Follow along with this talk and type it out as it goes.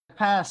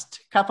past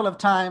couple of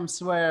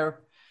times where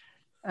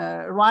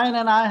Ryan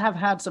and I have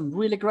had some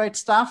really great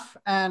stuff,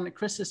 and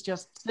Chris is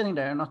just sitting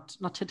there,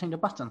 not hitting the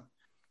button.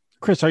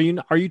 Chris, are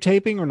you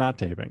taping or not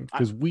taping?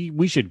 Because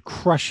we should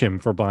crush him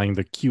for buying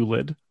the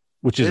QLED,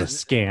 which is a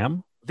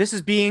scam. This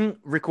is being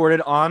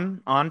recorded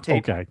on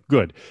tape. Okay,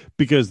 good.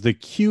 Because the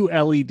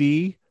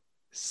QLED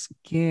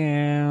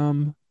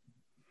scam.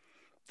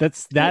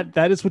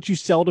 That is what you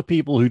sell to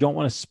people who don't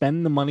want to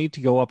spend the money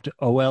to go up to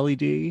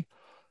OLED,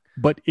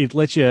 but it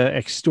lets you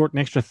extort an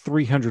extra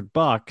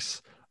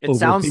 $300. It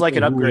sounds like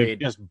an upgrade.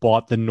 Just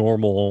bought the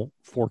normal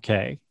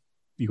 4K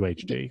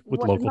UHD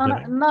with local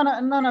bidding.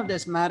 None of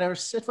this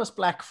matters. It was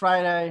Black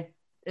Friday.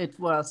 It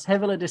was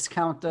heavily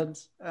discounted.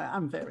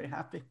 I'm very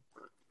happy.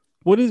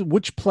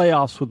 Which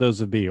playoffs would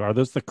those be? Are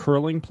those the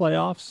curling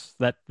playoffs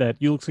that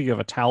you look like you have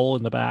a towel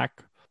in the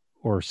back?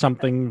 Or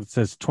something that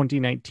says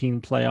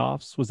 2019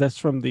 playoffs. Was that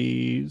from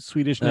the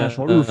Swedish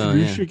National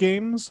Ufusha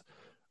games?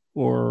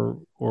 Or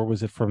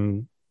was it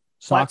from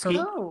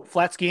soccer?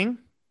 Flat skiing?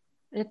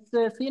 It's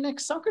the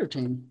Phoenix soccer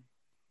team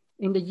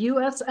in the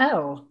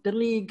USL, the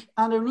league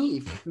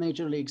underneath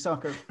Major League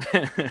Soccer.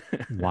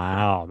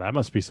 Wow, that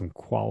must be some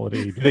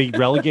quality. Do they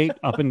relegate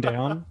up and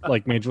down?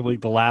 Like Major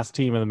League, the last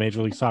team in the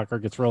Major League Soccer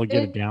gets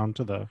relegated down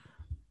to the...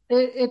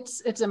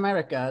 It's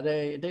America.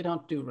 They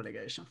don't do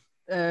relegation.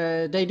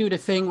 They do the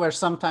thing where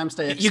sometimes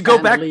they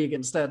expand the league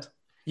instead.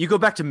 You go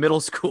back to middle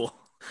school.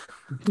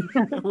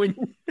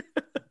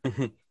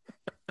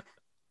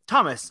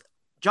 Thomas,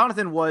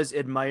 Jonathan was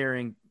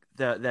admiring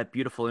that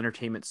beautiful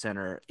entertainment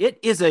center. It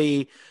is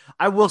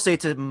I will say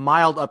it's a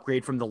mild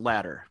upgrade from the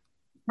ladder.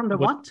 From the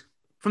what?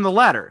 From the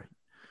ladder.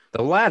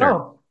 The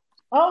ladder.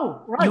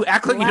 Oh, right. You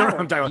act like you don't know what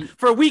I'm talking about.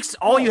 For weeks,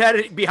 all you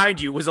had behind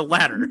you was a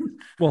ladder.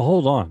 Well,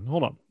 hold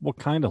on. What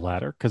kind of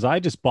ladder? Because I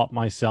just bought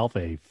myself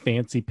a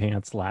fancy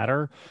pants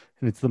ladder,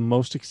 and it's the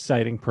most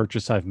exciting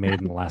purchase I've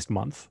made in the last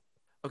month.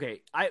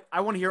 Okay,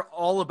 I want to hear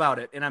all about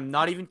it, and I'm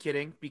not even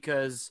kidding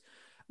because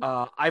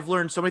I've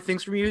learned so many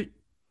things from you,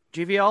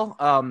 JVL,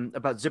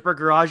 about zipper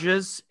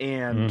garages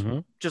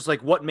and just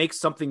like what makes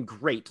something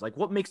great. Like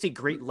what makes a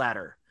great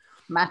ladder?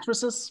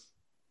 Mattresses,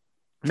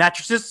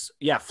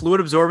 yeah, fluid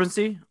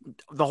absorbency,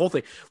 the whole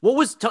thing. What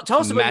was tell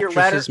us about your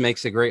ladder? Mattresses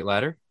makes a great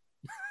ladder.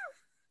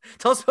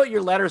 Tell us about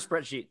your ladder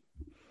spreadsheet.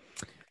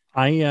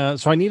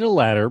 So I need a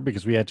ladder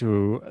because we had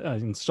to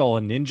install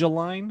a ninja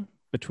line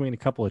between a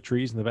couple of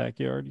trees in the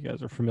backyard. You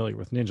guys are familiar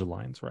with ninja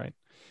lines, right?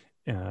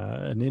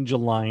 A ninja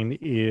line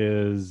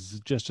is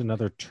just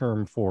another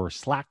term for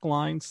slack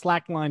line.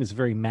 Slack line is a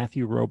very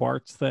Matthew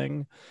Robarts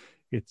thing.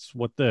 It's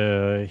what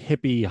the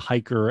hippie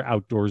hiker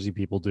outdoorsy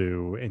people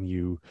do, and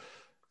you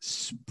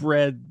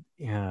spread.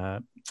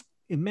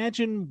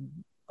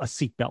 Imagine a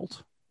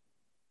seatbelt.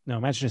 Now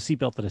imagine a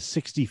seatbelt that is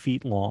 60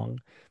 feet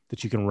long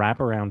that you can wrap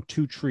around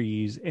two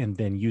trees and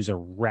then use a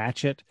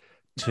ratchet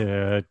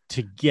to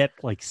get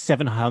like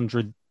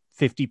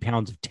 750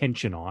 pounds of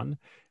tension on.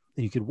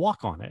 And you could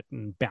walk on it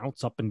and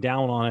bounce up and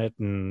down on it.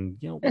 And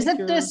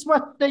isn't this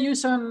what they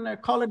use on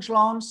college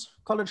lawns,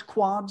 college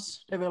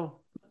quads? They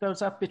will put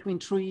those up between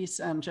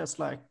trees and just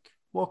like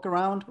walk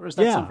around, or is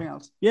that something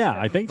else? Yeah,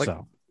 I think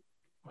so.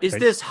 Is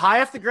this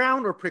high off the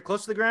ground or pretty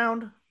close to the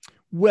ground?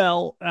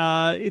 Well,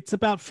 it's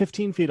about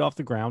 15 feet off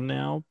the ground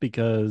now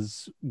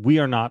because we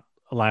are not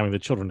allowing the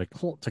children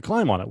to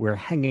climb on it. We're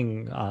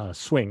hanging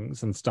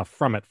swings and stuff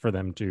from it for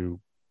them to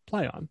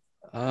play on.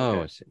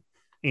 Oh, I see.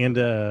 And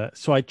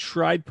so I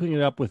tried putting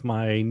it up with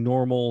my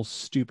normal,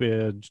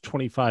 stupid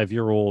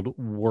 25-year-old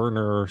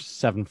Werner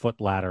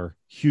 7-foot ladder.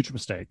 Huge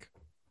mistake.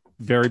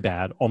 Very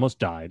bad. Almost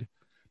died.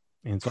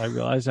 And so I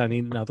realized I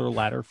need another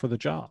ladder for the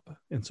job.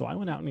 And so I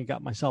went out and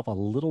got myself a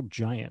little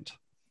giant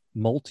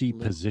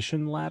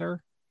multi-position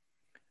ladder.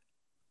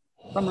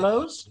 From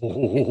Lowe's?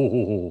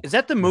 Is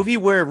that the movie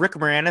where Rick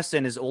Moranis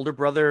and his older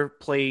brother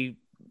play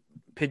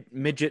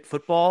midget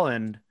football?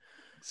 And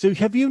so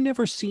have you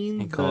never seen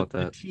the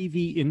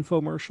TV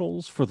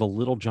infomercials for the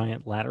little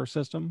giant ladder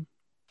system?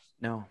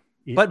 No.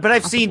 But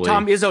I've seen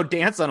Tom Izzo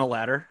dance on a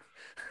ladder.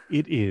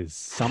 It is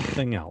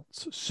something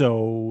else.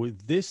 So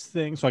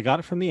I got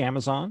it from the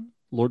Amazon.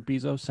 Lord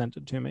Bezos sent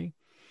it to me.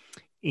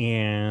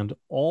 And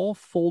all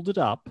folded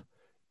up,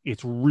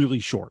 it's really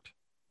short.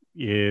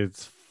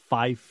 It's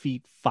 5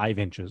 feet 5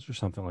 inches or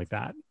something like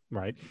that,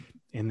 right?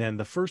 And then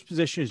the first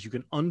position is you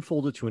can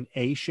unfold it to an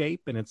A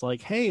shape, and it's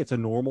like, hey, it's a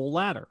normal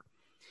ladder.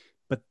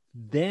 But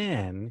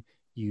then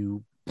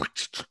you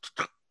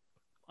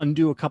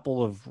undo a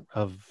couple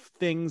of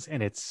things,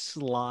 and it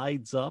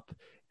slides up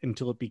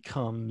until it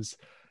becomes,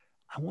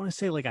 I want to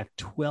say, like a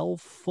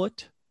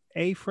 12-foot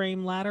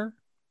A-frame ladder.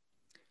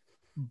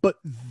 But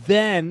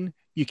then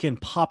you can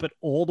pop it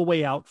all the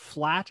way out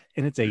flat,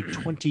 and it's a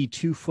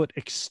 22-foot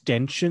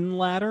extension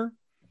ladder.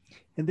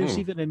 And there's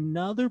even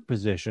another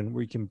position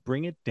where you can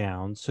bring it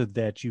down so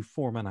that you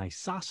form an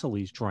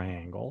isosceles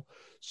triangle,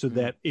 so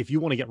that if you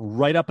want to get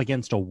right up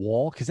against a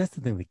wall, because that's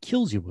the thing that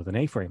kills you with an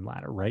A-frame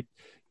ladder, right?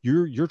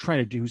 You're trying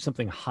to do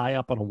something high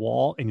up on a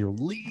wall, and you're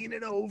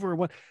leaning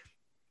over.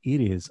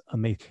 It is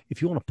amazing.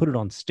 If you want to put it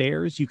on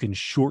stairs, you can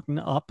shorten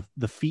up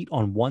the feet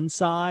on one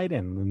side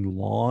and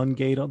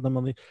elongate them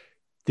on the.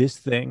 This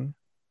thing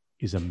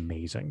is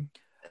amazing.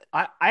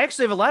 I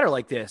actually have a ladder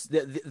like this.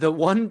 The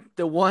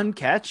one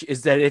catch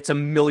is that it's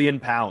 1,000,000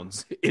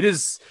 pounds. It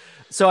is.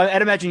 So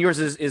I'd imagine yours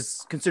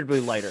is considerably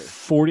lighter.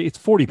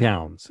 40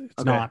 pounds.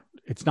 Okay.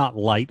 It's not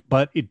light,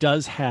 but it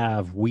does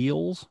have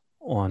wheels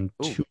on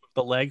two of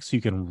the legs, so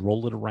you can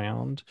roll it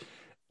around.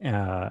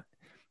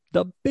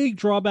 The big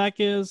drawback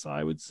is,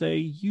 I would say,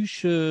 you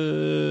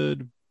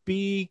should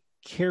be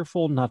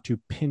careful not to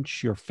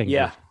pinch your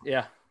finger.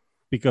 Yeah.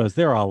 Because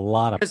there are a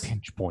lot of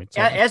pinch points.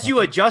 As you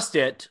adjust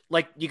it,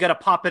 like you got to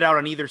pop it out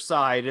on either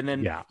side, and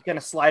then you kind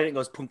of slide it and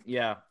goes, boom.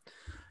 Yeah.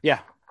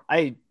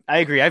 I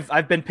agree.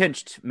 I've been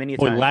pinched many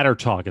times. Ladder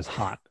talk is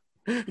hot.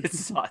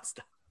 It's hot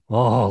stuff.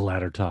 Oh,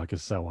 ladder talk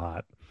is so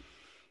hot.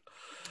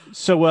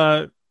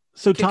 So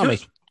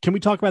Thomas, can we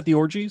talk about the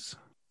orgies?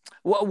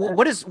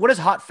 What is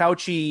Hot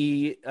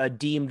Fauci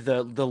deemed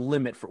the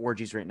limit for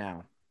orgies right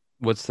now?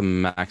 What's the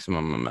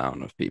maximum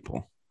amount of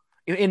people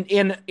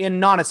in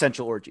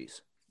non-essential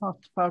orgies?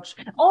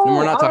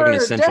 We're not talking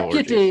essential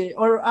deputy orgies.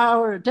 Or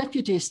our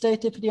deputy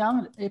state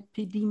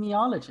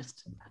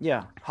epidemiologist.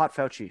 Yeah, Hot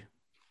Fauci.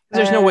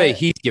 There's no way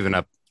he's given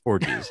up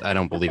orgies. I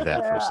don't believe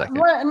that for a second.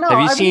 Well, no,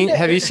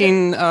 have you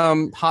seen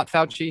Hot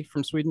Fauci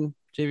from Sweden,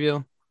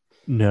 JVL?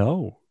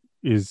 No.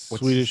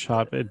 Swedish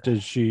hot?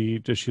 Does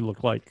she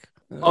look like?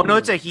 Oh no,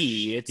 it's a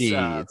he.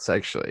 It's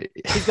actually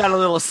he's got a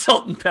little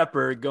salt and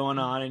pepper going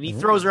on, and he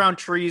throws around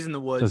trees in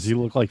the woods. Does he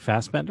look like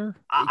Fassbender?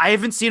 I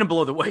haven't seen him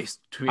below the waist.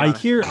 To be I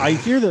honest.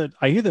 hear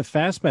that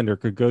Fassbender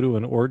could go to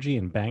an orgy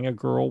and bang a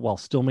girl while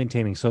still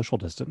maintaining social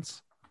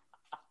distance.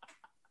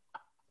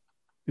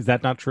 Is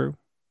that not true?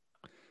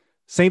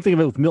 Same thing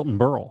with Milton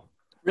Berle.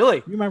 Really?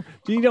 You remember?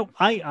 Do you know?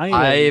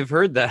 I've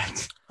heard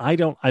that. I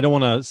don't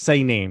want to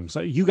say names.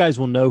 You guys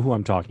will know who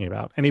I'm talking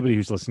about. Anybody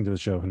who's listening to the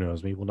show who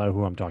knows me will know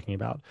who I'm talking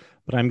about.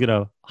 But I'm going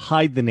to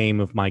hide the name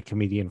of my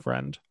comedian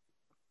friend.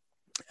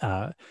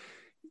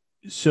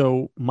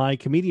 So my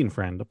comedian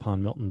friend,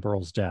 upon Milton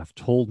Berle's death,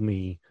 told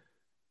me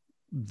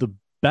the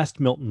best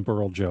Milton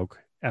Berle joke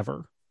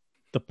ever.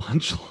 The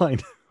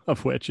punchline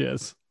of which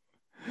is,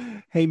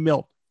 "Hey,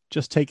 Milt,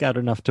 just take out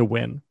enough to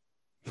win."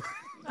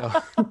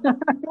 Oh.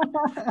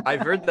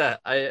 I've heard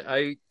that.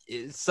 I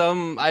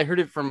heard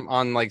it from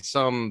on like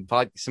some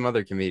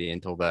other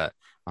comedian told that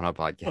on a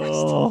podcast.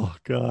 Oh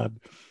God,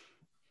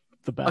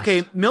 the best.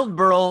 Okay, Milton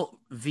Berle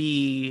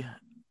v.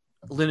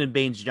 Lyndon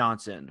Baines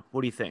Johnson.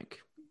 What do you think?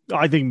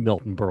 I think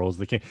Milton Berle is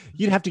the king.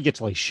 You'd have to get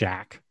to like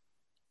Shaq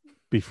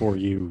before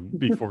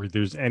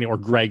there's any, or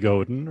Greg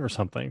Oden or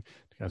something.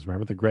 Do you guys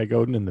remember the Greg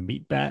Oden and the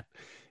meat bat?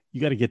 You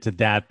got to get to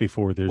that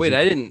before there's. Wait,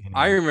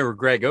 I remember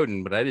Greg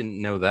Oden, but I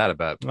didn't know that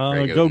about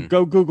Greg go Oden.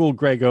 Go Google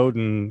Greg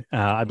Oden.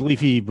 I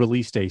believe he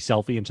released a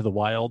selfie into the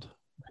wild.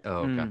 Oh,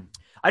 okay.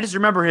 I just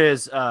remember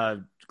his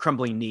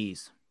crumbling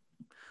knees.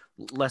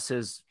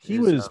 He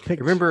was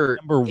picked remember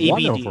number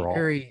one ABD.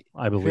 overall.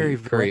 I believe very,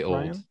 very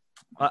old.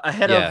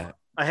 Ryan?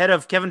 Ahead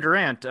of Kevin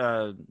Durant,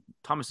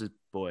 Thomas's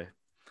boy.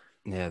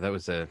 Yeah, that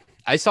was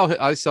I saw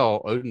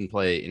Oden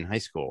play in high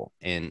school,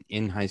 and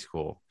in high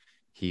school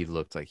he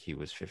looked like he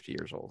was 50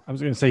 years old. I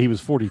was going to say he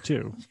was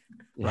 42.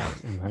 Yeah,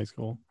 in high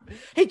school.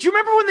 Hey, do you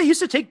remember when they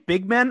used to take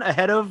big men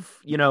ahead of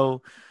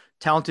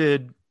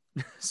talented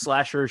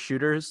slasher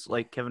shooters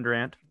like Kevin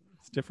Durant?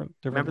 It's different.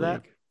 Remember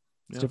league. that?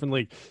 It's different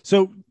league.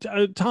 So,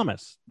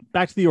 Thomas,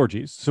 back to the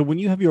orgies. So, when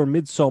you have your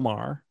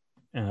midsommar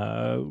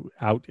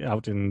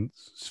out in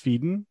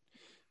Sweden,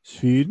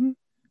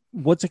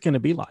 what's it going to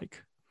be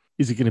like?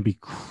 Is it going to be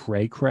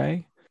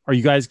cray? Are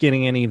you guys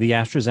getting any of the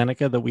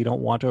AstraZeneca that we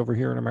don't want over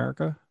here in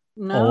America?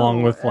 No,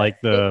 along with like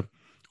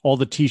all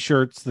the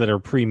T-shirts that are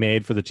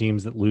pre-made for the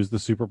teams that lose the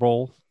Super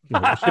Bowl.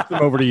 We'll ship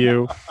them over to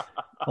you,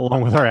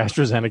 along with our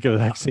AstraZeneca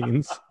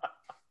vaccines.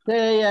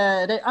 They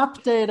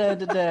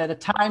updated the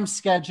time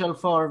schedule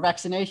for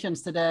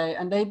vaccinations today,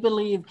 and they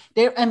believe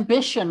their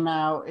ambition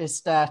now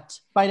is that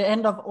by the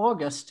end of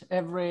August,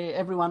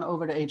 everyone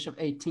over the age of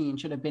 18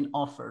 should have been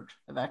offered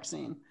a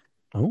vaccine.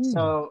 Oh.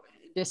 So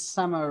this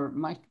summer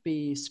might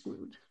be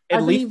screwed.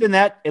 At least in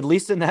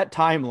that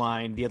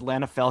timeline, the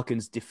Atlanta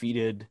Falcons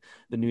defeated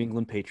the New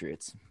England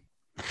Patriots.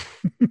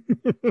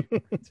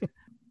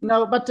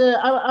 No, but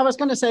I was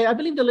going to say, I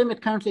believe the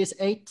limit currently is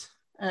 8.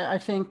 I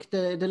think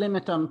the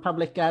limit on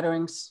public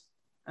gatherings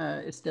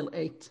is still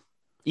 8.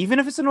 Even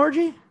if it's an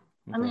orgy? Okay.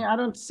 I mean, I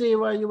don't see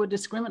why you would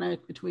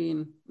discriminate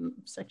between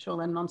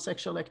sexual and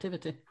non-sexual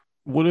activity.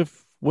 What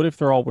if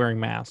they're all wearing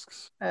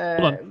masks?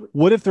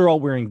 What if they're all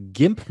wearing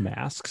GIMP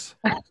masks,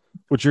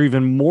 which are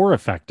even more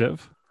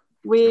effective?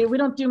 We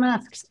don't do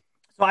masks.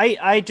 So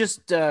I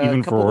just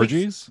even for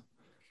orgies.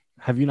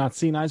 Have you not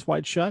seen Eyes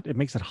Wide Shut? It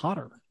makes it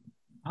hotter.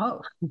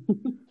 Oh,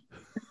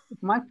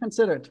 might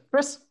consider it,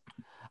 Chris.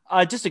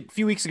 Just a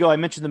few weeks ago, I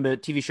mentioned the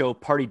TV show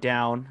Party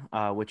Down,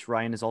 which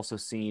Ryan has also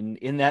seen.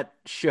 In that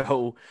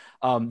show,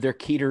 they're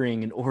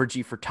catering an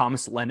orgy for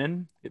Thomas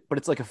Lennon, but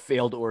it's like a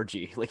failed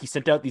orgy. Like he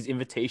sent out these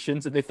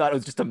invitations and they thought it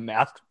was just a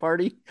masked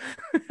party.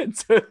 And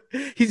so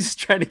he's just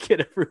trying to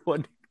get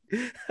everyone.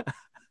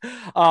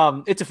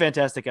 It's a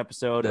fantastic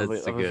episode of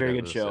a very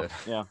good show.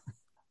 Yeah.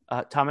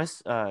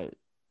 Thomas, do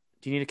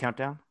you need a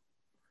countdown?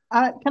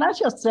 Can I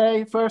just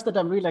say first that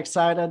I'm really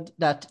excited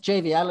that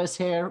JVL is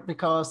here,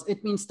 because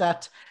it means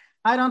that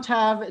I don't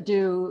have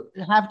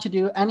to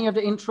do any of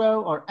the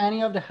intro or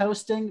any of the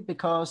hosting,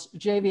 because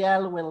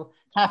JVL will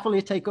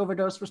happily take over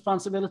those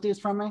responsibilities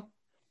from me.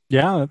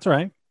 Yeah, that's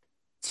right.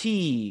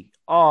 TREW.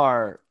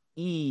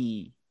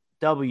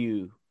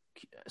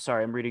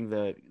 Sorry, I'm reading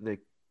the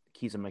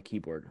keys on my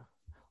keyboard.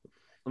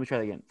 Let me try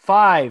that again.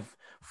 5,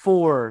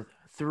 4,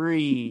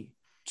 3,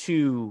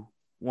 2,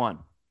 1.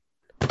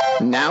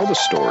 Now the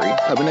story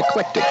of an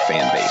eclectic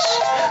fan base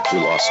who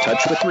lost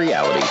touch with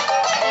reality,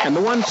 and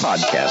the one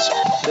podcast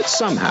that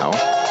somehow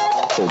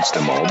holds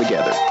them all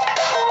together.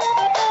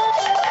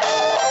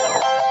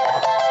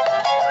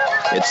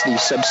 It's the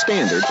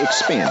Substandard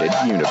Expanded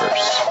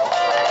Universe.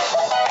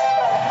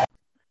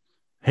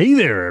 Hey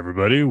there,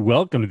 everybody.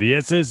 Welcome to the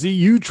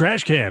SSEU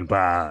Trash Can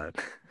Pod.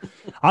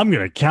 I'm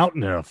going to count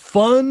in a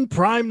fun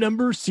prime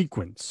number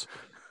sequence.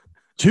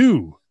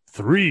 2,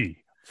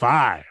 3,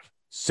 5,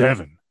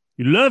 7,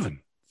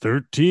 11,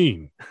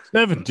 13,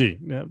 17.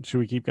 Now, should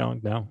we keep going?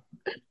 No.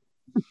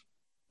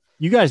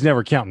 You guys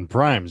never count in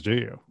primes, do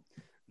you?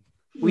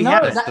 We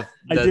have.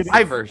 I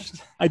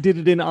did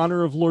it in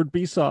honor of Lord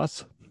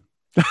Besauce.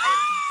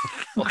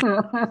 What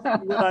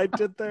I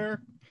did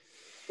there.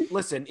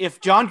 Listen,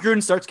 if John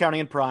Gruden starts counting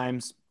in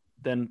primes,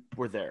 then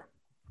we're there.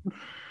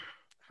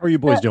 How are you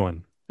boys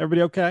doing?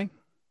 Everybody okay?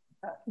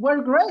 We're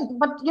great.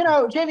 But,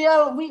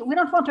 JVL, we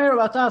don't want to hear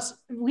about us.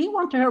 We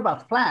want to hear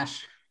about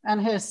Flash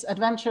and his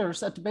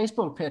adventures at the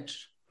baseball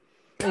pitch.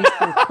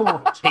 Baseball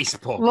court.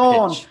 Baseball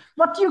lawn. pitch.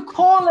 What do you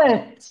call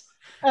it?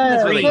 The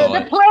plate. At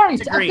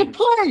the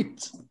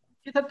plate.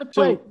 Get at the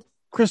plate. So,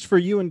 Christopher,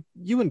 you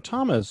and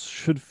Thomas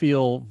should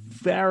feel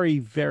very,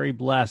 very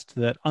blessed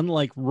that,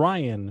 unlike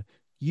Ryan,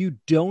 you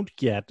don't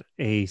get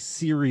a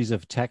series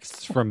of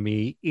texts from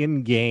me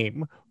in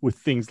game with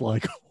things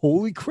like,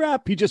 holy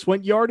crap, he just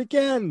went yard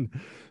again.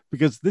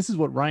 Because this is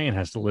what Ryan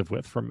has to live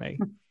with from me.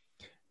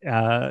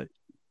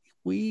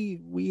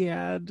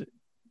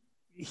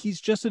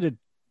 He's just at a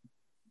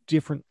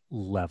different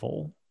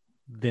level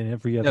than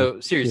every other. No,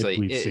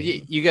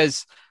 seriously, you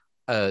guys.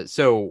 I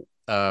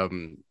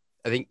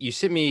think you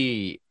sent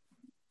me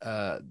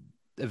a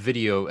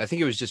video. I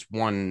think it was just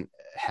one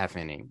half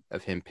inning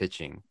of him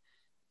pitching,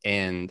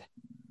 and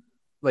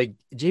like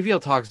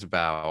JVL talks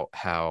about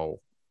how,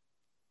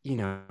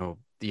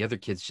 the other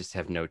kids just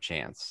have no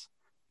chance,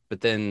 but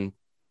then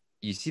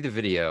you see the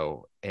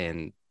video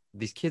and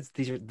these kids,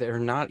 they're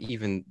not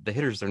even the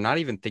hitters. They're not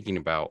even thinking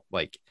about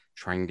like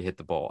trying to hit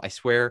the ball. I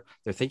swear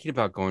they're thinking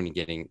about going and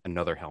getting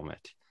another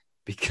helmet,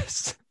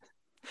 because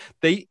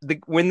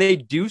when they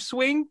do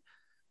swing,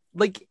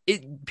 like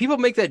people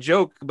make that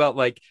joke about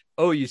like,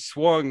 oh, you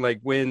swung like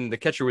when the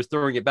catcher was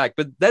throwing it back,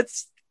 but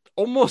that's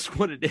almost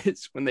what it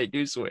is when they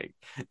do swing.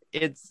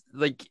 It's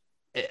like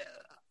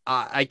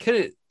I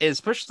couldn't,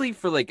 especially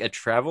for like a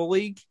travel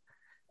league,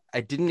 I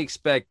didn't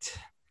expect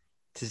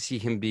to see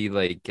him be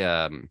like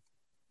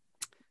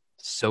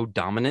so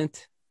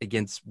dominant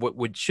against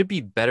what should be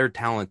better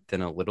talent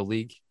than a little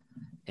league.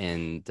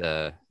 And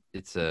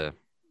it's a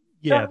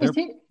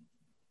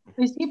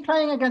Is he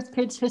playing against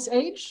kids his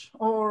age,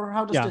 or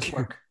how does this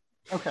work?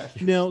 Okay.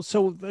 No,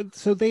 so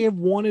they have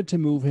wanted to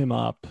move him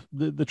up.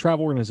 The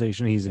travel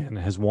organization he's in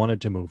has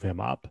wanted to move him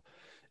up,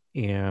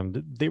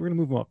 and they were going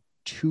to move him up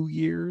 2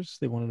 years.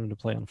 They wanted him to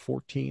play on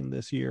 14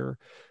 this year.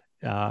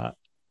 The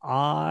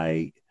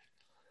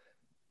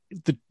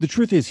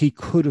truth is he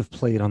could have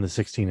played on the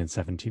 16 and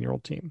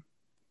 17-year-old team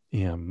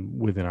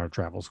within our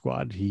travel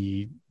squad.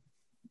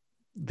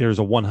 There's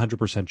a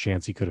 100%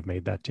 chance he could have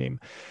made that team.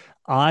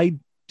 I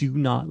do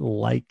not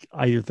like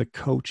either the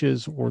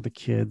coaches or the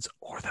kids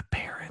or the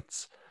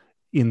parents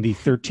in the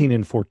 13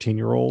 and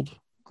 14-year-old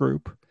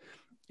group.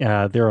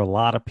 There are a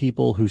lot of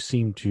people who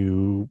seem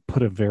to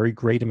put a very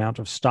great amount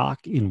of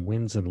stock in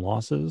wins and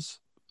losses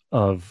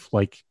of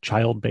like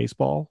child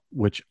baseball,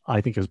 which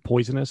I think is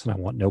poisonous and I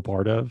want no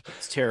part of.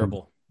 It's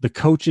terrible. The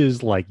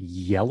coaches like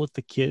yell at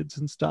the kids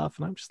and stuff.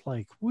 And I'm just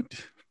like, what?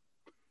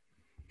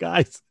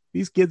 Guys,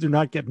 these kids are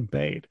not getting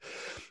paid.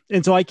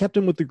 And so I kept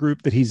him with the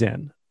group that he's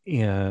in.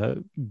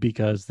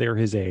 Because they're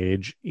his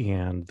age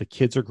and the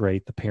kids are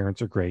great, the parents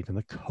are great, and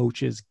the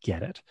coaches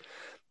get it.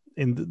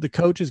 And the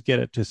coaches get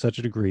it to such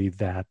a degree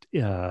that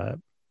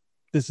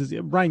this is,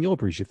 Ryan, you'll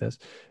appreciate this.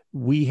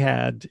 We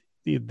had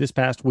this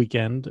past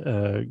weekend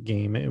a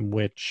game in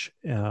which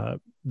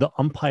the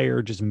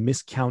umpire just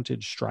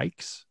miscounted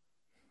strikes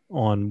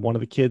on one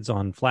of the kids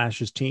on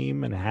Flash's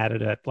team and had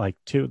it at like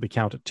 2, the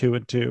count at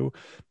 2-2.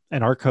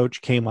 And our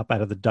coach came up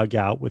out of the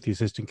dugout with the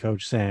assistant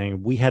coach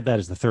saying, we had that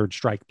as the third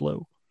strike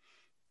blue.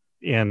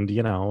 And,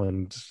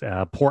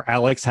 poor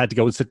Alex had to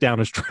go and sit down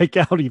and strike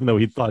out, even though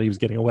he thought he was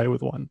getting away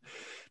with one,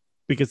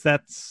 because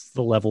that's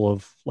the level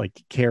of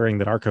like caring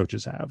that our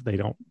coaches have. They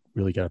don't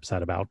really get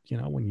upset about,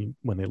 when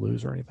they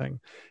lose or anything.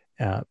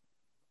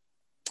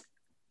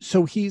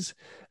 So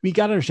we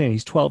got to understand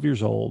he's 12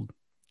 years old,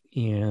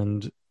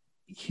 and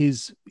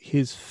his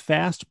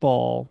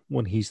fastball,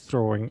 when he's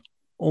throwing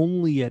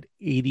only at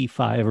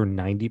 85 or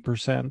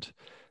 90%,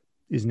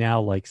 is now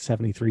like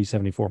 73,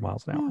 74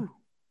 miles an hour.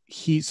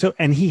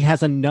 And he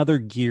has another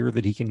gear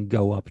that he can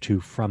go up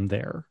to from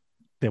there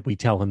that we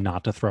tell him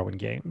not to throw in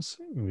games.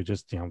 We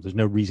just, there's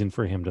no reason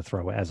for him to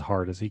throw as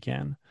hard as he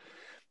can.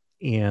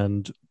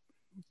 And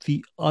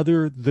the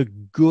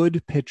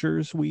good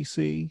pitchers we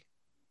see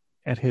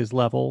at his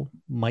level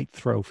might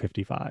throw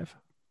 55.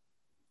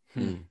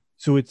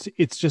 So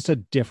it's just a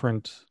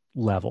different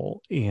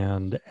level.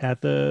 And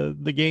at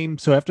the game,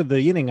 so after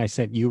the inning I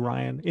sent you,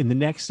 Ryan, in the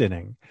next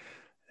inning,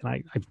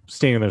 and I'm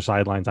standing on their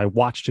sidelines, I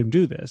watched him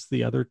do this.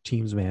 The other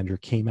team's manager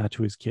came out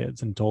to his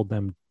kids and told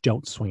them,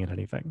 don't swing at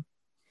anything.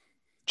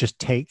 Just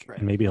take,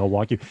 and maybe he'll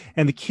walk you.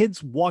 And the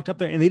kids walked up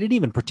there, and they didn't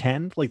even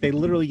pretend. Like, they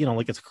literally,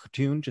 like it's a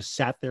cartoon, just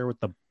sat there with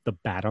the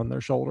bat on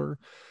their shoulder.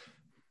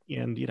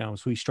 And,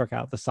 so he struck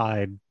out the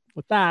side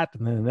with that.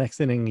 And then the next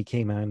inning he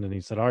came in and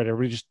he said, all right,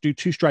 everybody just do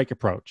 2-strike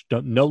approach.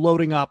 No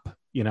loading up,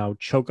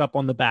 choke up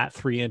on the bat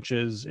 3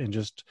 inches and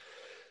just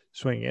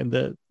swing.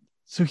 And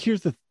so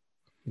here's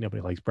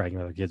nobody likes bragging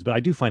about their kids, but I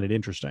do find it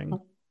interesting.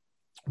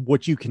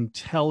 What you can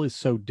tell is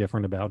so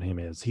different about him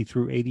is he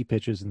threw 80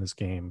 pitches in this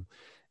game,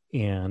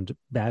 and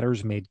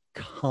batters made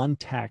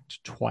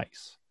contact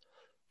twice.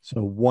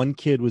 So one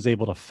kid was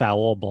able to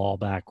foul a ball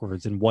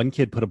backwards, and one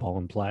kid put a ball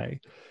in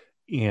play.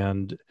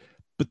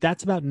 But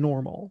that's about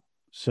normal.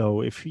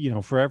 So if,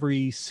 for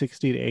every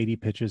 60 to 80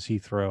 pitches he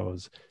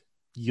throws,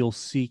 you'll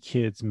see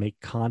kids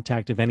make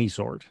contact of any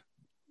sort,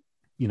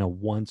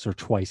 once or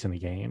twice in a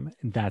game.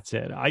 And that's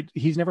it.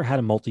 He's never had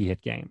a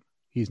multi-hit game.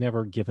 He's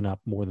never given up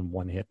more than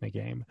one hit in a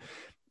game.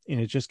 And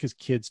it's just because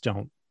kids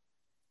don't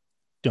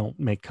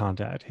make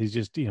contact. He's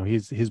just,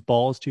 his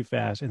ball is too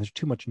fast and there's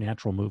too much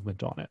natural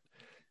movement on it.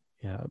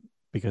 Yeah,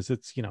 because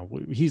it's,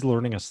 he's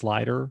learning a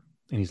slider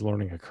and he's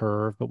learning a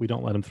curve, but we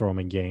don't let him throw them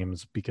in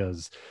games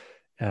because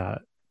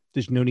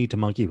there's no need to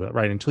monkey with it,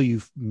 right? Until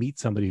you meet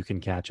somebody who can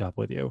catch up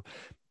with you.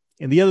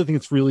 And the other thing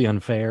that's really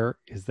unfair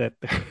is that,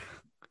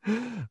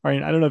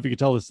 right, I don't know if you could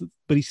tell this,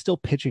 but he's still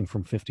pitching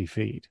from 50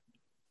 feet.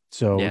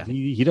 So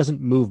he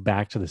doesn't move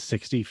back to the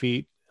 60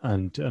 feet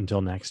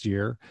until next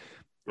year.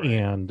 Right.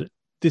 And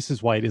this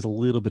is why it is a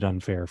little bit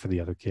unfair for the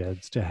other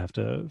kids to have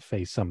to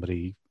face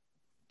somebody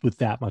with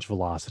that much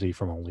velocity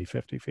from only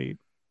 50 feet.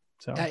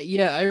 So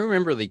I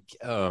remember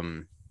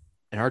in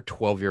our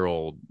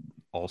 12-year-old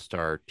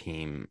all-star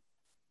team,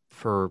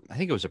 for I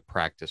think it was a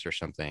practice or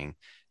something,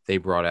 they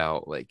brought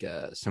out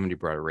somebody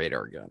brought a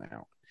radar gun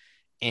out,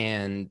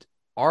 and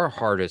our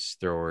hardest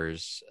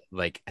throwers,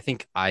 I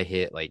think I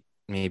hit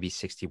maybe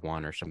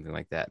 61 or something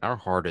like that. Our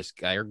hardest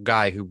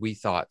guy who we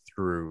thought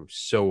threw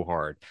so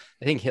hard,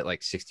 I think hit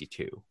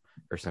 62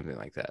 or something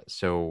like that.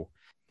 So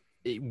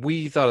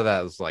we thought of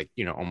that as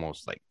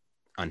almost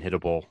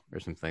unhittable or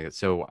something like that.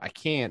 So I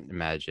can't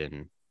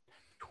imagine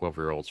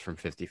 12-year-olds from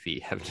 50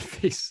 feet having to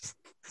face.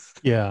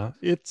 Yeah,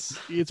 it's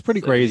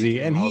pretty crazy.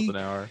 And miles an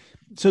hour.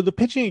 So the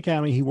pitching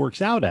academy he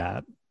works out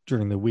at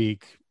during the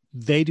week,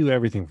 they do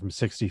everything from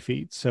 60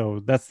 feet.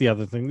 So that's the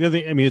other thing. I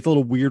mean, it's a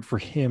little weird for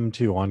him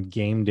to, on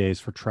game days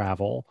for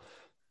travel,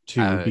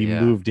 to be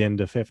moved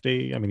into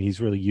 50. I mean,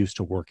 he's really used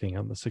to working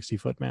on the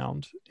 60-foot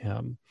mound.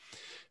 But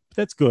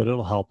that's good.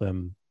 It'll help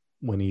him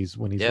when he's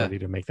ready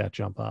to make that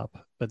jump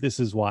up. But this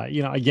is why,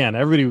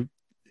 again,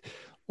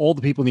 all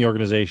the people in the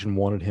organization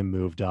wanted him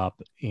moved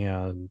up,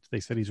 and they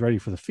said he's ready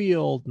for the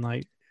field. And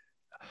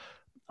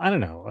I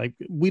don't know.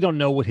 We don't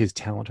know what his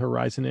talent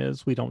horizon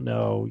is. We don't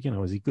know,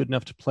 is he good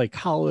enough to play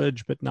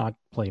college but not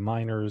play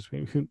minors?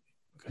 Who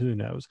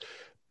knows?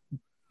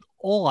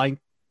 All I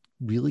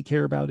really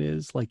care about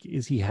is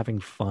he having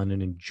fun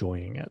and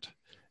enjoying it?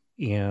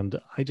 And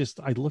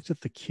I looked at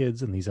the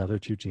kids in these other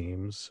two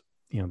teams,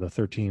 the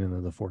 13 and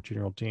then the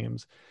 14-year-old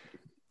teams,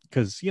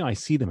 because, I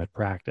see them at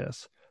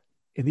practice,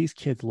 and these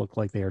kids look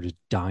like they are just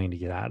dying to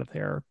get out of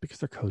there because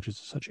their coaches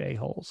are such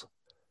a-holes.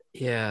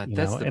 Yeah,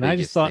 that's the and I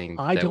just thought,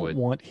 I don't would...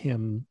 want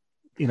him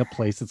in a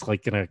place that's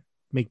gonna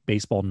make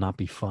baseball not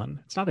be fun.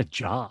 It's not a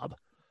job.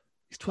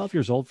 He's 12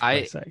 years old, for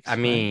Christ's sakes. I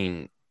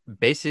mean,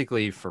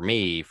 basically for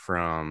me,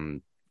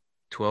 from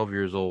 12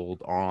 years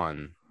old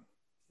on,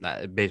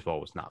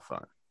 baseball was not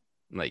fun.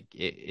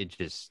 It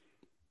just,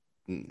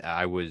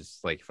 I was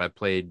if I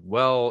played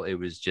well, it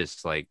was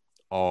just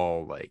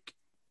all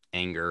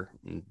anger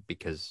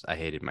because I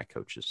hated my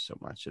coaches so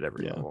much at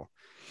every level.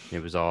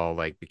 It was all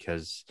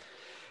because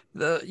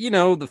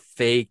the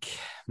fake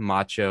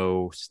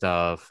macho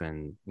stuff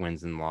and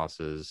wins and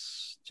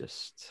losses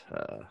just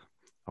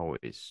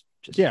always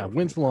just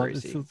wins and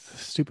losses. It's the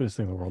stupidest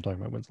thing in the world, talking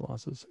about wins and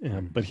losses.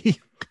 But it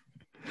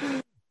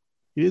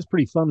is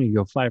pretty fun when you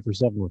go 5 for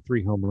 7 with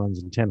 3 home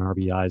runs and 10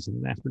 RBIs in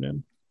an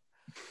afternoon.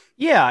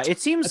 Yeah, it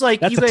seems like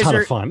that's you guys a ton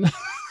are of fun.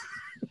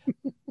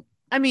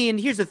 I mean,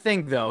 here's the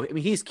thing, though. I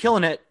mean, he's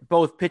killing it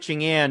both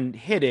pitching and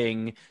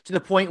hitting to the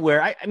point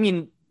where, I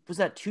mean, was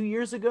that 2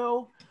 years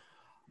ago?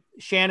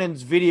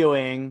 Shannon's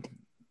videoing.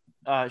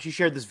 She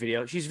shared this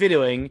video. She's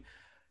videoing.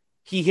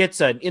 He hits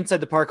an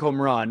inside the park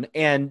home run,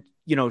 and,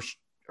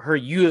 her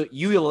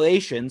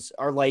ululations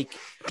are like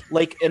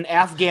an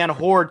Afghan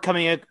horde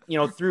coming,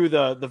 through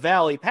the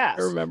valley pass.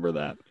 I remember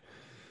that.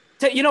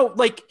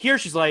 Like here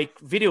she's like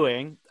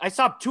videoing. I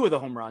saw 2 of the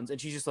home runs,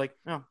 and she's just like,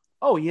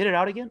 oh, you hit it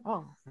out again?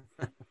 Oh,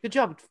 good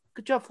job,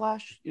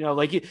 Flash.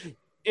 Like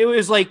it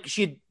was like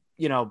she'd,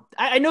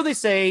 I know they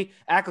say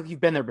act like you've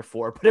been there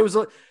before, but it was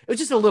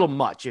just a little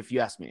much, if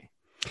you ask me.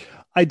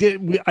 I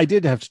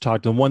did have to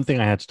talk to him. One thing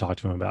I had to talk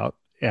to him about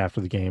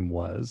after the game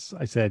was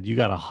I said, you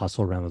got to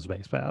hustle around those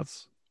base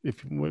paths.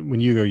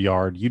 When you go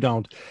yard, you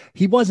don't.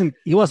 He wasn't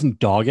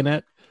dogging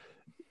it.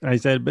 And I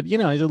said, but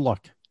I said, look,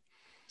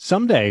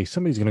 someday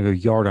somebody's going to go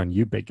yard on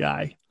you, big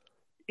guy.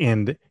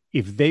 And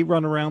if they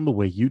run around the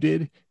way you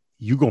did,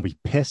 you're going to be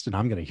pissed and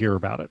I'm going to hear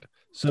about it.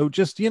 So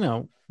just,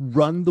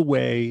 run the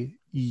way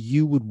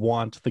you would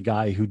want the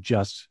guy who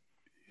just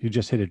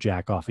hit a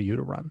jack off of you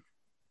to run.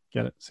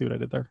 Get it? See what I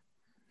did there?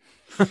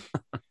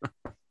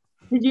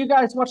 Did you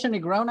guys watch any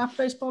grown-up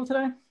baseball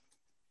today?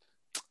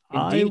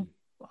 Indeed.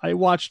 I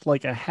watched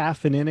like a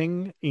half an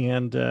inning,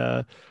 and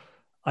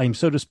I'm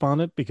so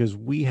despondent because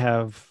we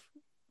have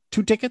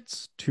 2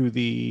 tickets to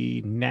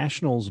the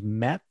Nationals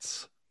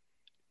Mets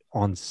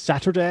on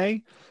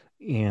Saturday,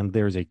 and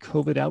there's a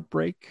COVID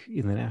outbreak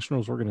in the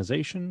Nationals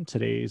organization.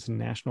 Today's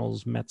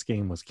Nationals Mets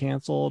game was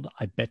canceled.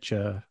 I bet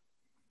you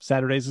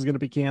Saturday's is going to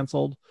be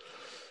canceled.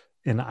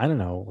 And I don't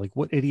know, like,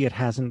 what idiot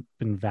hasn't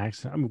been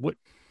vaccinated? I mean, what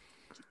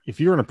if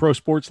you're in a pro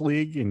sports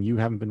league and you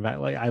haven't been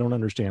vaccinated? I don't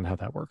understand how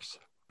that works.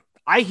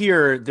 I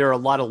hear there are a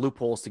lot of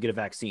loopholes to get a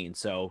vaccine.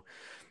 So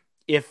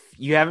if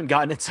you haven't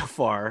gotten it so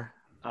far,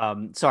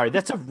 sorry,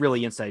 that's a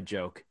really inside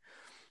joke.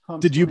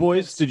 Did you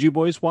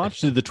boys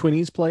watch? Did the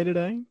Twinnies play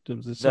today?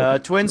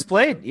 The Twins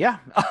played, yeah.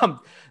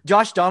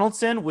 Josh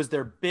Donaldson was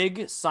their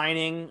big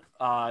signing,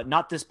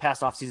 not this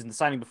past offseason, the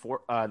signing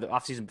before, the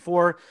offseason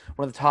before,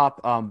 one of the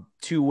top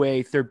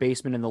 2-way third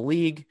baseman in the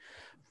league.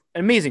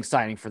 An amazing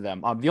signing for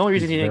them. The only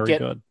reason he didn't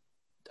get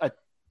a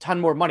ton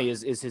more money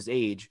is his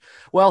age.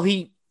 Well,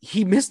 he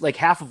missed like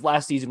half of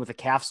last season with a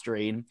calf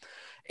strain.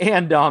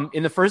 And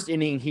in the first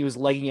inning, he was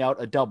legging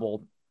out a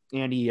double,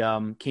 and he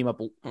came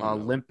up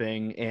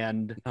limping.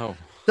 And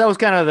that was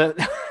kind of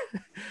the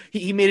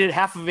he made it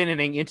half of an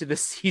inning into the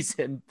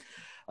season.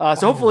 So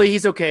hopefully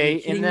he's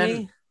okay. And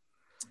then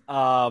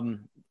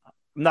I'm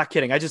not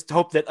kidding. I just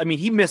hope that, I mean,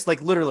 he missed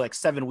like literally like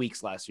 7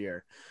 weeks last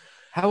year.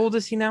 How old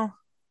is he now?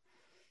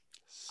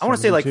 I want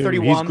to say like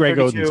 31. He's Greg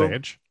 32. Oden's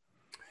age.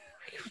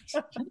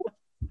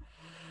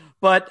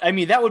 But I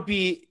mean, that would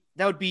be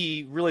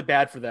really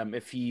bad for them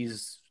if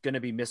he's going to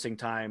be missing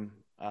time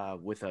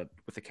with a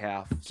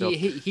calf. So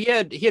he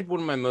had one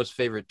of my most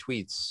favorite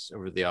tweets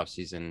over the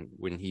offseason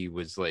when he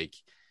was like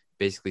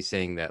basically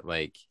saying that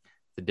like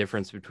the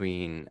difference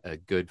between a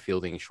good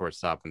fielding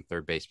shortstop and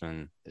third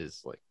baseman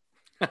is like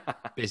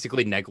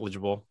basically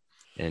negligible,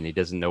 and he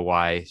doesn't know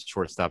why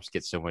shortstops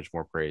get so much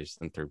more praise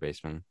than third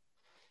baseman.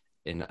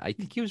 And I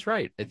think he was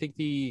right. I think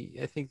the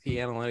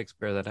analytics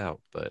bear that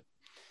out, but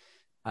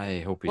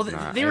I hope he's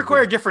not. They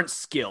require different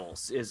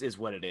skills, is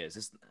what it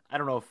is. I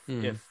don't know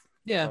if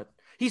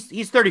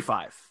he's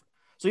 35,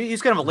 so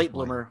he's kind of a late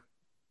bloomer.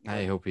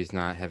 I hope he's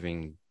not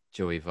having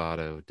Joey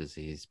Votto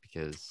disease,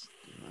 because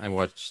I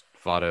watched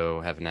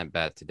Votto have an at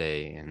bat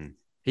today, and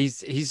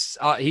he's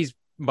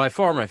by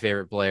far my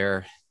favorite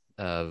player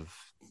of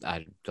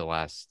the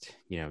last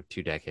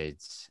 2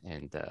 decades,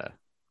 and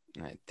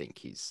I think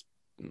he's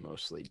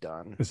mostly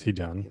done. Is he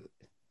done?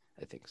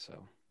 I think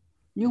so.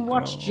 You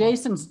watched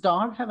Jason's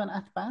dog have an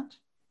at-bat?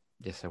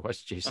 Yes, I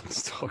watched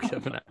Jason's dog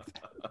have an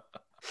at-bat.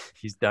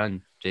 He's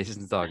done.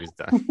 Jason's dog is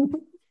done.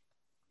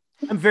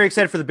 I'm very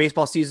excited for the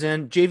baseball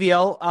season.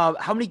 JVL,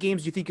 how many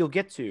games do you think you'll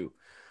get to?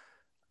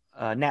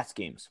 Nats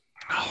games.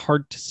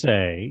 Hard to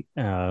say.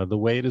 The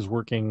way it is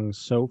working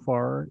so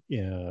far,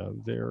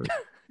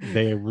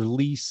 they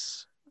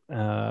release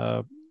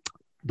so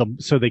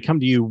they come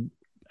to you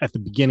at the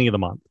beginning of the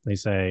month. They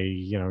say,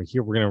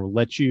 here we're going to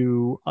let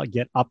you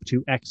get up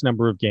to X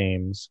number of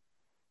games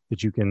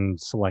that you can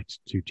select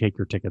to take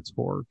your tickets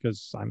for,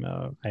 because I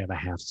have a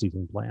half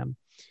season plan,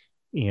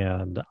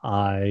 and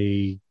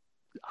I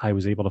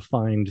was able to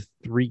find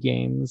 3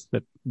 games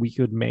that we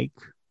could make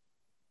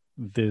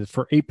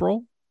for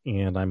April,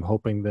 and I'm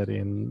hoping that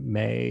in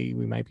May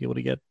we might be able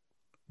to get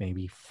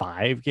maybe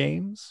 5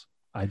 games.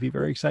 I'd be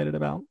very excited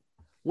about.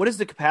 What is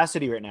the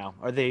capacity right now?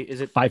 Is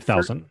it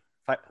 5,000?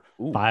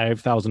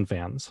 5,000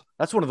 fans.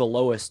 That's one of the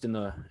lowest in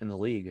the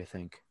league, I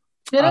think.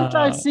 Didn't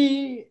I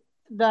see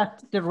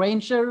that the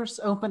Rangers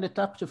opened it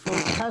up to full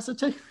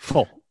capacity?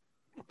 Full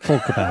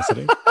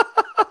capacity.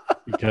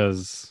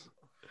 Because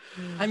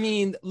I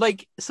mean,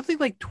 like something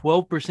like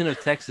 12% of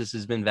Texas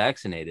has been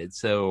vaccinated.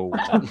 So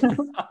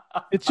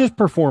It's just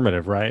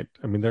performative, right?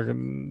 I mean, they're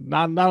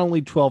not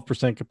only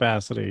 12%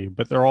 capacity,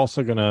 but they're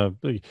also gonna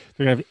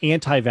have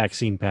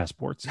anti-vaccine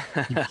passports.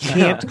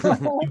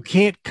 You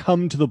can't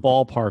come to the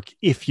ballpark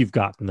if you've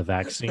gotten the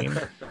vaccine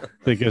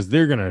because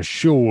they're gonna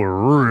show what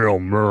real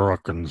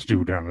Americans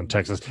do down in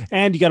Texas.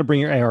 And you got to bring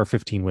your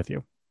AR-15 with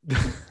you.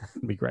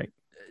 It'd be great.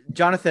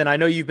 Jonathan, I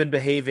know you've been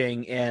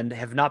behaving and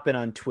have not been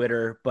on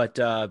Twitter, but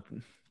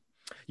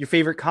your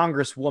favorite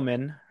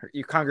congresswoman,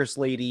 your congress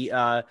lady,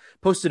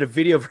 posted a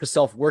video of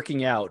herself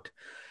working out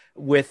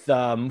with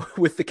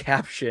the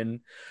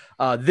caption,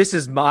 "This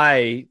is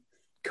my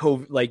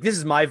COVID, like this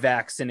is my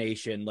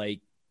vaccination,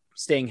 like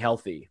staying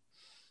healthy."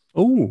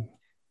 Oh,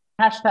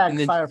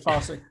 Hashtag fire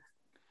Fauci.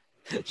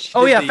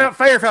 Oh yeah,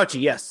 fire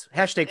Fauci. Yes,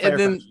 hashtag fire and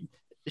then Fauci.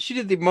 She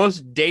did the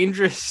most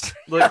dangerous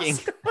looking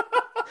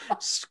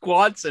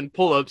squats and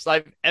pull-ups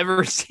I've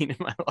ever seen in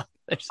my life.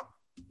 There's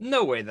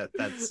no way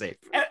that's safe.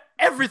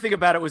 Everything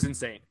about it was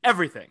insane.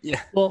 Everything.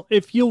 Yeah. well,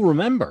 if you'll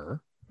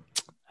remember,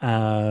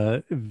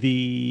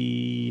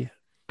 the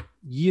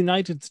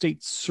United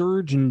States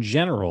Surgeon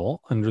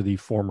General under the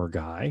former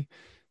guy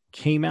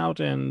came out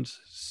and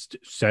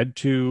said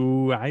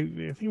to, I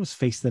think it was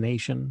Face the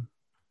Nation.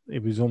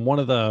 It was on one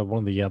of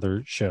the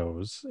other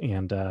shows,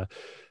 and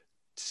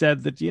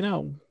said that,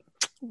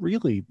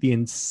 really the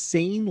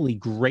insanely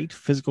great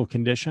physical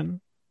condition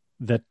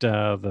that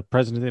the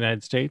president of the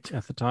United States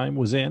at the time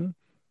was in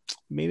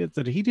made it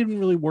that he didn't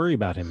really worry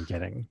about him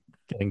getting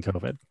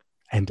COVID.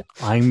 And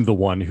I'm the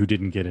one who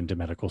didn't get into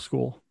medical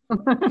school.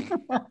 It's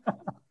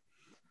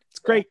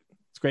great.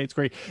 It's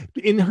great.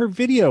 In her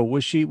video,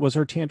 was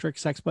her tantric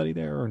sex buddy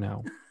there or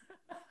no?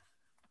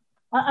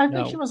 I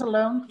think she was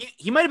alone.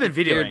 He might have been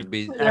videoing.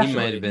 He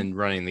might have been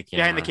running the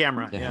camera. Behind the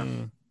camera. Yeah.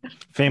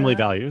 Family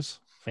values.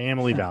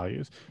 Family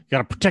values. Got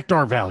to protect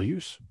our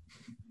values.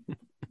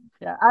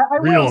 Yeah, I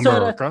Real will say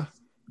America.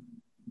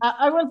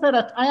 I will say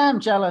that I am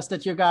jealous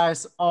that you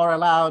guys are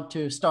allowed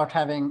to start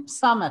having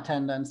some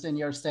attendance in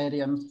your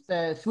stadiums.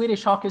 The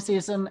Swedish hockey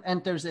season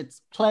enters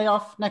its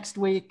playoff next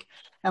week,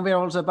 and we're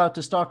also about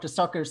to start the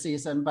soccer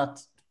season,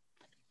 but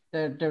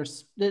there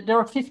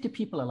are 50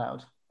 people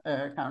allowed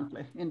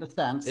currently in the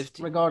stands,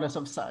 50. Regardless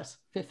of size.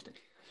 50.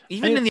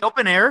 Even in the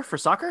open air for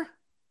soccer?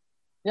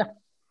 Yeah.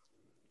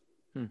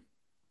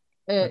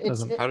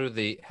 How do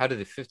the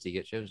 50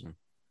 get chosen?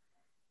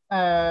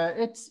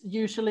 It's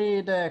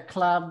usually the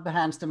club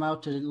hands them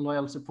out to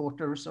loyal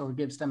supporters or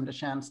gives them the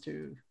chance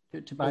to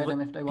buy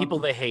them if they want. People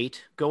they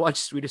hate. Go watch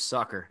Swedish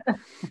soccer.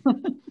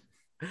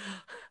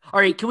 All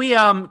right, can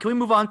we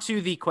move on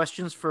to the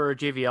questions for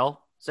JVL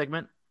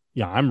segment?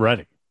 Yeah, I'm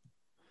ready.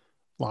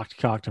 Locked,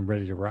 cocked, and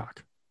ready to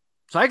rock.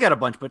 So I got a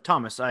bunch, but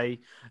Thomas,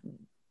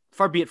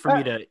 far be it from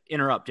me to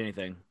interrupt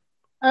anything.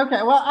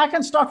 Okay, well, I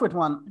can start with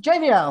one.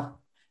 JVL,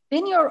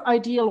 in your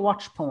ideal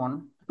watch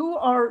porn, who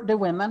are the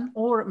women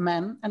or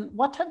men, and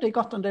what have they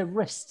got on their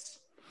wrists?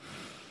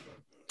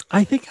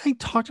 I think I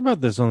talked about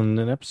this on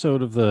an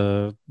episode of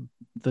the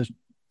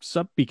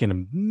Sub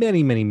Beacon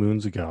many, many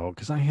moons ago,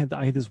 because I had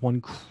this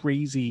one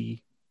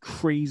crazy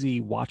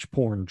watch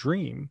porn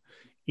dream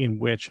in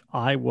which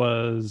I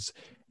was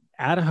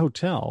at a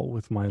hotel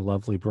with my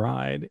lovely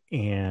bride,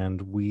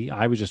 and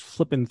I was just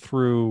flipping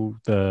through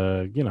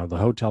the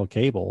hotel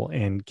cable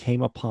and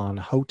came upon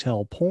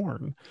hotel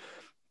porn.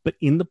 But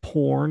in the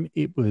porn,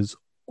 it was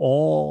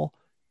all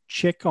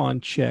chick on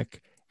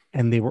chick,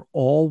 and they were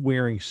all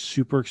wearing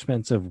super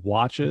expensive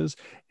watches,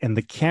 and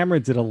the camera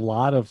did a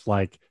lot of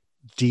like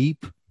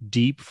deep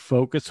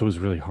focus. So it was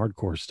really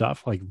hardcore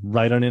stuff, like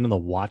right on into the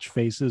watch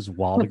faces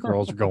while the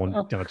girls are going,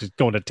 just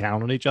going to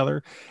town on each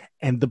other.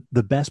 And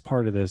the best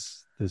part of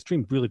this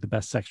dream, really the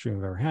best sex dream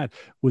I've ever had,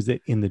 was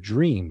that in the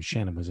dream,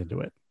 Shannon was into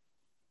it.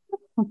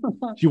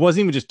 She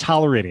wasn't even just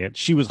tolerating it.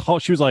 She was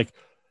like,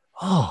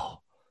 "Oh,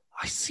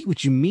 I see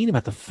what you mean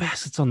about the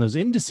facets on those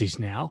indices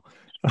now."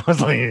 I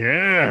was like,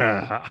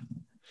 "Yeah."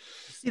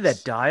 See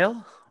that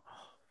dial?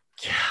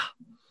 Yeah.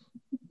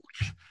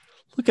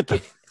 Look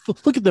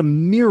at the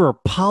mirror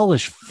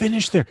polish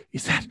finish there.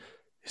 Is that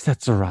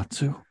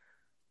Zaratsu?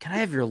 Can I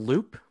have your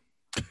loop?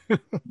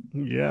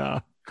 Yeah.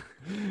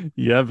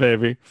 Yeah,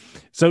 baby.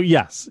 So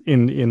yes,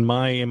 in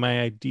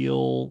my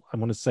ideal, I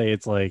want to say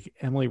it's like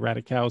Emily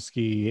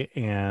Ratajkowski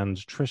and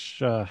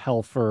Trisha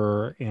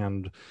Helfer,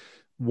 and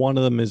one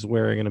of them is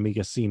wearing an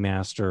Amiga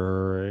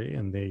Seamaster,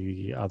 and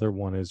the other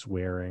one is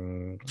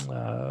wearing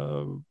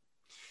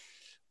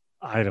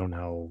I don't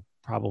know,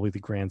 probably the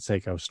Grand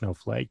Seiko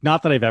Snowflake.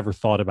 Not that I've ever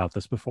thought about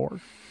this before.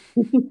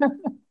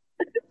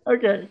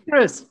 Okay,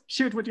 Chris,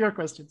 shoot with your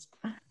questions.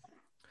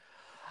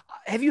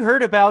 Have you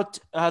heard about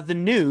the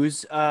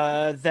news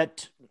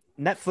that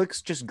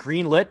Netflix just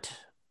greenlit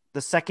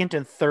the second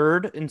and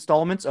third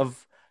installments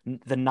of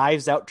the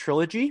Knives Out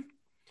trilogy?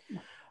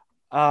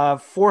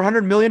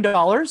 $400 million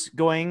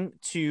going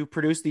to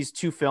produce these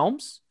two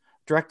films,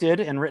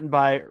 directed and written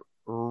by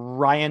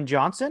Ryan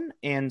Johnson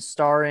and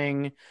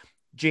starring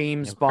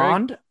James Yeah,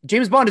 Bond.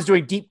 James Bond is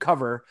doing deep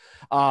cover.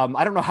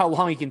 I don't know how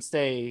long he can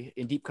stay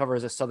in deep cover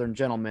as a Southern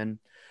gentleman.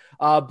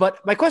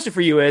 But my question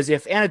for you is,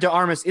 if Ana de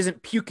Armas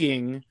isn't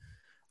puking,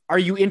 are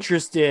you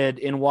interested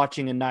in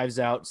watching a Knives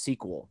Out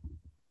sequel?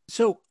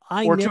 So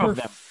I Or two never of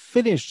them.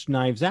 finished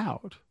Knives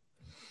Out.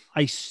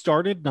 I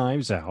started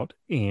Knives Out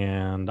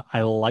and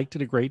I liked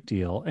it a great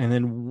deal. And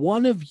then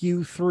one of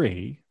you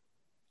three,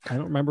 I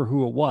don't remember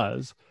who it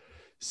was,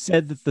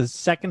 said that the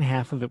second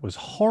half of it was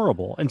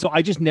horrible. And so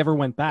I just never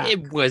went back.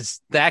 It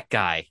was that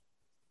guy.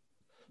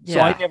 So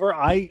I never,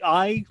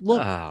 I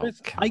look, Oh,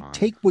 Chris, come I on.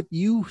 take what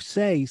you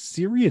say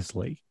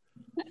seriously.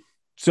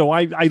 So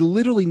I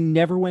literally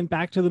never went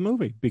back to the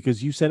movie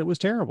because you said it was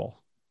terrible.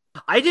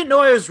 I didn't know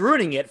I was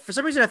ruining it. For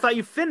some reason, I thought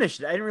you finished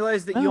it. I didn't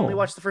realize that you No. only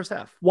watched the first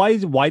half. Why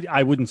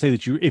I wouldn't say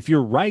that if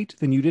you're right,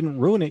 then you didn't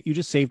ruin it. You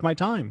just saved my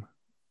time.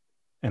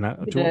 And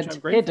He did.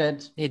 He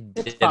did. He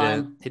It's fine.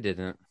 didn't. He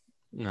didn't.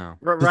 No.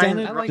 Ryan,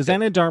 Does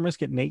Ana de Armas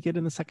get naked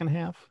in the second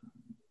half?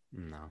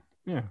 No.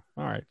 Yeah.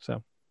 All right.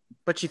 So,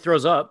 but she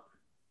throws up.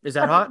 Is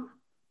that hot?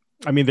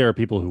 I mean, there are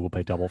people who will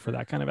pay double for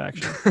that kind of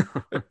action.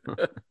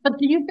 But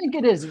do you think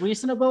it is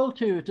reasonable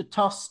to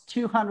toss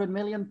 200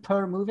 million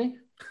per movie?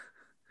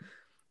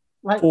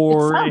 Like,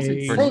 For it sounds a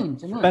insane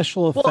to me.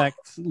 special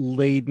effects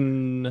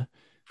laden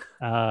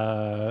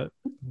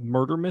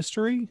murder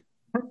mystery.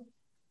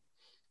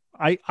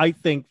 I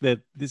think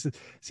that this is.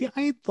 See,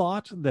 I had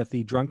thought that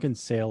the Drunken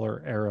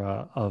Sailor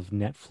era of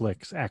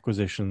Netflix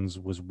acquisitions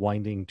was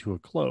winding to a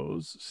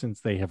close since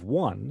they have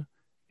won,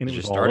 and it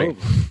was Just all starting.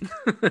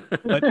 over.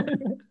 But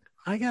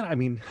I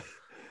mean,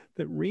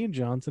 that Rian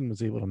Johnson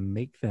was able to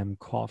make them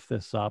cough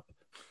this up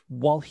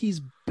while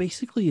he's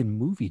basically in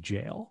movie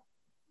jail,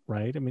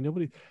 right? I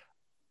mean,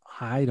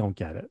 I don't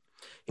get it.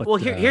 But, well,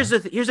 here's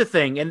the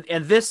thing,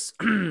 and this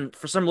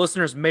for some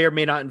listeners may or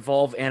may not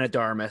involve Ana de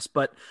Armas,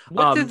 but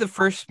What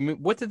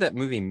did that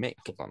movie make?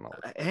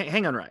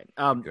 hang on, Ryan.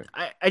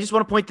 I just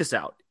want to point this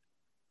out.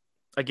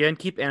 Again,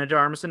 keep Ana de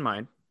Armas in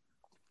mind.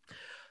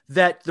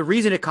 That the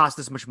reason it costs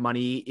this much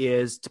money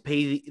is to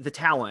pay the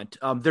talent.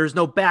 There's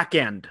no back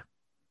end,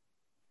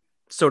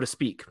 so to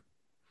speak.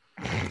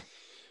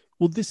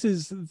 Well, this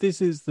is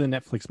the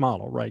Netflix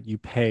model, right? You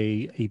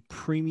pay a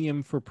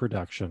premium for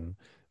production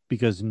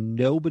because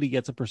nobody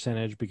gets a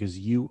percentage because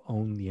you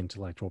own the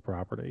intellectual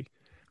property.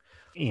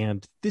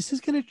 And this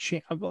is going to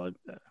change.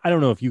 I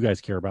don't know if you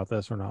guys care about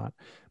this or not,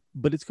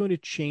 but it's going to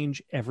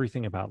change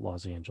everything about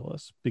Los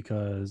Angeles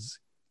because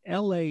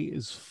LA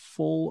is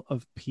full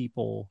of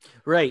people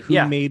right?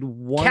 Who made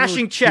one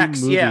cashing or two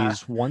checks,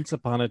 movies once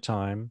upon a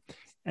time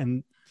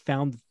and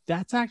found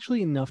that's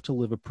actually enough to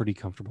live a pretty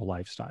comfortable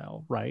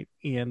lifestyle, right?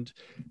 And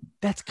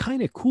that's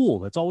kind of cool.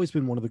 That's always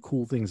been one of the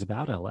cool things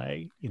about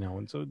LA,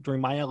 And so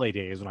during my LA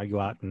days, when I go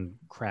out and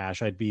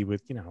crash, I'd be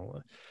with,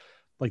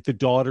 like the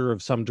daughter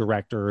of some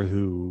director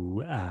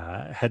who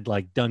had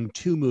like done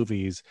 2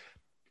 movies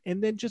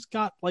and then just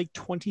got like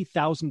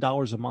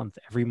 $20,000 a month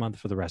every month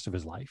for the rest of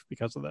his life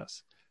because of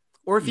this.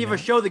 Or if you have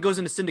a show that goes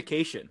into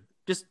syndication,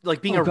 just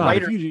like being a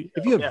writer.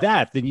 If you have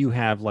that, then you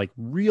have like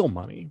real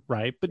money,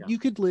 right? But you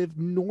could live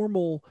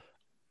normal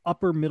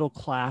upper middle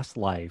class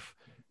life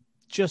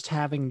just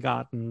having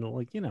gotten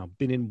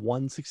been in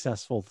one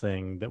successful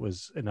thing that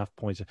was enough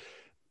points.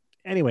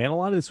 Anyway, and a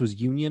lot of this was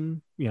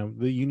union.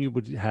 The union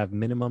would have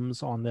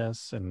minimums on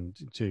this and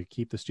to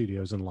keep the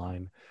studios in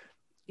line.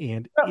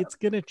 And it's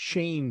going to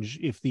change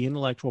if the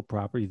intellectual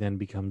property then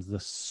becomes the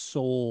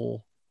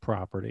sole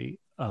property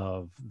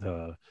of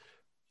the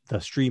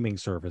streaming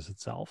service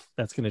itself.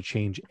 That's going to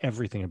change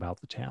everything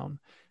about the town.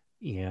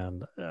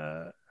 And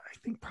I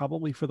think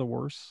probably for the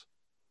worse.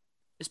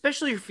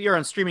 Especially if you're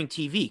on streaming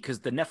TV, because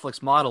the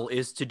Netflix model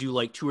is to do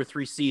like 2 or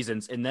 3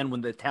 seasons. And then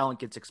when the talent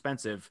gets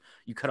expensive,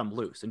 you cut them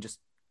loose and just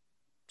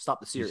stop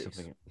the series.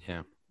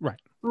 Yeah. Right.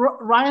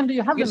 Ryan, do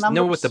you have the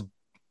numbers? Do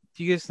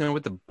you guys know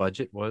what the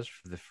budget was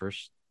for the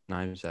first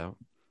Knives Out?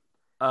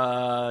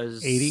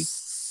 80?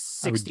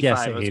 65,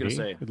 I was 80. Gonna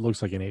say. It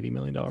looks like an $80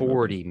 million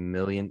 $40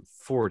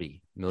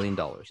 million.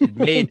 It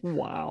made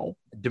wow.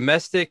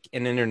 Domestic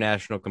and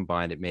international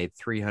combined, it made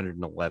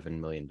 $311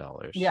 million.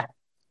 Yeah.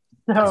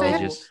 So they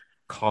just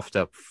coughed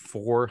up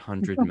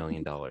 $400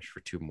 million for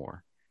 2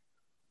 more.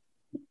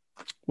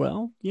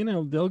 Well,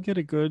 they'll get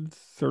a good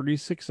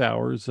 36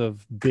 hours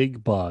of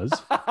big buzz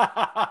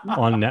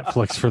on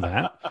Netflix for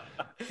that.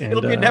 And,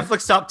 it'll be a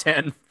Netflix top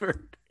 10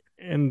 for...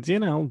 And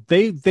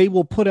they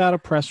will put out a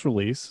press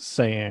release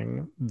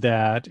saying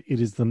that it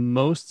is the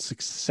most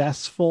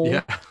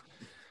successful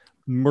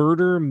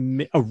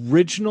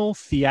original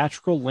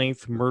theatrical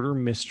length murder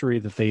mystery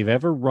that they've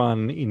ever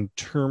run in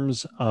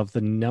terms of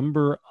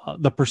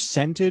the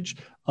percentage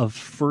of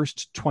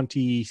first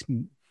 20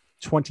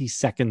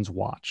 seconds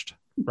watched.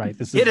 Right.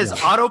 It is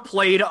auto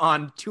played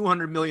on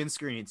 200 million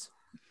screens.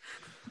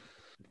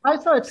 I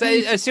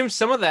assume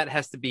some of that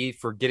has to be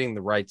for getting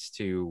the rights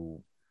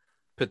to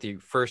put the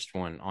first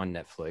one on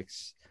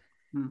Netflix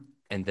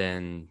and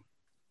then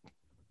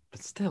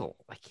But still,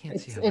 I can't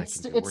see how it's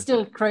that can be it's worth still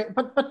it. crazy.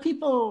 But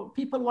people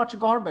watch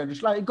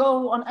garbage. Like,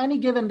 go on any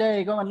given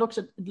day, go and look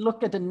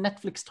at the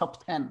Netflix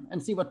top 10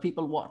 and see what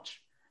people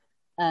watch,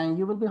 and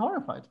you will be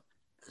horrified.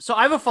 So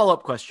I have a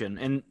follow-up question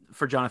and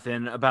for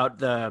Jonathan about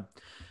the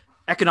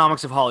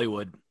economics of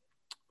Hollywood.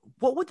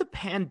 What would the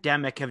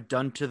pandemic have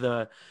done to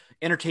the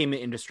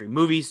entertainment industry,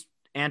 movies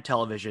and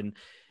television,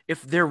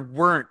 if there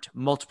weren't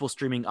multiple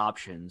streaming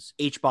options,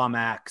 HBO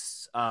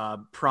Max,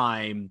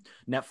 Prime,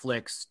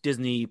 Netflix,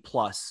 Disney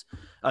Plus,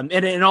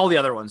 and all the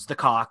other ones, the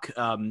Cock,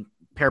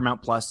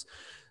 Paramount Plus?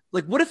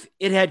 Like, what if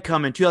it had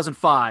come in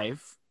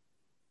 2005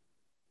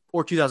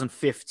 or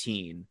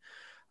 2015,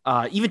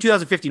 even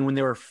 2015 when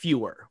there were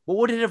fewer? What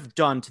would it have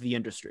done to the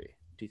industry,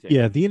 do you think?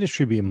 Yeah, the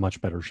industry would be in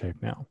much better shape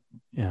now.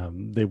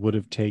 They would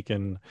have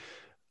taken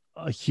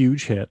a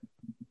huge hit.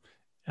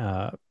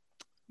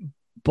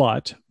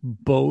 But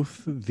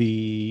both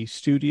the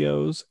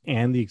studios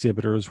and the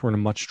exhibitors were in a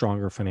much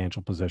stronger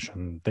financial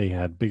position. They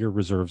had bigger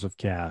reserves of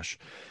cash,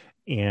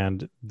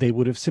 and they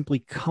would have simply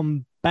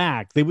come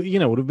back. They would,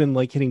 would have been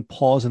like hitting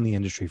pause in the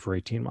industry for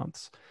 18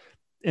 months,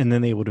 and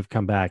then they would have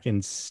come back.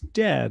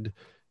 Instead,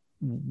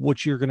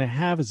 what you're going to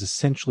have is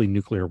essentially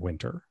nuclear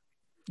winter.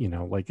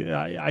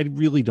 I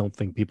really don't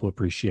think people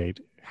appreciate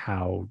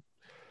how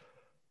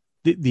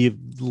the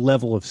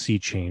level of sea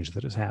change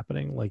that is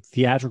happening. Like,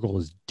 theatrical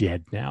is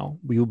dead now.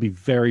 We will be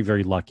very,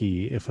 very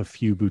lucky if a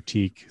few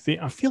boutique.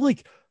 I feel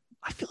like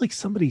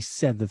somebody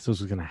said that this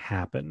was going to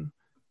happen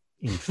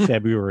in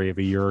February of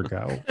a year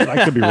ago. But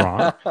I could be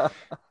wrong.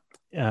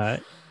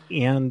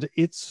 And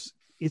it's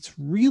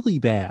really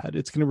bad.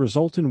 It's going to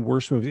result in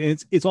worse movies.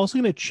 And it's also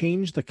going to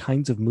change the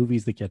kinds of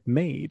movies that get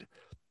made.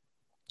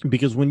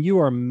 Because when you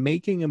are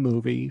making a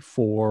movie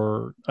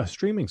for a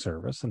streaming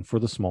service and for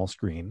the small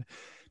screen,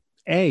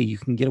 you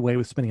can get away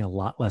with spending a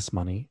lot less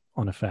money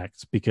on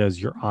effects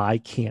because your eye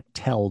can't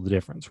tell the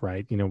difference,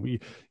 right?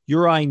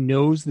 Your eye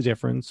knows the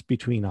difference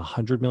between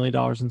 $100 million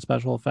in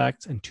special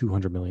effects and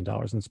 $200 million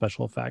in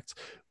special effects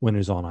when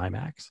it's on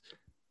IMAX.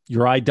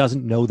 Your eye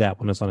doesn't know that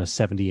when it's on a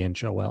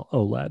 70-inch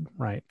OLED,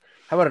 right?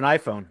 How about an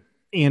iPhone?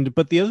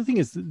 But the other thing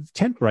is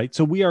tent, right?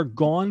 So we are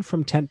gone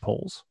from tent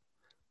poles.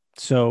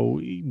 So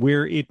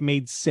where it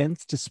made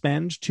sense to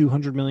spend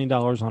 $200 million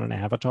on an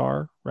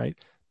Avatar, right?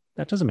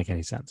 That doesn't make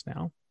any sense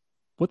now.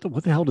 What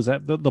the hell does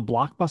that? The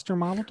blockbuster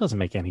model doesn't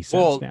make any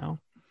sense now.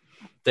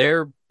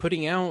 They're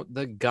putting out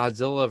the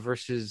Godzilla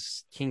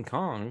versus King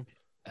Kong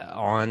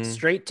on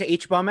straight to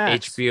HBO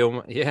Max.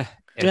 HBO, yeah.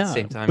 At the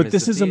same time, but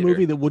this is theater. A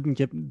movie that won't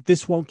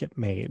get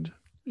made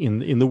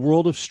in the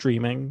world of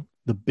streaming.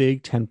 The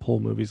big tentpole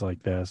movies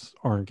like this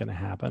aren't going to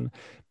happen.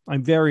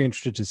 I'm very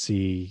interested to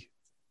see.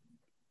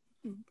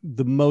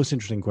 The most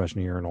interesting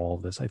question here in all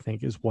of this, I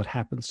think, is what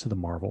happens to the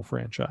Marvel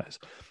franchise,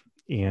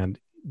 and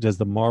does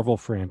the Marvel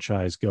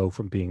franchise go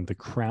from being the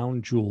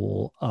crown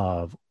jewel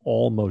of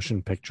all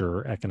motion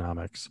picture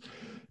economics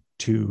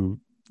to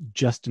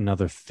just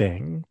another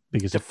thing?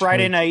 Because the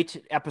Friday night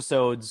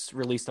episodes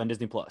released on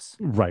Disney Plus,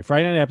 right?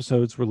 Friday night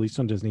episodes released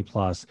on Disney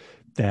Plus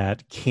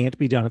that can't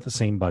be done at the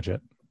same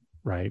budget,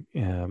 right?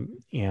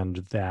 And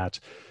that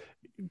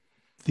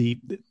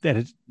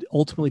it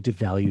ultimately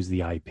devalues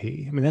the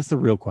IP. I mean, that's the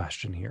real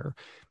question here.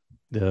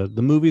 The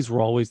movies were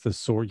always the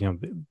sort,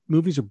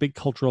 movies are big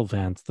cultural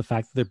events. The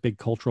fact that they're big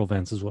cultural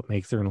events is what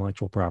makes their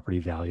intellectual property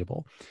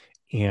valuable.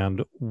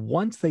 And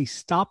once they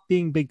stop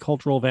being big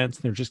cultural events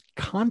and they're just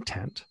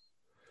content,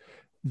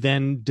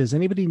 then does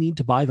anybody need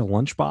to buy the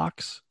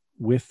lunchbox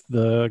with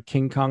the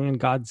King Kong and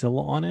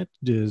Godzilla on it?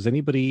 Is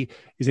anybody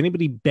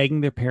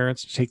begging their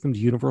parents to take them to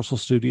Universal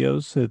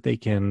Studios so that they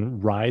can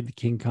ride the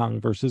King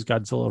Kong versus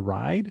Godzilla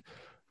ride?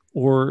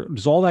 Or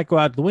does all that go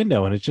out the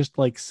window and it's just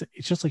like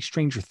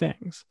Stranger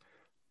Things?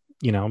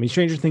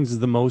 Stranger Things is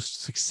the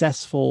most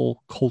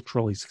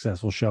culturally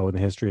successful show in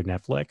the history of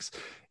Netflix.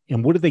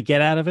 And what did they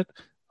get out of it?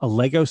 A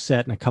Lego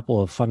set and a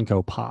couple of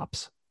Funko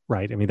Pops,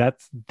 right? I mean,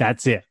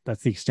 that's it.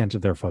 That's the extent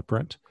of their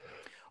footprint.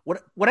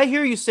 What I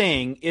hear you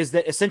saying is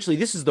that essentially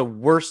this is the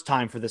worst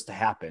time for this to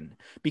happen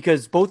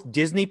because both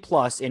Disney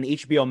Plus and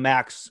HBO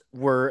Max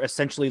were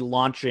essentially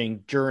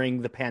launching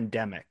during the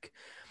pandemic.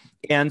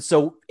 And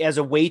so as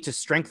a way to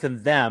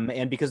strengthen them,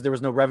 and because there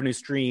was no revenue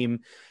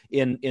stream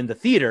in the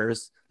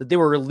theaters, that they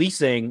were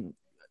releasing,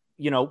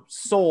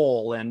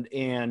 Soul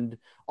and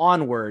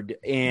Onward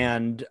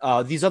and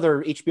these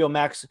other HBO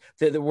Max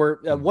that were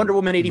Wonder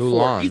Woman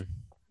 84.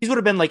 These would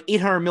have been like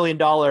 $800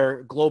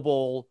 million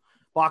global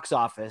box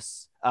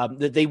office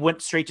that they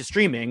went straight to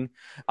streaming.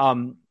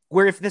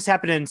 Where if this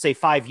happened in, say,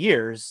 5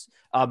 years,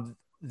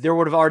 there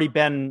would have already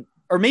been,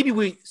 or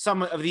maybe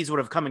some of these would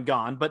have come and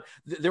gone, but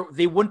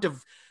they wouldn't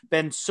have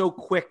been so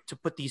quick to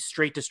put these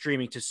straight to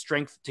streaming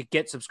to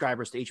get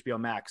subscribers to HBO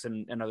Max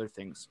and other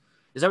things.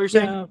 Is that what you're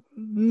saying? Yeah,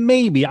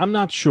 maybe. I'm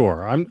not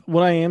sure.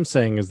 What I am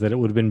saying is that it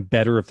would have been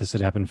better if this had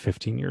happened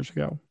 15 years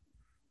ago.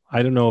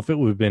 I don't know if it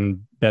would have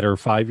been better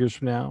 5 years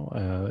from now.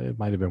 It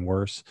might have been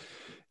worse.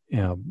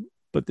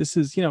 But this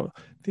is, the other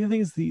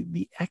thing is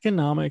the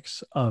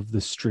economics of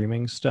the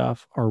streaming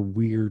stuff are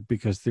weird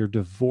because they're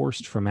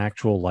divorced from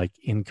actual like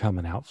income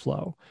and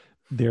outflow.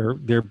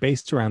 They're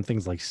based around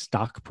things like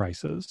stock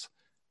prices,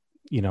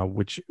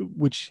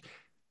 which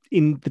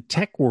in the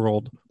tech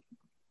world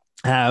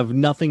have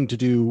nothing to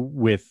do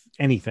with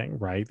anything,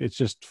 right? It's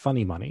just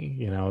funny money.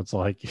 It's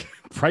like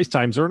price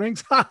times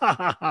earnings.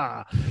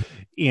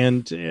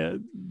 And,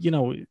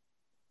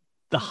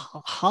 the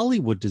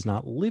Hollywood does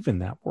not live in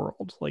that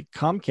world. Like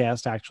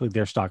Comcast, actually,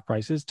 their stock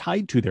price is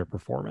tied to their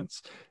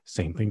performance.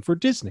 Same thing for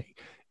Disney.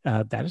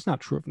 That is not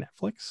true of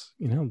Netflix.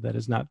 That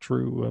is not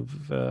true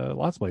of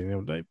lots of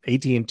places.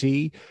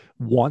 AT&T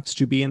wants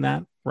to be in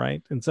that,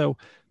 right? And so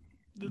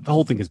the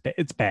whole thing is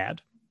it's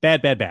bad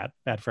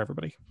for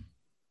everybody.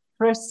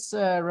 Chris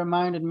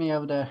reminded me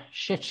of the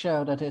shit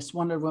show that is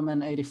Wonder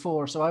Woman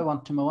 84, so I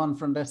want to move on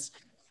from this.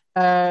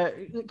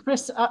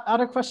 Chris,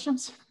 other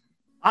questions?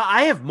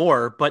 I have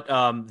more, but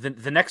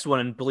the next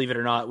one, believe it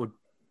or not, would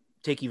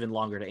take even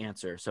longer to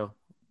answer. So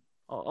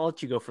I'll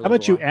let you go for. How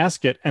about you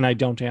ask it and I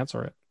don't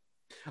answer it?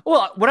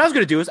 Well, what I was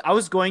going to do is I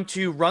was going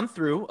to run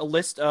through a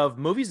list of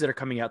movies that are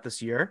coming out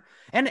this year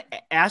and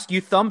ask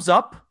you thumbs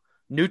up,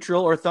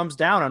 neutral, or thumbs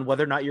down on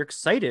whether or not you're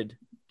excited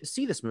to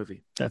see this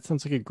movie. That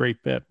sounds like a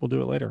great bit. We'll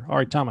do it later. All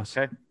right, Thomas.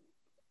 Okay.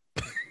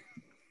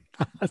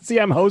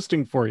 See, I'm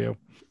hosting for you.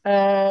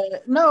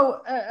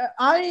 No,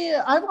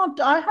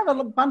 I have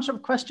a bunch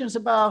of questions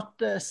about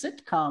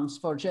sitcoms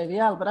for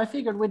JVL, but I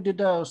figured we'd do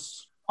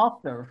those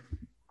after.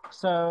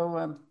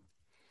 So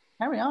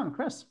carry on,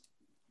 Chris.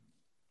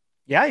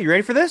 Yeah, you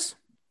ready for this?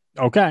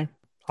 Okay.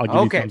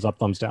 I'll give you thumbs up,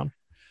 thumbs down.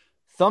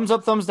 Thumbs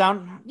up, thumbs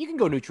down. You can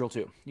go neutral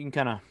too. You can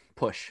kind of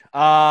push.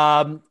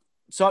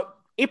 So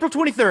April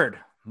 23rd,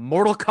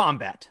 Mortal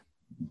Kombat.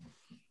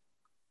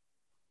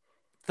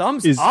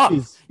 Thumbs up.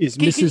 Is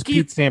Mrs.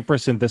 Pete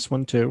Sampras in this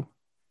one too?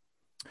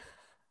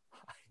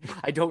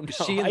 I don't know. Is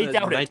she in the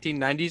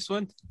 1990s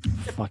one?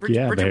 Fuck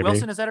yeah, Bridget baby.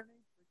 Wilson, is that her name?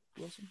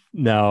 Wilson?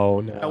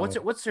 No.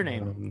 What's her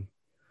name?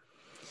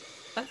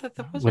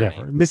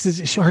 Whatever.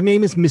 Her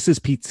name is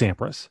Mrs. Pete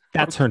Sampras.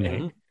 That's her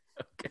name.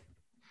 Okay.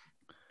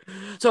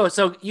 So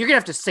you're gonna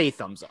have to say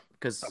thumbs up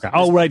because. Okay.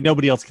 Oh right,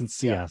 nobody else can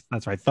see us.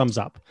 That's right. Thumbs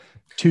up.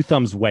 2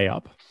 thumbs way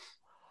up.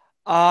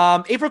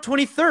 April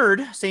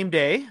 23rd, same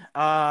day.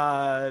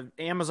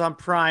 Amazon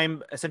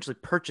Prime essentially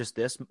purchased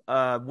this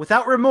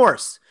without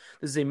remorse.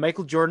 This is a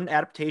Michael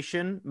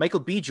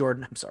B.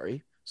 Jordan, I'm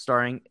sorry,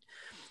 starring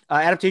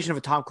adaptation of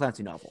a Tom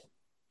Clancy novel.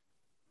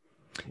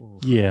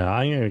 Yeah,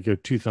 I'm going to go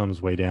 2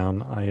 thumbs way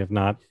down. I have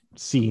not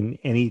seen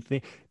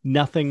anything.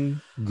 Nothing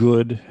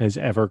good has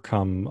ever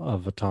come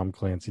of a Tom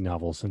Clancy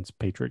novel since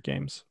Patriot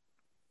Games.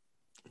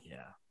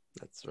 Yeah,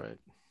 that's right.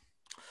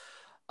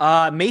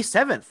 May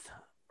 7th,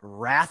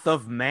 Wrath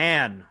of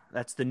Man.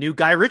 That's the new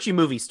Guy Ritchie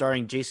movie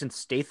starring Jason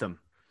Statham.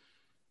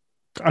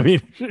 I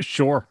mean,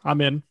 sure, I'm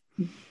in.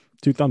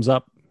 2 thumbs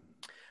up.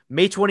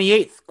 May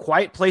 28th,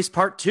 Quiet Place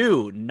Part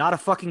 2. Not a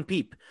fucking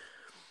peep.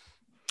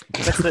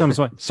 Thumbs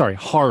away. Sorry,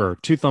 horror.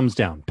 2 thumbs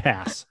down.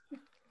 Pass.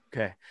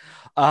 Okay.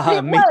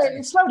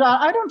 Wait, slow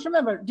down. I don't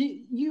remember.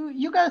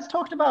 You guys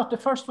talked about the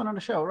first one on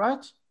the show,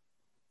 right?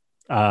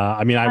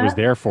 I mean, I was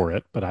there for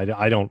it, but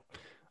I don't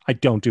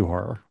do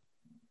horror.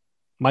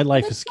 My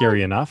life is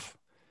scary enough.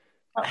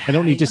 I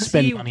don't need to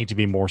spend money to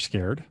be more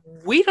scared.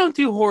 We don't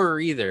do horror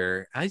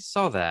either. I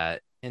saw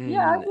that. And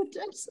yeah,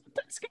 that's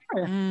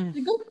scary.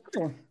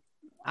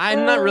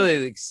 I'm not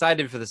really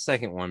excited for the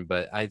second one,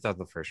 but I thought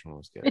the first one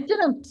was good. It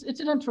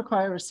didn't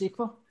require a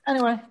sequel.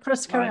 Anyway,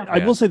 Chris, carry on.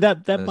 I will say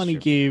that money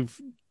gave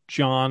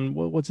John,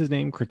 what's his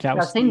name?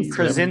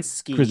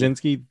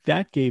 Krasinski.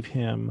 That gave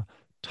him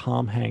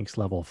Tom Hanks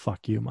level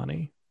fuck you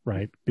money,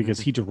 right? Because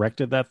he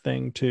directed that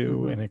thing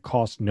too, and it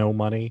cost no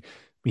money. I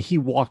mean, he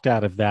walked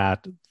out of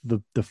that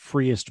the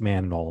freest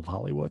man in all of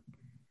Hollywood.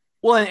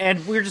 Well,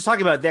 and we were just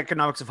talking about the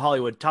economics of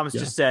Hollywood. Thomas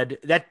just said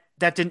that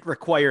didn't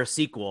require a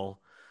sequel.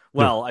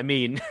 Well, I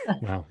mean,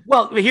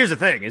 well, here's the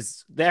thing: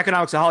 is the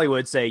economics of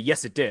Hollywood say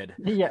yes, it did.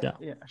 Yeah,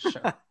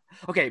 sure.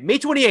 Okay, May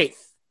 28th,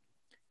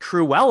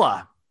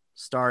 Cruella,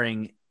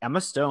 starring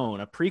Emma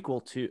Stone, a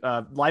prequel to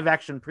live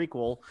action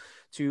prequel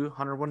to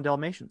 101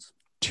 Dalmatians.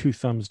 2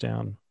 thumbs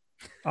down.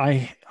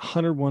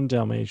 101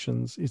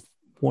 Dalmatians is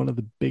one of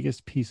the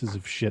biggest pieces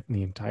of shit in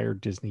the entire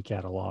Disney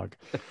catalog.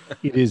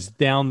 It is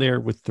down there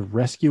with the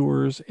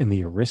Rescuers and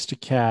the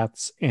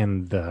Aristocats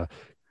and the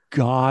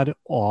god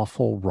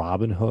awful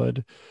Robin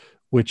Hood,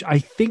 which I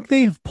think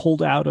they have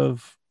pulled out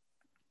of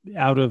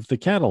the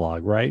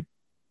catalog, right?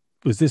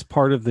 Was this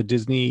part of the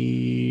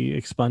Disney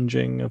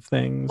expunging of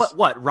things?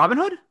 What Robin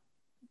Hood?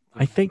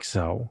 I think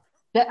so.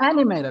 The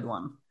animated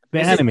one.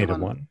 The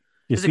animated one.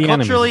 Is it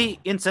culturally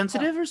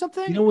insensitive or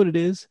something? You know what it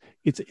is?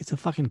 It's a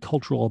fucking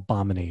cultural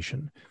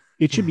abomination.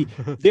 It should be.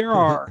 There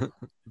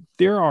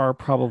are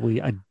probably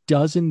a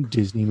dozen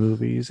Disney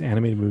movies,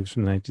 animated movies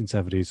from the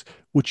 1970s,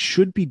 which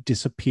should be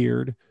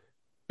disappeared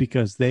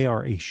because they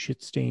are a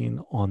shit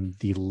stain on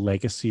the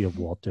legacy of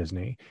Walt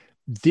Disney.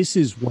 This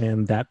is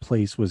when that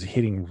place was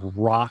hitting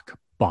rock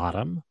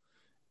bottom,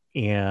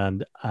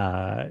 and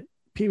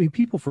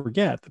people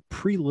forget that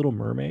pre-Little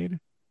Mermaid,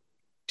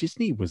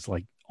 Disney was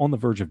like on the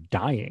verge of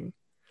dying,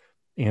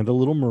 and the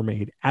Little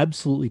Mermaid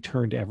absolutely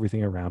turned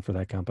everything around for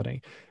that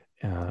company.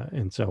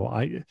 And so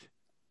I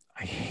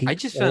hate. I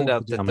just found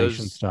out that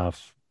those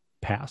stuff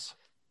pass.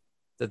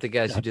 That the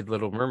guys who did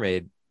Little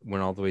Mermaid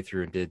went all the way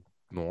through and did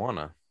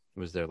Moana. It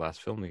was their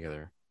last film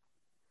together.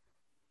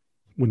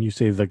 When you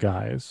say the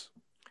guys,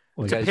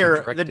 like it's a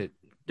pair.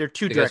 They're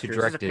two directors.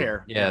 It's a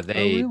pair. Yeah,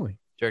 they. Really?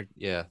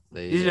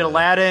 They did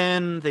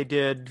Aladdin. They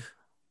did.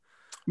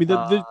 I mean,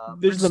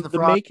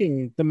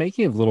 the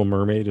making of Little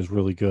Mermaid is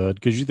really good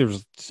because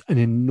there's an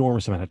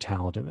enormous amount of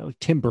talent in it. Like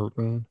Tim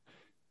Burton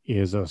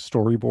is a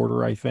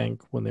storyboarder, I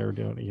think, when they're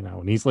doing it,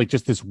 and he's like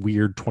just this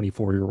weird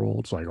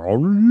 24-year-old. It's like,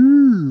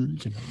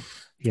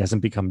 he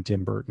hasn't become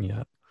Tim Burton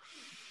yet.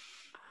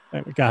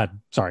 God,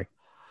 sorry.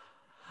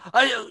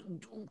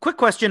 Quick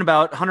question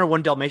about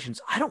 101 Dalmatians.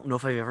 I don't know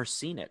if I've ever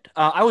seen it.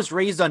 I was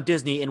raised on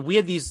Disney, and we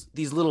had these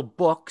little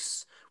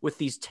books with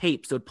these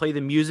tapes that would play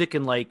the music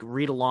and like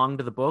read along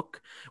to the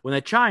book. When the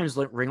chimes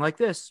ring like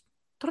this,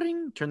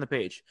 turn the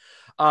page.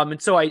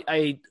 And so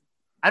I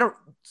don't.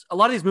 A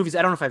lot of these movies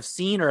I don't know if I've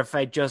seen or if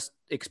I just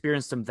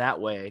experienced them that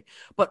way.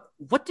 But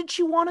what did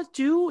she want to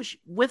do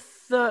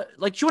with the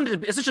she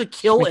wanted to essentially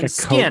kill and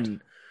skin?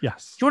 Coat.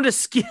 Yes, she wanted to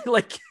skin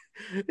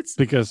It's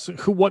because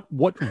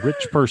what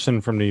rich person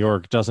from New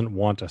York doesn't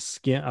want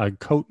a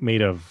coat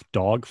made of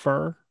dog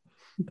fur?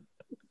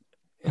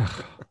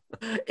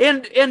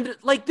 and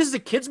like this is a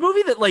kids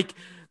movie that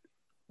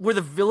where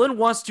the villain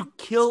wants to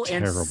kill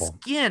and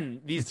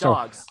skin these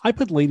dogs. So, I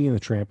put Lady and the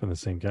Tramp in the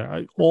same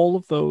category. All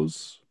of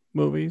those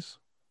movies,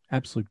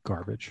 absolute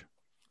garbage.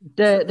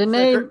 The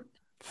name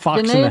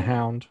Fox and the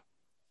Hound.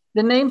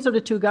 The names of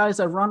the two guys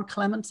are Ron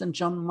Clements and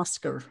John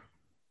Musker.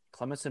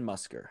 Clements and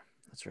Musker.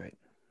 That's right.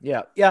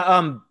 Yeah.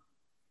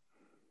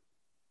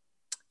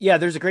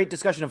 There's a great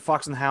discussion of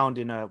Fox and the Hound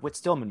in a Whit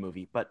Stillman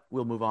movie, but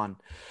we'll move on.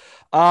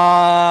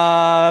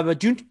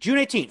 June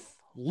 18th,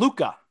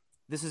 Luca.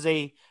 This is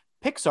a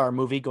Pixar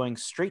movie going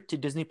straight to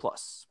Disney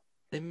Plus.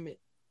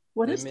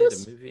 What is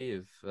this? A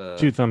movie of,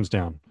 Two thumbs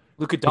down.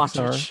 Luka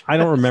Doncic. I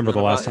don't remember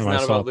the last time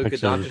I saw Luka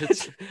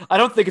Doncic. I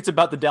don't think it's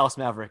about the Dallas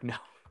Maverick. No.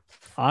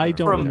 I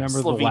don't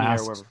remember Slovenia the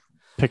last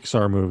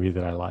Pixar movie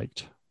that I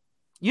liked.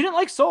 You didn't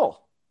like Soul.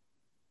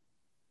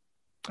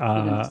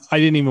 I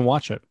didn't even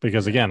watch it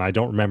because, again, I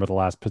don't remember the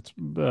last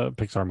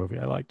Pixar movie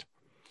I liked.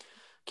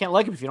 Can't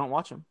like him if you don't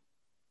watch him.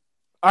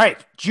 All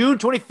right, June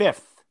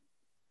 25th.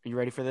 Are you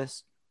ready for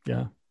this?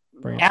 Yeah.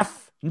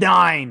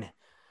 F9.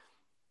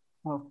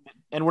 Oh.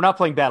 And we're not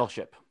playing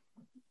Battleship.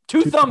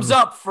 Two thumbs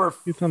up for...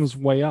 Two thumbs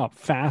way up.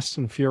 Fast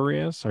and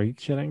Furious. Are you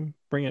kidding?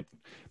 Bring it.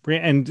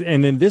 And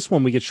then this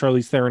one, we get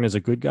Charlize Theron as a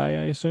good guy,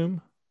 I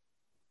assume.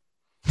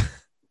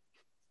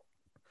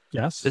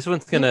 Yes. This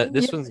one's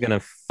gonna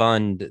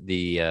fund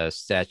the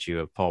statue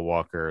of Paul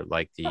Walker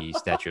like the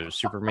statue of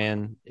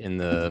Superman in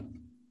the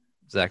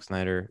Zack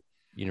Snyder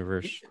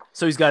universe.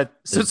 So he's got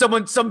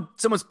someone's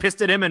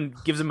pissed at him and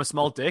gives him a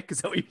small dick.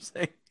 Is that what you're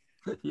saying?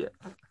 Yeah.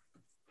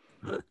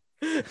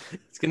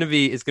 It's gonna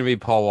be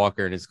Paul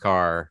Walker in his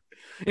car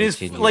and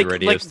changing the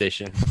radio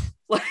station.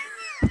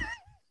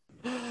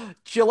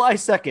 July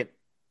 2nd,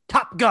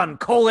 Top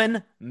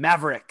Gun: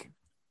 Maverick.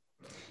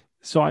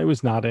 So I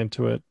was not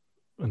into it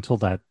until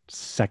that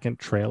second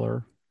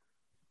trailer.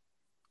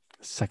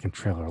 The second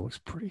trailer looks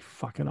pretty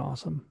fucking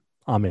awesome.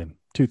 I'm in.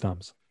 Two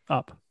thumbs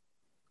up.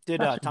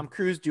 Did Tom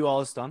Cruise do all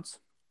his stunts?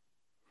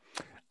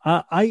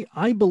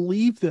 I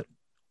believe that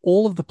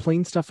all of the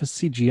plane stuff is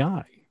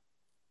CGI,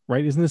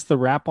 right? Isn't this the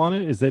wrap on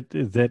it? Is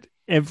that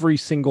every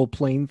single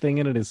plane thing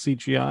in it is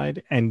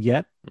CGI'd, and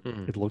yet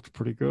it looked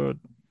pretty good.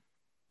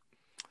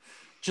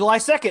 July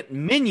 2nd,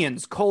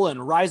 Minions: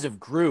 Rise of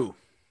Gru.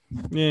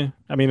 Yeah,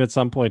 I mean, at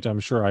some point, I'm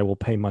sure I will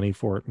pay money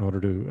for it in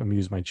order to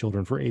amuse my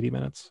children for 80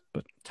 minutes.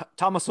 But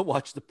Thomas will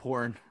watch the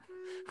porn,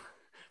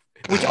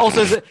 which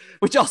also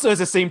has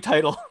the same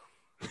title.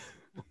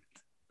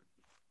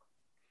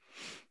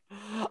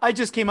 I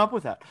just came up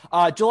with that.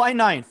 July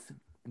 9th,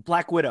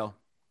 Black Widow.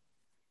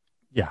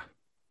 Yeah,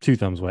 two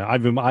thumbs away.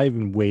 I've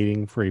been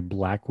waiting for a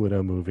Black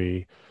Widow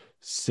movie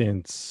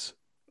since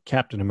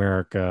Captain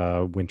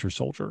America: Winter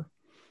Soldier,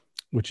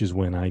 which is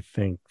when I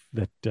think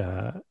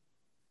that.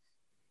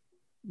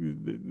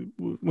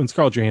 When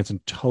Scarlett Johansson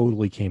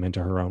totally came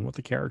into her own with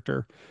the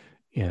character,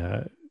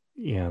 and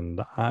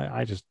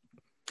I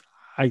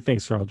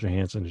think Scarlett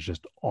Johansson is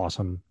just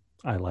awesome.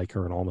 I like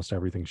her in almost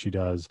everything she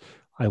does.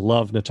 I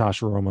love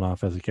Natasha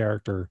Romanoff as a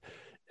character.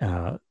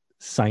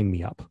 Sign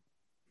me up.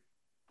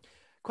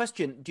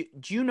 Question: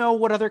 Do you know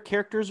what other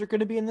characters are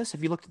going to be in this?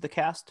 Have you looked at the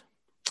cast?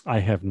 I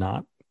have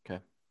not. Okay,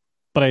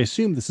 but I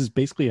assume this is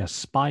basically a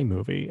spy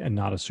movie and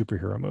not a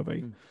superhero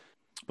movie.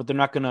 But they're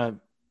not going to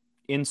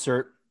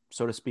insert,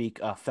 so to speak,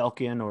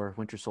 Falcon or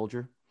Winter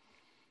Soldier?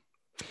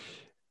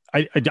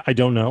 I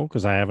don't know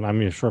because I haven't.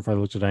 I'm sure if I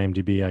looked at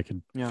IMDb, I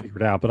could figure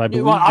it out. But I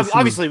believe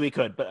obviously we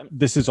could. But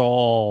this is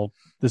all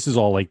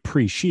like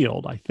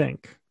pre-Shield, I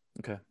think.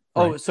 Okay.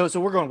 Oh, right. So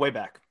we're going way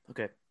back.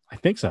 Okay. I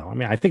think so. I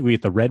mean, I think we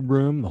get the Red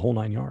Room, the whole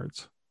 9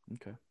 yards.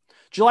 Okay.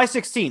 July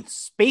 16th,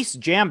 Space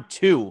Jam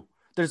 2.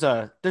 There's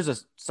a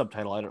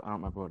subtitle. I don't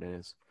remember what it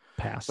is.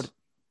 Pass. But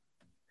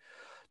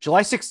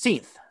July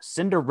 16th,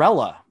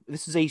 Cinderella.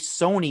 This is a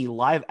Sony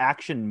live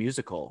action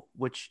musical,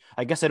 which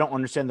I guess I don't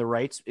understand the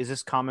rights. Is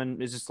this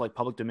common? Is this like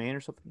public domain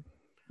or something?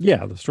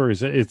 Yeah, the story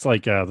is it's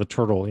like the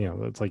turtle,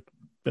 it's like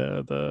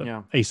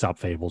the Aesop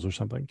fables or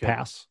something. Okay.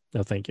 Pass.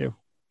 No, thank you.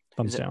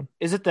 Thumbs down.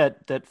 Is it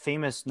that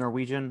famous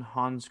Norwegian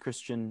Hans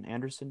Christian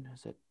Andersen?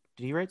 Did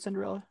he write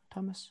Cinderella,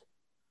 Thomas?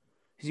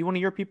 Is he one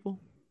of your people?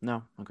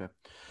 No? Okay.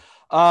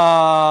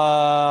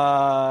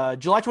 July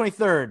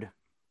 23rd,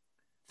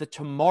 The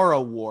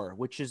Tomorrow War,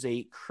 which is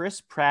a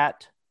Chris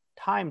Pratt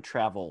time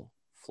travel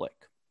flick.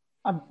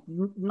 I've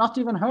not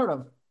even heard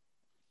of.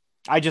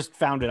 I just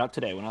found it out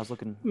today when I was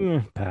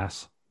looking.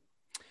 Pass.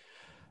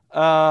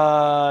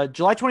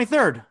 July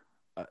 23rd.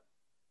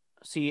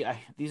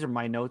 These are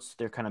my notes.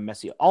 They're kind of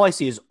messy. All I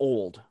see is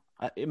Old.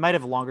 It might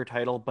have a longer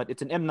title, but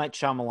it's an M. Night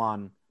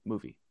Shyamalan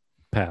movie.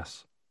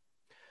 Pass.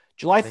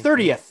 July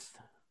 30th.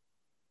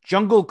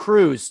 Jungle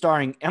Cruise,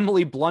 starring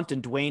Emily Blunt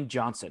and Dwayne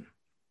Johnson.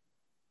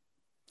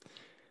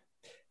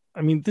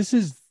 I mean, this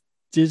is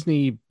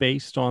Disney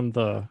based on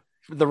the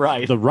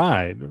ride. The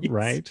ride, yes.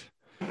 Right?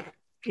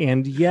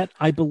 And yet,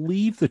 I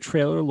believe the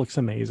trailer looks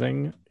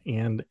amazing,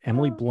 and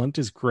Emily Blunt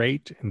is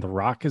great, and The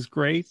Rock is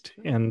great,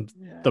 and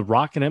The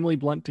Rock and Emily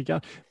Blunt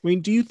together. I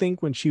mean, do you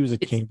think when she was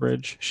at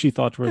Cambridge, she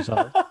thought to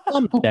herself,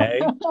 someday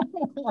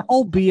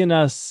I'll be in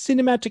a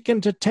cinematic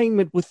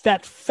entertainment with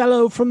that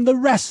fellow from the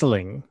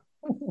wrestling?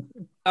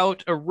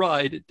 Out a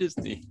ride at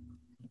Disney.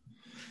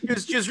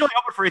 She was really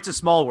hoping for It's a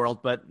Small World,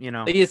 but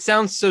it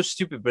sounds so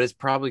stupid, but it's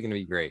probably going to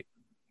be great.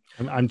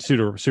 I'm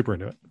super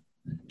into it.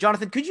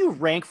 Jonathan, could you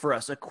rank for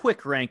us a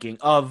quick ranking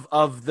of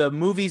the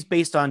movies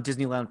based on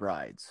Disneyland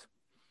rides?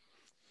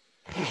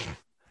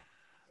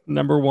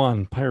 Number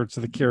 1, Pirates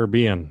of the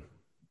Caribbean.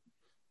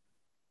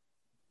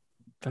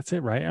 That's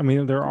it, right? I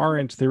mean,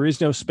 there is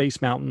no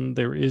Space Mountain.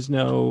 There is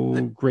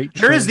no Great.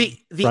 There is the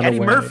Eddie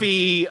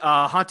Murphy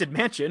Haunted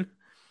Mansion.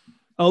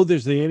 Oh,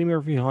 there's the Eddie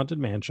Murphy Haunted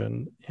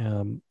Mansion.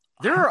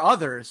 There are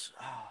others.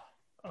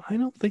 I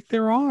don't think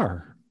there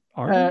are.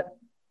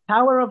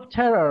 Tower of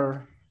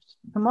Terror,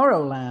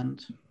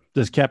 Tomorrowland.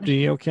 Does Captain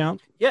EO count?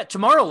 Yeah,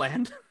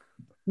 Tomorrowland.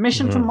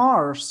 Mission to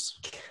Mars.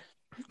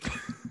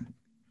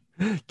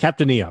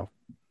 Captain EO.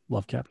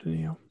 Love Captain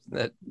EO.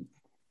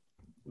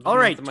 All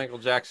right. The Michael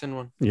Jackson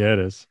one? Yeah, it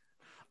is.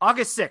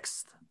 August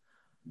 6th.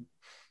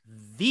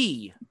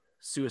 The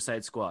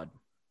Suicide Squad.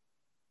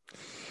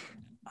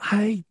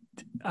 I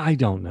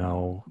don't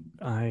know.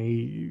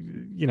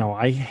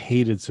 I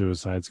hated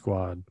Suicide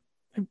Squad.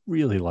 I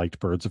really liked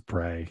Birds of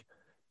Prey.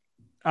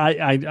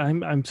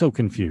 I'm so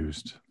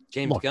confused.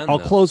 James Gunn. I'll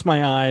close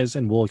my eyes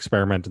and we'll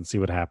experiment and see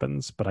what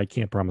happens, but I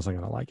can't promise I'm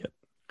going to like it.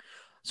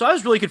 So I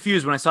was really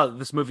confused when I saw that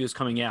this movie was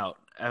coming out.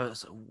 I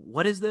was,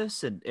 what is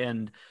this?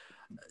 And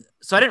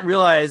so I didn't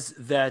realize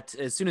that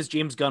as soon as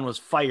James Gunn was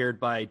fired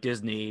by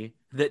Disney,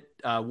 that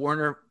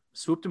Warner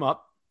swooped him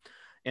up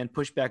and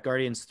pushed back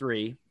Guardians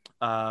 3.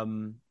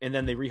 And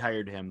then they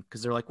rehired him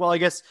because they're like, well, I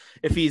guess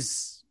if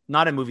he's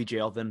not in movie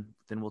jail, then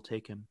we'll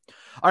take him.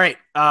 All right.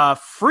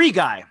 Free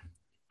Guy.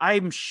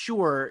 I'm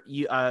sure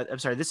you, I'm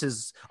sorry. This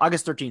is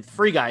August 13th.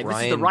 Free Guy.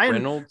 This is the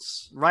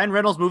Ryan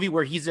Reynolds movie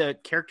where he's a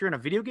character in a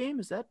video game.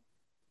 Is that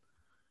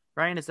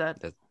Ryan? Is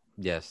that?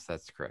 Yes,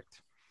 that's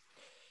correct.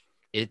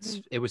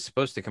 It was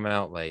supposed to come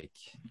out like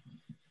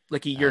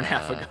a year and a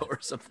half ago or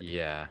something.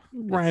 Yeah.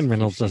 Ryan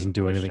Reynolds doesn't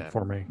do anything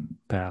for me.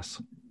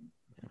 Pass.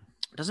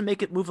 Doesn't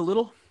make it move a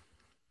little?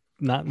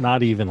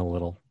 Not even a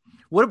little.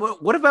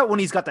 What about when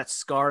he's got that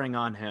scarring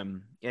on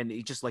him and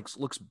he just like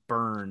looks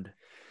burned?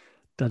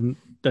 Doesn't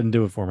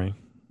do it for me.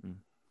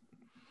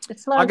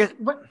 It's like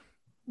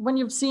when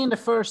you've seen the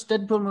first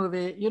Deadpool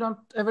movie, you don't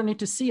ever need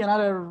to see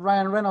another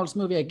Ryan Reynolds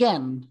movie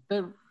again.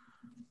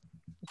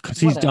 Because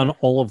he's done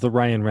all of the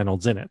Ryan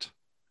Reynolds in it.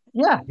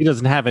 Yeah. He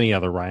doesn't have any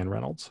other Ryan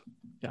Reynolds.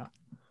 Yeah.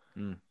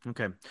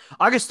 Okay.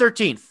 August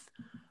 13th.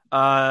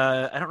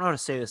 I don't know how to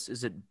say this.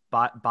 Is it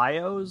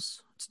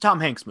Bios? It's a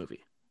Tom Hanks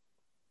movie.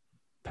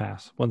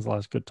 Pass. When's the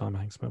last good Tom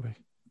Hanks movie?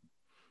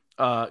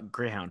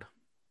 Greyhound.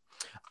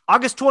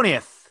 August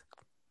 20th.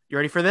 You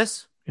ready for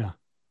this? Yeah.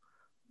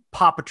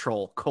 Paw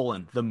Patrol,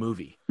 the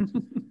movie.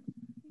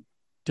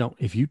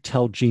 If you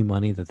tell G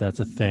Money that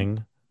that's a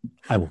thing,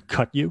 I will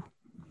cut you.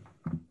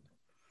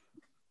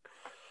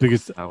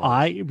 Because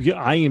I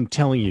am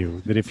telling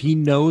you that if he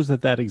knows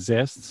that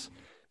exists,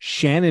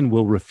 Shannon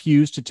will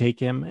refuse to take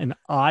him, and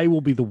I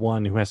will be the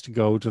one who has to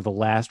go to the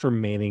last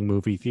remaining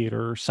movie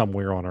theater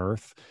somewhere on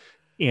Earth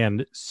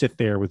and sit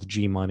there with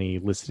G Money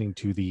listening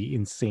to the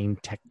insane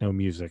techno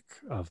music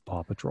of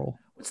Paw Patrol.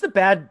 What's the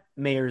bad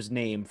mayor's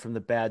name from the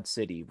bad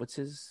city? What's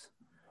his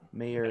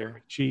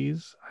mayor?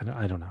 Cheese?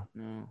 I don't know.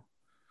 No,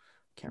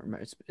 can't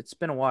remember. It's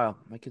been a while.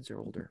 My kids are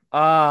older.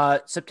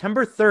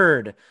 September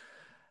 3rd.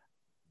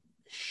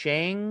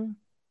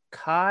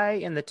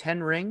 Shanghai and the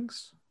Ten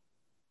Rings. Are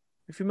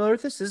you familiar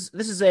with this?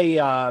 This is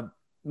a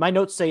my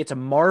notes say it's a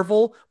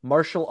Marvel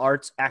martial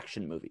arts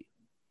action movie.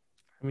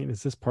 I mean,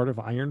 is this part of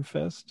Iron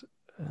Fist?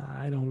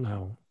 I don't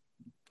know.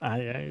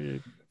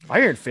 I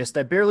Iron Fist,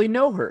 I barely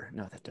know her.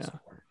 No, that doesn't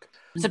work.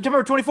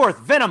 September 24th,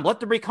 Venom, Let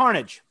There Be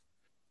Carnage.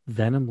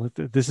 Venom.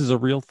 This is a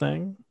real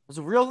thing. It's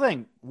a real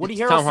thing. Woody Is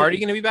Harrelson. Tom Hardy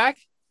going to be back?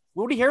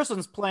 Woody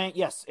Harrelson's playing,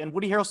 yes, and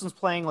Woody Harrelson's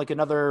playing like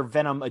another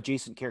Venom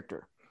adjacent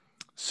character.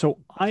 So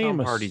I am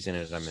Hardy's in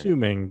it.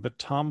 assuming that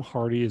Tom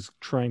Hardy is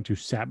trying to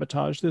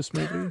sabotage this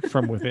movie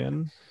from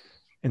within.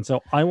 And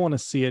so I want to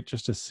see it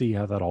just to see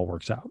how that all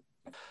works out.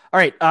 All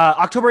right,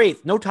 October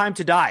 8th, No Time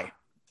to Die.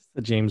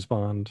 The James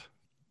Bond.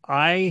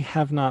 I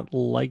have not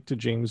liked a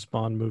James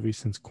Bond movie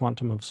since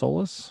Quantum of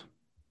Solace.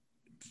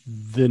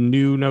 The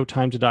new No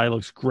Time to Die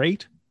looks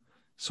great.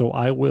 So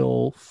I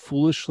will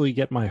foolishly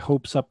get my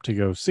hopes up to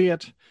go see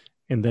it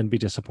and then be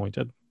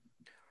disappointed.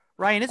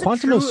 Ryan, is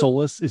Quantum it true? of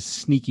Solace is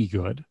sneaky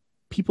good.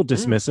 People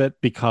dismiss it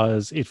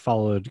because it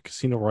followed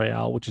Casino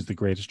Royale, which is the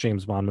greatest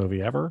James Bond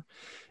movie ever.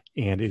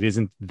 And it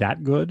isn't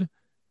that good,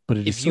 but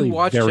it is still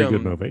a very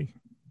good movie.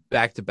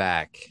 Back to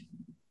back,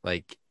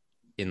 like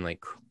in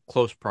like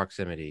close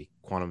proximity,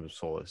 Quantum of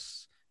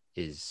Solace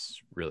is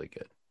really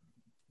good.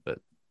 But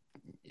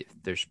if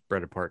they're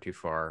spread apart too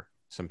far,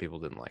 some people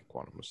didn't like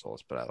Quantum of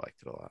Solace, but I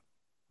liked it a lot.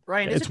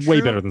 Ryan, is it's it way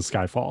true? better than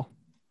Skyfall,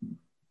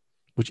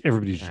 which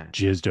everybody just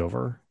jizzed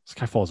over.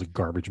 Skyfall is a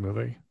garbage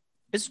movie.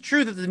 It's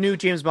true that the new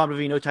James Bond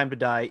movie, No Time to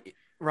Die,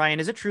 Ryan,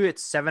 is it true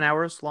it's 7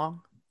 hours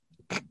long?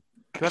 Do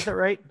I have that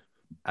right?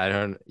 I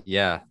don't.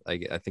 Yeah, I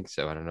think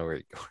so. I don't know where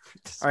you're going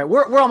with this. All right,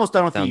 we're almost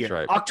done with the Sounds year.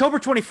 right. October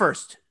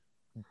 21st,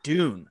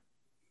 Dune.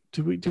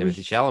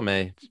 Timothy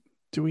Chalamet.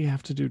 Do we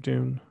have to do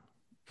Dune?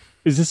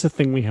 Is this a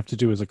thing we have to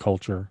do as a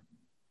culture?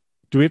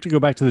 Do we have to go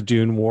back to the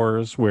Dune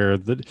Wars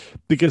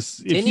because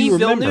if Denis you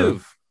remember,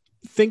 Villeneuve.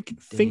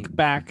 think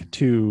back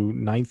to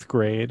ninth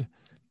grade,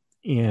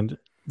 and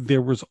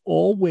there was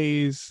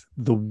always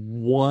the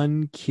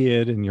one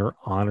kid in your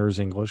honors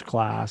English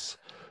class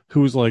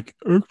who was like,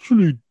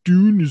 actually,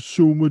 Dune is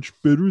so much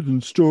better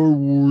than Star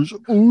Wars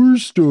or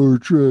Star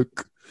Trek.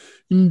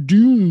 In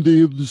Dune, they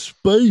have the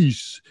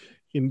spice,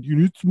 and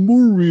it's more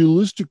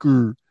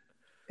realisticer.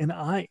 And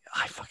I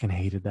fucking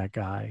hated that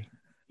guy.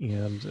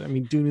 And I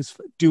mean, Dune is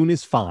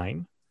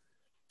fine.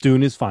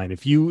 Dune is fine.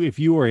 If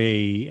you are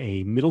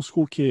a middle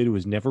school kid who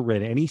has never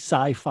read any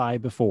sci-fi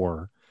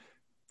before,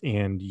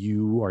 and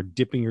you are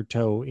dipping your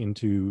toe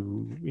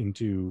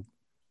into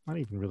not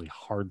even really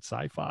hard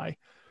sci-fi,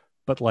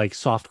 but like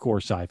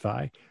softcore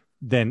sci-fi,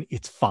 then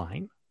it's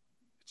fine.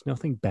 It's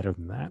nothing better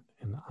than that.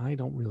 And I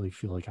don't really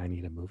feel like I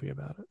need a movie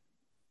about it.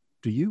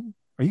 Do you?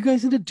 Are you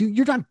guys into Dune?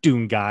 You're not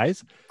Dune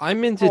guys.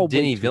 I'm into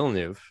Denis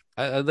Villeneuve.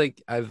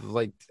 I've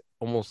liked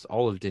almost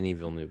all of Denis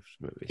Villeneuve's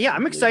movies. Yeah,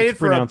 I'm excited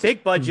for a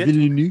big budget.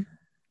 Villeneuve.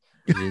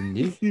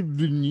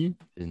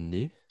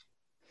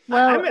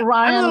 Well, I'm a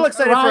Ryan, little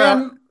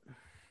excited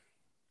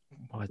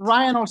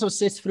Ryan also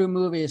sits through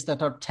movies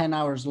that are 10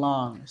 hours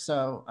long.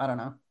 So I don't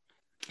know.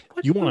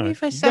 What You movie wanna-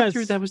 if I you sat guys-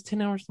 through that was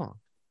 10 hours long?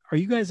 Are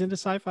you guys into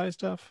sci-fi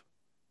stuff?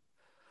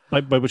 By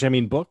which I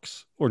mean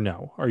books, or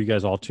no? Are you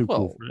guys all too cool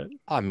Well, for it?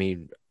 I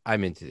mean,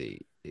 I'm into the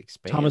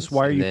Expanse. Thomas,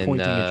 why are and you then,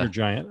 pointing at your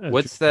giant? at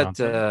What's your that?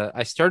 fiance?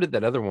 I started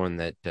that other one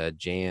that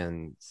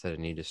Jan said I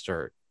need to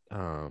start.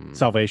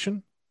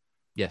 Salvation?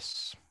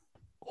 Yes.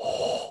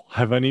 Oh,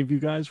 have any of you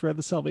guys read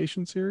the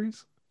Salvation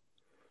series?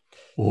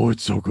 Oh,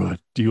 it's so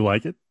good. Do you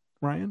like it,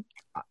 Ryan?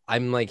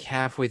 I'm like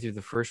halfway through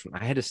the first one.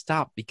 I had to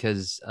stop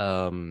because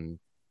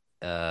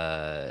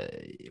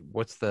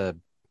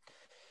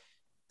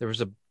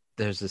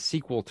there's a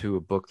sequel to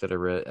a book that I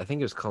read. I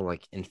think it was called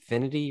like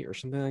Infinity or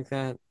something like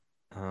that.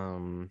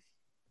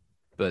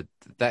 But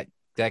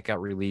that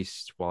got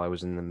released while I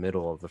was in the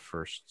middle of the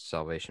first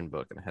Salvation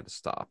book, and I had to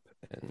stop.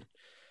 And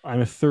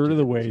I'm a third of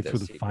the way that through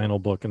the sequel. final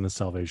book in the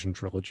Salvation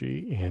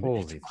trilogy, and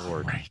Holy it's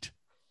Lord. great.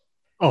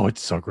 Oh,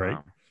 it's so great.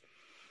 Wow.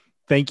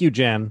 Thank you,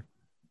 Jen.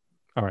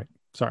 All right.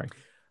 Sorry.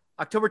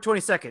 October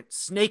 22nd,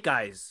 Snake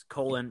Eyes,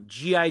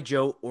 G.I.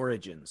 Joe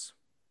Origins.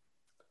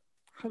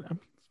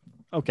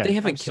 Okay. They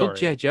haven't I'm killed sorry.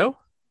 G.I. Joe?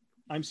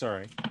 I'm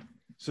sorry.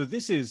 So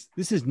this is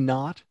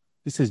not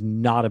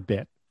a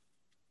bit.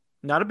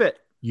 Not a bit.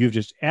 You've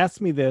just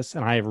asked me this,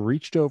 and I have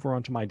reached over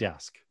onto my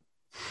desk.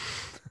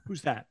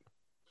 Who's that?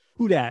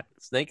 Who dat?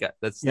 Snake Eye.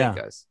 That's Snake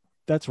Yeah. Eyes.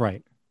 That's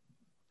right.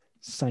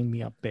 Sign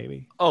me up,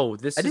 baby. Oh,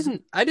 I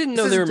didn't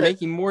know they were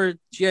making more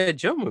G.I.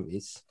 Joe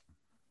movies.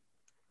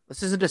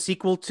 This isn't a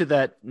sequel to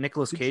that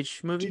Nicolas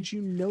Cage movie? Did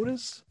you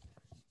notice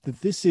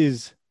that this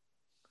is,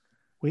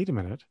 wait a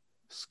minute,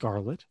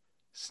 Scarlet,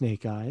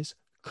 Snake Eyes,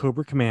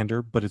 Cobra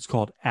Commander, but it's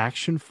called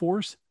Action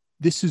Force?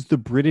 This is the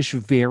British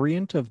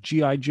variant of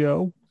G.I.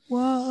 Joe?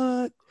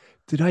 What?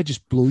 Did I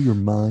just blow your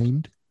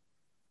mind?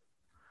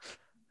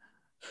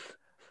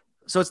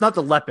 So it's not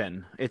the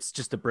Lepin. It's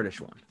just the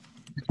British one.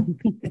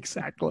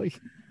 Exactly.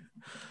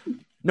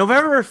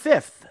 November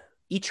 5th,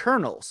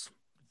 Eternals.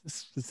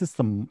 Is this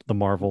the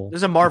Marvel?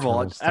 There's a Marvel.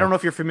 Eternals I don't know stuff?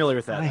 if you're familiar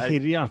with that. I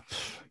hate it. Yeah,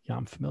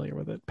 I'm familiar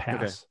with it.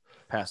 Pass.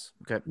 Pass.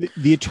 Okay.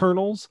 The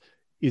Eternals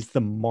is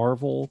the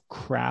Marvel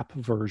crap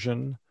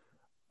version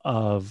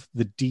of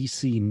the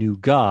DC New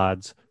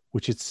Gods,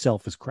 which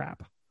itself is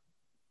crap.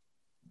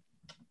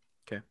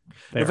 Okay.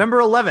 There. November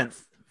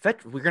 11th,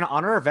 we're going to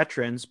honor our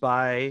veterans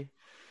by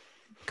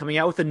coming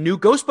out with a new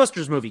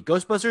Ghostbusters movie,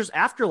 Ghostbusters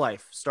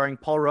Afterlife, starring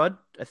Paul Rudd.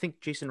 I think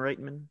Jason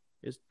Reitman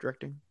is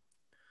directing.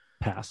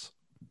 Pass.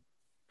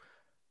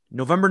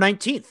 November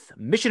 19th,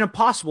 Mission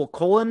Impossible,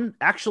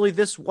 actually,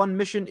 this one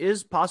mission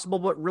is possible,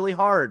 but really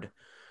hard.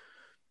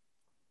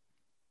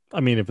 I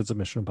mean, if it's a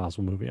Mission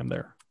Impossible movie, I'm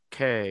there.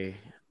 Okay.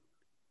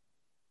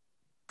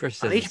 Chris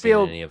hasn't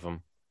seen any of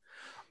them.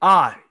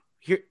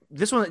 Here,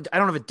 this one, I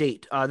don't have a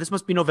date. This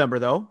must be November,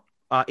 though.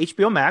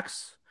 HBO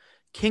Max,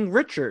 King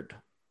Richard.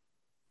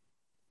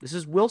 This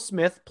is Will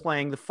Smith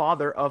playing the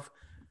father of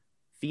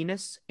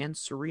Venus and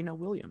Serena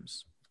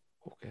Williams.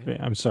 Okay,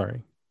 I'm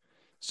sorry.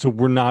 So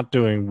we're not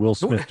doing Will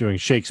Smith doing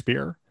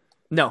Shakespeare.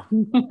 No.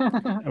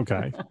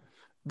 Okay.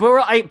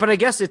 But I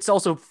guess it's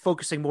also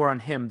focusing more on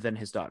him than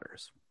his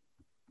daughters.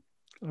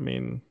 I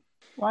mean,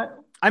 What?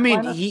 I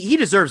mean, he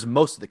deserves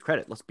most of the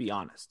credit. Let's be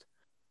honest.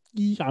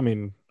 I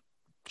mean,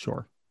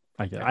 sure.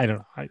 I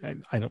don't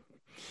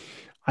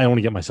want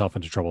to get myself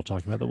into trouble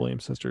talking about the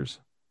Williams sisters.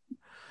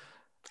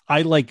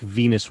 I like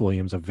Venus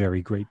Williams a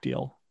very great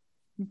deal.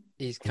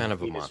 He's kind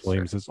of a Venus monster.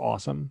 Williams is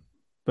awesome,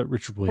 but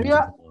Richard Williams is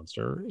a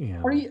monster.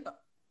 And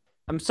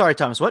I'm sorry,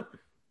 Thomas. What?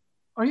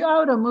 Are you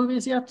out of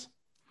movies yet?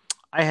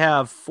 I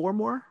have 4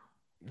 more.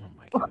 Oh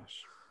my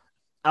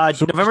gosh.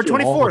 so November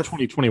 24th.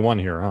 2021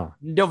 here, huh?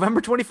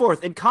 November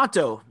 24th,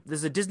 Encanto. This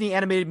is a Disney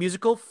animated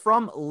musical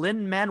from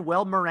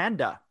Lin-Manuel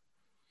Miranda.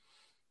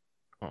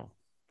 Oh,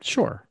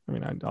 Sure. I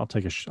mean, I'll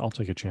take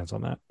a chance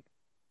on that.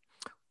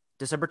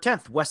 December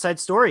 10th, West Side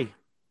Story,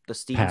 the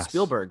Steven Pass.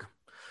 Spielberg.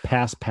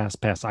 Pass.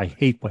 I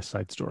hate West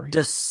Side Story.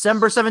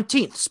 December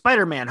 17th,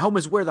 Spider-Man, Home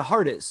is Where the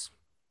Heart Is.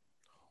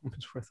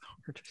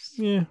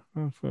 Yeah,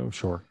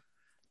 sure.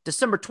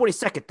 December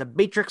 22nd, The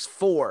Matrix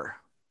 4.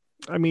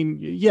 I mean,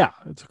 yeah,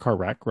 it's a car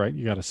wreck, right?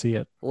 You got to see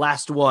it.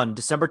 Last one,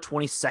 December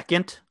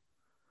 22nd,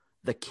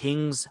 The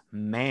King's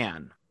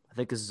Man. I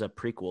think this is a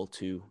prequel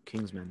to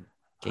Kingsman.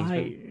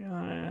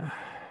 I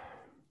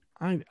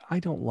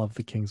don't love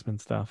the Kingsman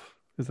stuff.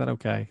 Is that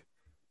okay?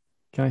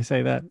 Can I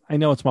say that? I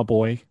know it's my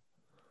boy.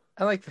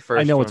 I like the first.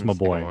 I know one. it's my The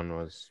second boy. one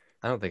was.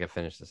 I don't think I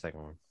finished the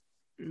second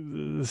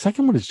one. The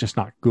second one is just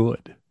not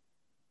good.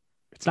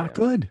 It's not Yeah.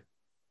 good.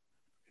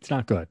 It's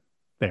not good.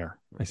 There,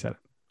 I said it.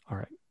 All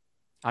right.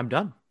 I'm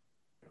done.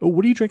 Oh,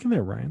 what are you drinking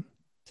there, Ryan?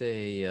 It's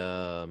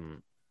a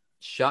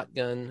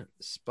shotgun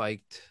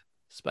spiked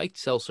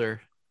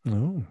seltzer.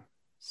 Oh,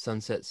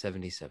 Sunset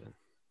 77.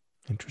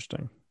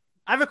 interesting.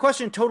 I have a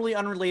question totally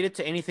unrelated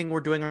to anything we're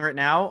doing right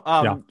now.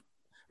 Yeah.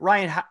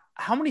 Ryan,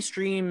 how many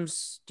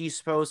streams do you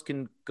suppose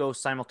can go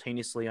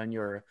simultaneously on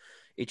your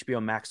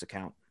HBO Max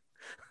account?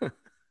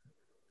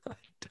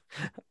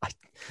 I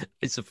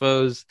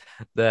suppose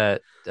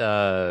that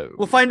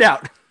We'll find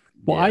out.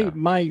 Well, yeah. I have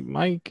my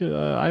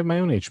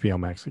own HBO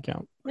Max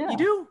account. You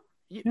do?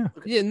 Yeah.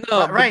 Yeah,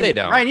 no, Ryan, but they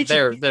don't. Ryan, you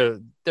should-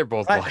 they're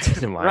both Ryan,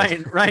 locked in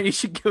mine. Ryan, you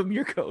should give him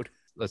your code.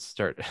 Let's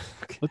start.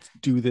 Okay. Let's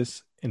do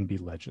this and be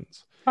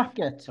legends. Fuck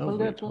it. We'll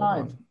do wait, it hold live.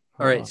 on. Hold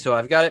All right, on. so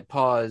I've got it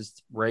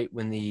paused right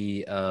when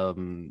the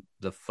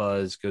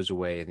fuzz goes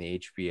away and the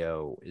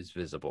HBO is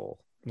visible.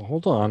 Well,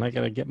 hold on. I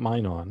got to get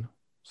mine on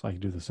so I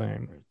can do the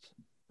same.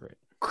 Right.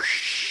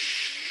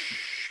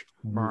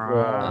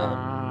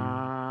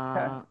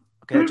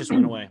 Okay, that just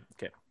went away.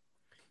 Okay.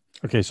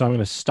 Okay, so I'm going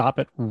to stop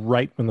it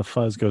right when the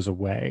fuzz goes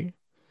away.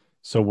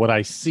 So what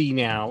I see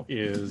now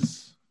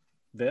is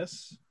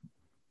this,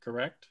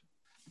 correct?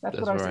 That's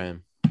That's what where I I said.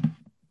 am.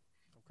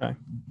 Okay.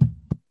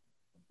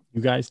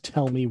 You guys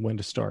tell me when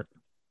to start.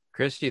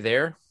 Chris, you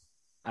there?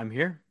 I'm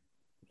here.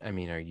 I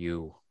mean, are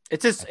you?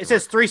 It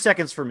says 3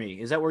 seconds for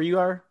me. Is that where you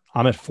are?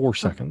 I'm at 4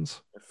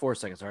 seconds. 4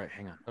 seconds. All right,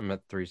 hang on. I'm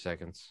at 3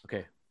 seconds.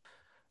 Okay.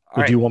 All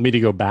But right. do you want me to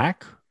go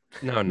back?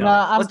 No. No,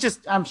 I'm Let's sure.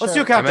 do a I'm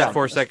countdown. at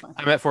 4 That's seconds.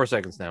 fine. I'm at 4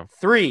 seconds now.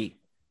 3,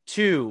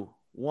 2,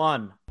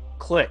 1,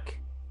 click.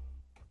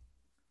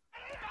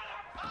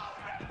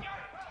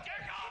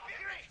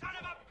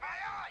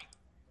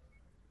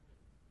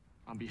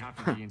 On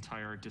behalf of the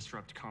entire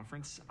Disrupt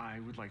conference, I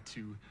would like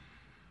to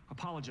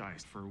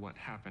apologize for what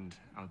happened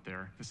out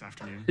there this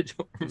afternoon. I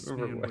don't This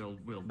remember man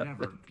what will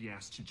never be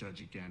asked to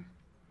judge again.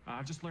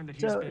 I've just learned that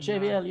he's So, been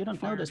JVL, you don't know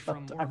fired this, but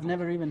from I've Oracle.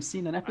 never even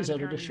seen an episode of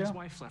the Apparently his show.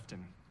 wife left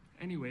him.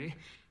 Anyway,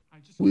 I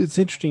just Well, it's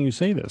interesting you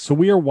say this. So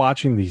we are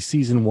watching the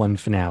season 1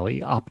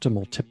 finale,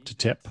 Optimal Tip to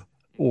Tip,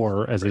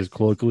 or as is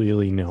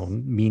colloquially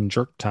known, Mean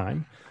Jerk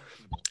Time.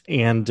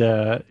 And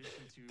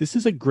this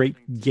is a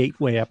great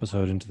gateway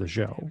episode into the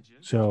show.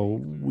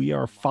 So we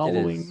are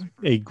following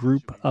a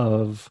group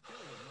of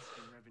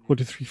 1,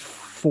 2, 3,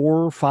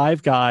 4,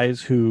 5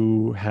 guys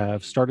who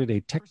have started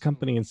a tech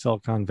company in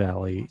Silicon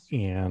Valley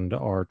and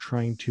are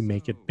trying to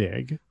make it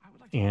big.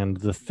 And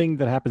the thing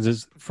that happens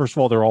is, first of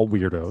all, they're all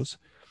weirdos.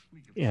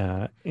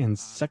 And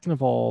second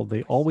of all,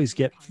 they always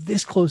get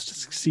this close to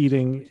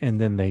succeeding and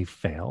then they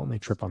fail and they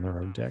trip on their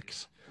own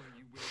dicks.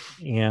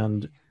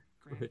 And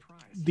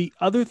the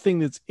other thing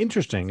that's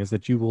interesting is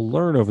that you will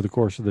learn over the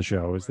course of the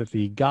show is that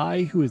the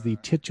guy who is the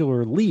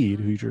titular lead,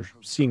 who you're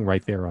seeing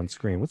right there on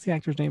screen, what's the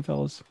actor's name,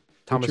 fellas?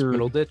 Thomas Richard-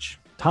 Middleditch.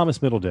 Thomas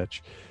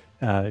Middleditch,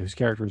 whose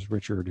character is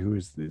Richard, who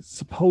is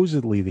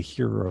supposedly the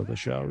hero of the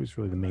show. He's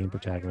really the main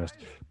protagonist,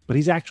 but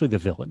he's actually the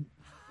villain.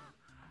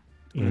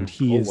 And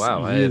he is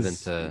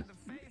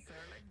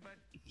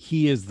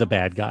the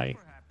bad guy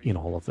in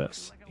all of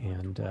this,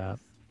 and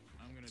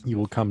you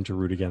will come to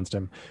root against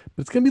him.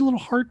 But it's going to be a little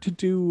hard to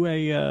do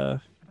a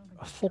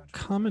full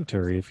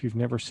commentary if you've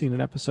never seen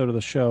an episode of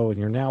the show and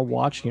you're now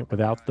watching it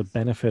without the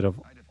benefit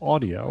of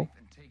audio.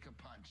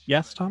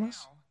 Yes,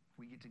 Thomas?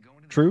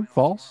 True?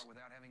 False?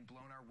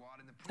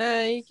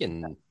 You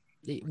can.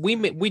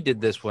 We did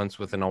this once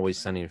with an Always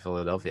Sunny in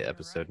Philadelphia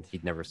episode.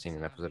 He'd never seen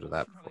an episode of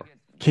that before.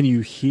 Can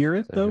you hear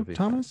it though,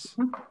 Thomas?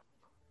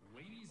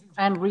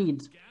 And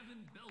read.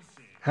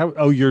 How?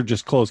 Oh, you're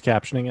just closed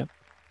captioning it.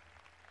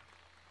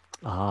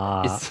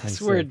 Is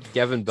this where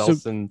Gavin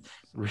Belson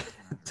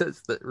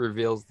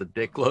reveals the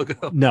dick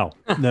logo? No.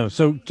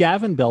 So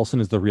Gavin Belson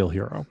is the real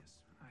hero.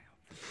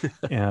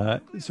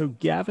 So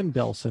Gavin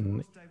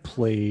Belson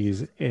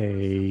plays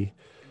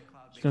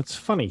it's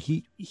funny.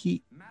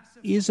 He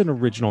is an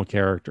original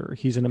character.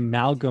 He's an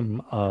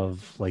amalgam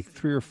of like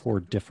 3 or 4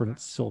 different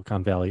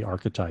Silicon Valley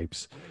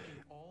archetypes,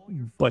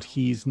 but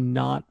he's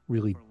not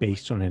really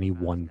based on any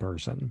one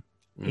person.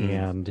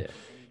 And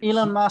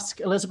Elon Musk,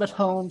 Elizabeth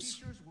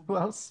Holmes, who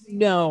else?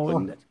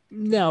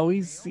 No,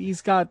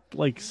 he's got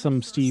like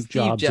some Steve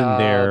Jobs in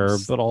there,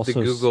 but also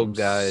the Google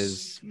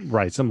guys,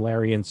 right? Some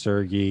Larry and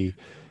Sergey.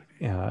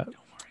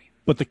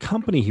 But the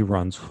company he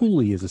runs,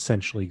 Hooli, is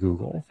essentially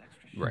Google,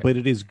 right? But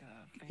it is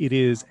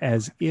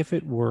as if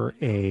it were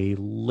a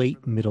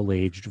late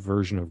middle-aged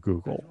version of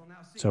Google.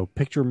 So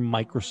picture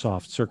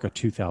Microsoft circa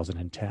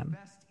 2010,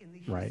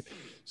 right?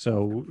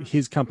 So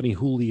his company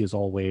Hooli is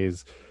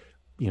always,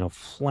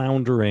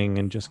 floundering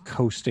and just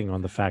coasting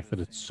on the fact that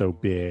it's so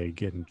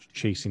big and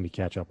chasing to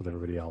catch up with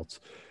everybody else.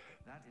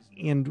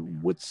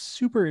 And what's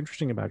super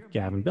interesting about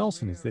Gavin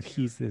Belson is that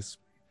he's this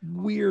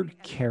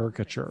weird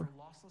caricature.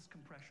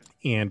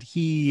 And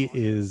he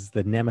is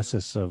the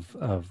nemesis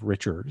of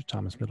Richard,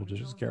 Thomas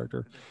Middleditch's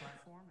character.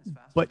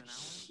 But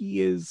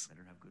he is,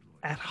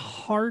 at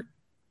heart,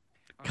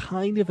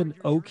 kind of an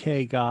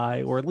okay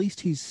guy, or at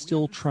least he's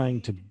still trying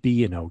to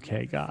be an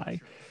okay guy.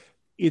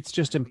 It's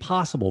just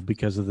impossible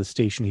because of the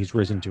station he's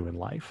risen to in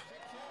life.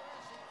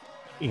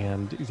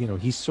 And,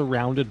 he's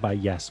surrounded by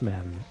yes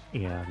men.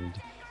 And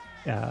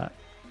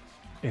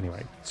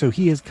anyway, so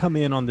he has come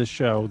in on this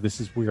show. This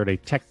is weird, a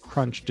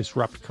TechCrunch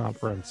Disrupt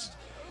conference.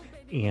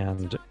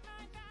 And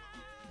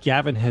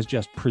Gavin has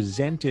just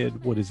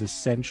presented what is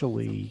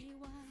essentially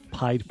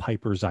Pied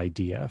Piper's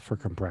idea for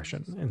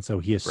compression. And so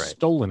he has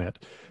stolen it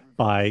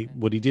by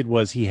what he did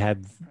was he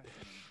had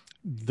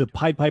the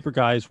Pied Piper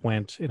guys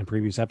went in a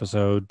previous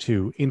episode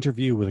to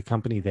interview with a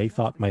company they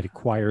thought might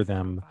acquire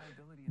them.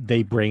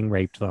 They brain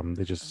raped them.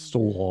 They just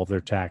stole all of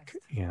their tech.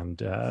 And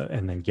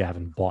then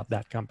Gavin bought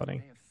that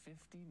company.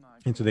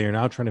 And so they are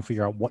now trying to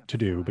figure out what to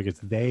do because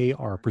they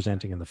are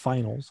presenting in the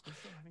finals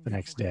the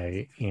next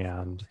day,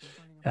 and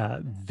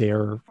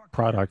their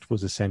product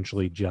was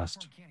essentially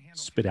just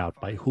spit out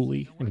by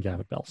Hooli and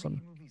Gavin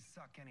Belson.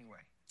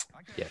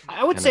 Yeah,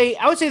 I would say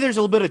there's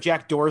a little bit of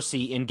Jack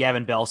Dorsey in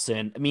Gavin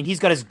Belson. I mean, he's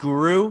got his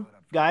guru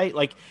guy,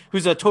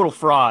 who's a total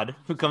fraud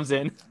who comes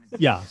in.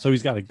 Yeah, so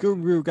he's got a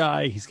guru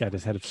guy. He's got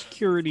his head of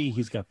security.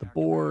 He's got the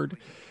board,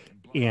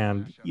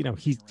 and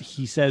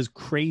he says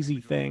crazy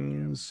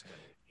things,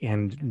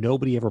 and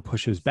nobody ever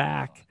pushes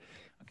back.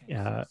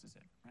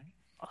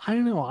 I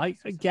don't know.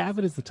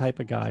 Gavin is the type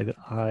of guy that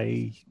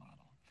I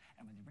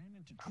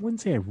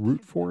wouldn't say I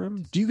root for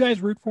him. Do you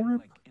guys root for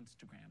him?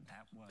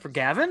 For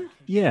Gavin?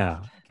 Yeah.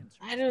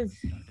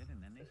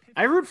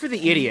 I root for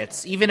the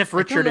idiots, even if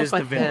Richard is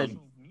the villain.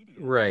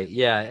 Right.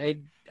 Yeah.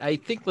 I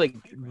think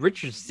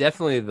Richard's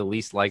definitely the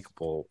least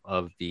likable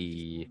of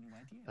the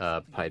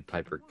Pied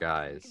Piper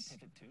guys.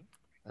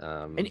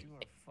 And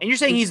you're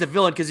saying he's the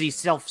villain because he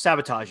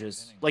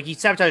self-sabotages. Like he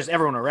sabotages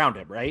everyone around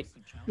him, right?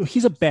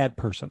 He's a bad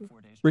person.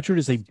 Richard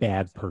is a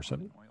bad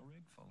person.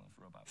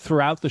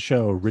 Throughout the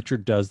show,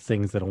 Richard does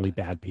things that only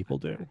bad people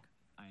do.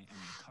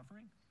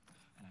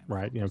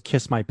 Right?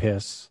 Kiss my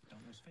piss.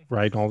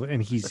 Right?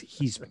 And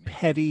he's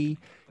petty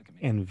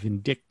and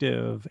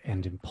vindictive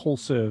and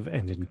impulsive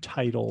and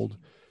entitled.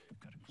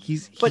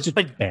 He's just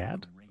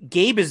bad.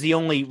 Gabe is the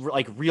only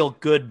real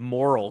good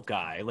moral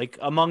guy.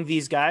 Among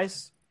these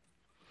guys.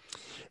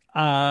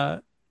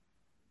 Isn't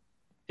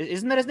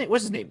that his name?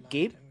 What's his name?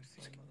 Gabe?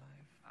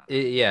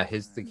 Yeah,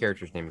 the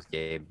character's name is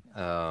Gabe.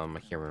 I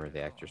can't remember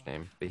the actor's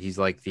name, but he's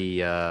like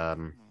the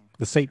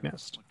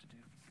Satanist.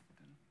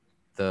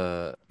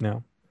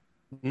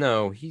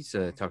 No, he's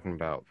talking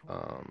about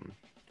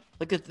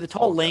the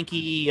tall,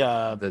 lanky.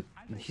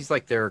 He's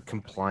like their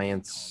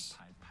compliance.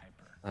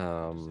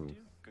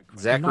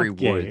 Zachary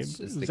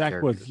Woods is the Zach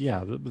character. Woods,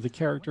 yeah. The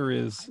character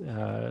is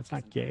it's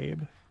not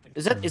Gabe.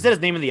 Is that his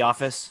name in The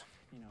Office?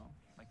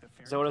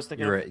 Is that what I was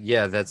thinking? You're right.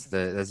 Yeah, that's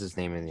his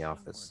name in the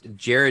office.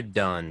 Jared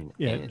Dunn.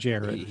 Yeah, and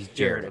Jared. He's Jared,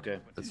 Jared. okay.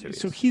 That's who he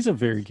So is. he's a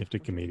very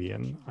gifted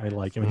comedian. I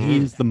like him.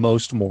 He's the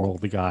most moral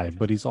of the guy,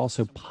 but he's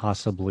also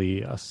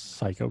possibly a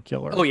psycho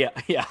killer. Oh yeah.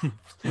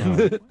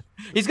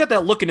 He's got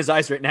that look in his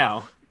eyes right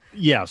now.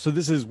 Yeah, so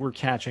we're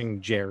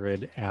catching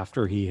Jared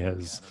after he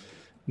has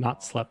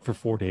not slept for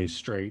 4 days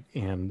straight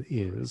and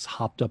is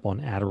hopped up on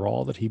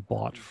Adderall that he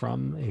bought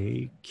from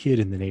a kid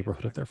in the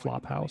neighborhood of their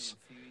flop house.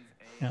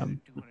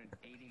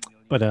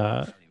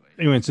 But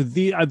anyway, so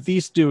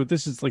these two,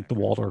 this is like the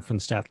Waldorf and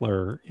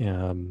Statler.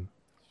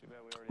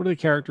 What are the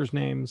characters'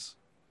 names?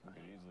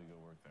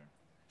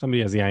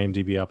 Somebody has the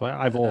IMDb up.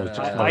 I've always just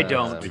I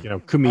don't. like,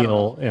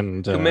 Kumail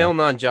and Kumail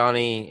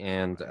Nanjiani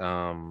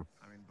and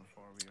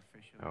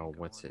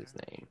what's his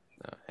name?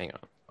 Hang on.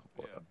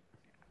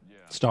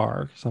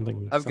 Star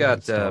something. I've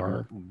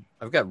Star.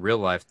 got real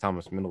life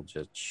Thomas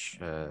Middleditch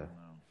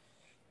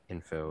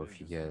info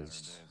if you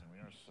guys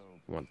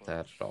want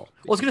that at all.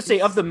 Well, I was gonna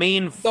say of the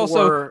main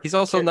four. He's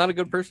also not a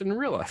good person in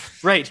real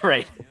life. Right.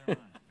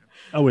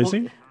 Oh, is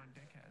he?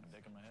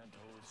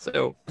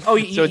 So, Oh,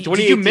 so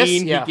did you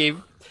miss?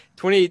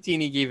 2018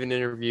 he gave an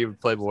interview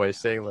with Playboy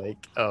saying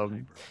like,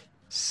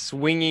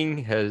 swinging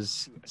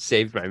has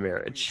saved my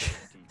marriage,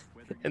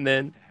 and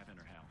then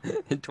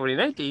in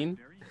 2019.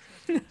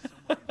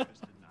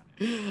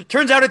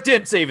 Turns out it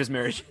did save his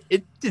marriage.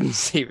 It didn't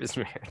save his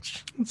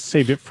marriage. It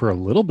saved it for a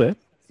little bit.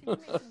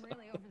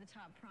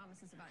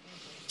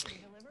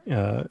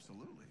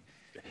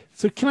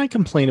 So can I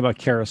complain about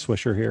Kara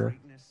Swisher here?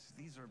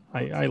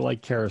 I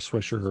like Kara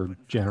Swisher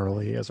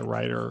generally as a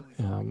writer.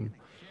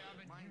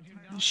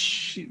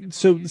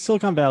 So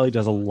Silicon Valley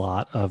does a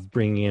lot of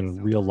bringing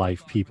in real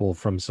life people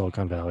from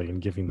Silicon Valley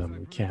and giving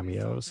them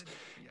cameos.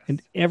 And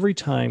every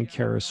time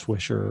Kara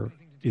Swisher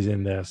is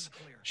in this,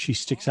 she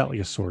sticks out like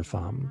a sore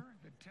thumb.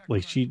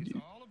 Like she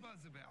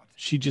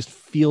just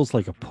feels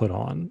like a put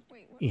on.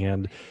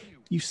 And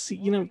you see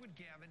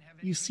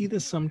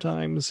this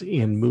sometimes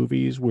in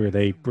movies where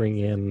they bring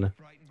in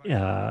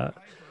a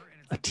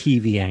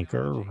TV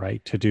anchor,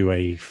 right, to do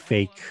a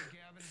fake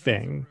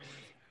thing.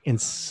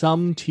 And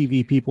some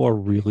TV people are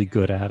really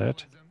good at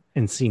it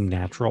and seem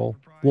natural.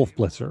 Wolf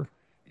Blitzer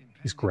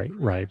is great,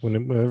 right?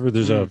 Whenever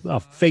there's a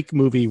fake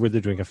movie where they're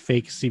doing a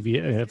fake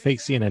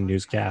CNN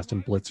newscast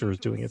and Blitzer is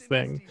doing his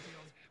thing,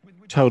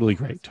 totally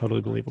great,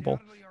 totally believable.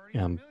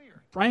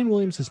 Brian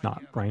Williams is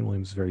not. Brian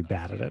Williams is very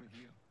bad at it.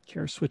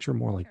 Kara Swisher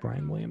more like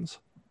Brian Williams.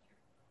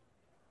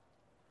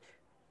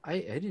 I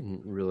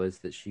didn't realize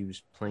that she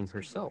was playing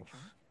herself.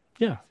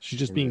 Yeah, she's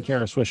just being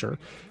Kara Swisher.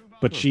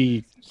 But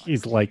she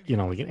is like,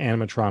 like an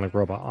animatronic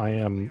robot. I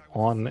am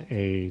on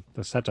the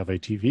set of a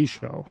TV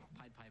show.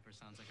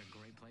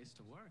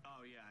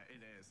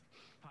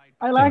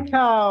 I like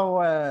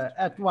how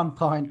at one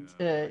point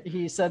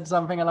he said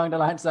something along the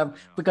lines of,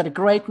 "We got a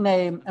great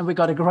name and we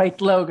got a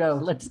great logo.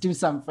 Let's do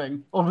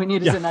something. All we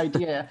need is an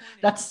idea."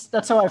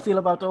 That's how I feel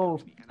about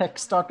all tech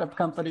startup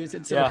companies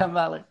in Silicon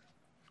Valley.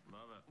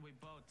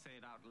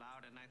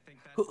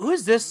 Who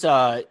is this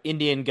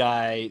Indian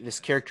guy, this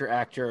character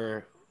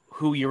actor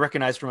who you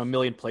recognize from a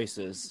million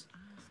places?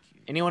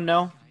 Anyone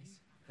know?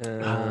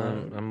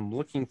 I'm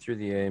looking through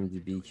the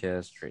IMDb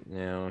cast right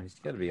now. He's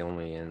got to be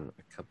only in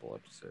a couple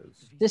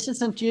episodes. This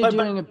isn't you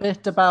doing a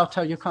bit about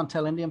how you can't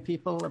tell Indian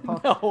people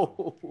apart?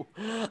 No.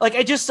 Like,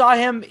 I just saw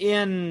him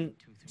in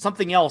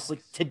something else,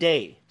 like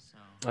today.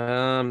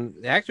 The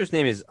actor's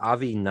name is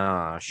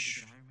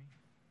Avinash.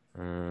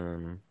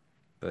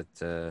 But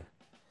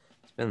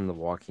it's been in The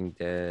Walking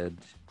Dead.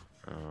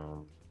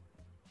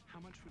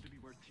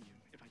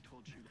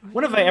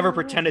 When have I ever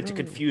pretended to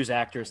confuse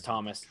actors,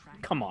 Thomas?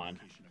 Come on.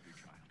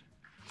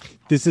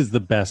 This is the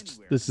best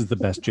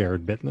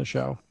Jared bit in the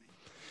show.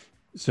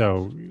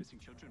 So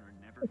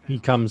he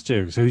comes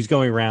to, so he's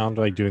going around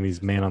like doing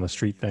these man on the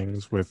street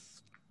things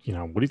with,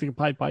 what do you think of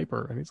Pied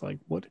Piper? And he's like,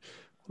 what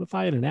if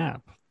I had an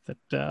app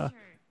that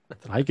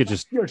I could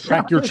just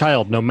track your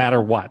child no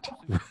matter what?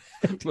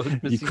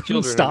 You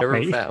couldn't stop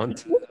me.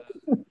 Found.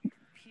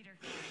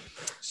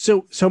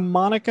 So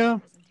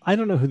Monica, I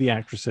don't know who the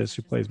actress is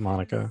who plays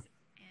Monica,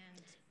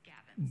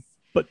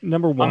 but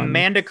number one,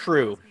 Amanda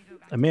Crew,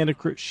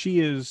 she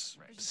is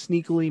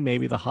sneakily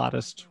maybe the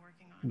hottest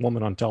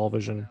woman on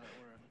television,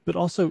 but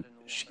also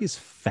she is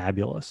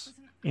fabulous,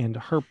 and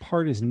her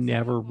part is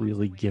never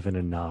really given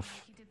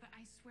enough.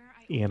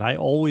 And I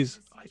always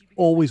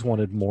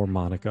wanted more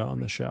Monica on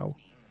the show,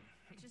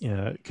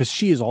 because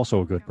she is also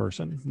a good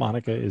person.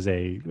 Monica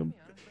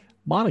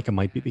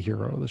might be the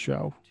hero of the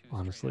show,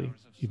 honestly,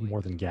 even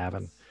more than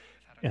Gavin.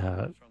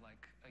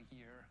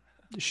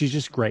 She's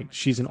just great.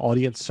 She's an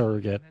audience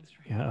surrogate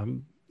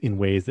in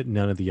ways that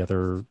none of the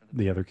other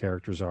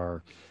characters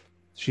are.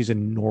 She's a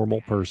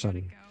normal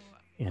person,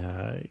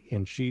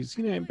 and she's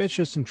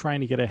ambitious and trying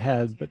to get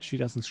ahead, but she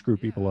doesn't screw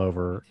people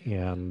over.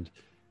 And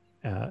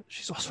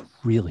she's also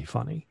really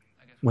funny.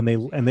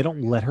 They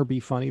don't let her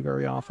be funny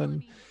very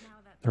often.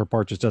 Her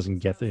part just doesn't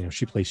get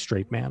she plays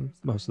straight man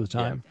most of the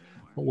time. Yeah.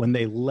 But when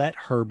they let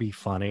her be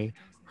funny,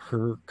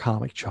 her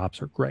comic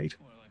chops are great.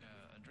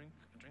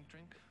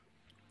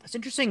 It's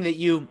interesting that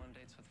you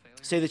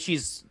say that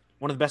she's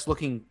one of the best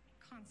looking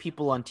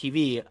people on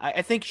TV.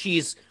 I think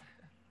she's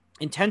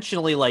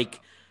intentionally like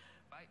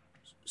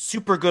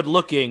super good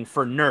looking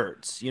for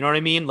nerds. You know what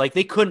I mean? Like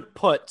they couldn't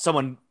put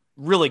someone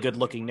really good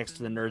looking next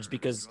to the nerds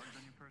because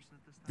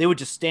they would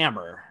just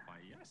stammer.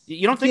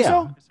 You don't think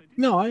so?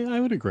 No, I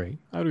would agree.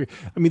 I would agree.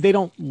 I mean, they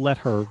don't let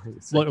her.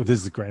 Look,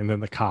 this is great. And then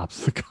the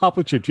cops. The cop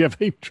would shoot. Do you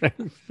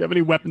have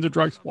any weapons or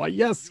drugs? Why,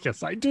 yes,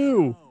 I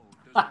do.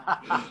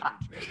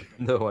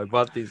 No, I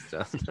bought these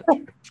stuff.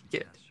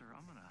 Yeah.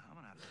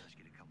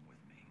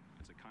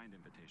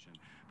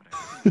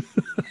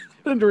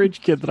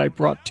 Underage kid that I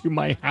brought to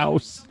my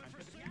house.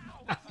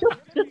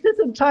 His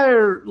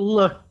entire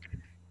look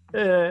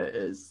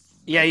is...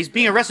 Yeah, he's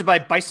being arrested by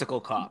bicycle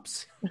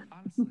cops.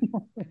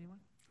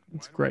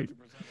 It's great.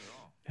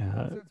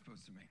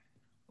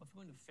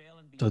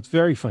 So it's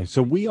very funny.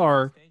 So we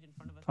are,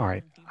 all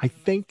right, I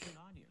think,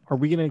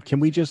 we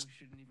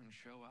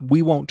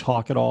won't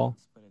talk at all.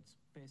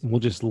 We'll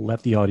just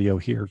let the audio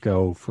here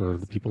go for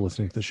the people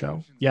listening to the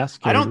show. Yes?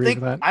 I don't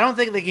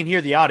think they can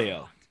hear the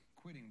audio.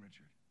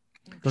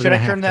 Should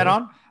I turn that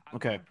on?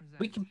 Okay.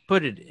 We can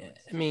put it in.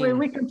 I mean,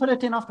 we can put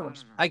it in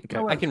afterwards. I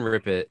can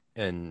rip it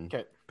and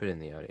put it in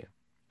the audio.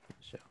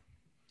 So.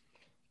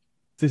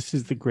 This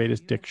is the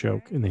greatest dick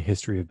joke in the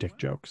history of dick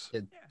jokes.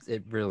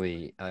 It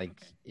really, Am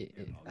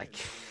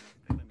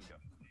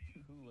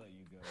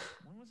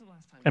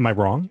I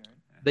wrong?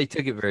 They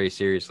took it very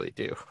seriously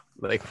too.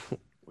 Like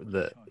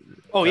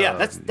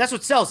that's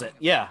what sells it.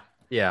 Yeah.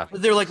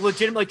 They're like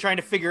legitimately trying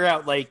to figure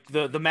out like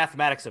the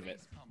mathematics of it.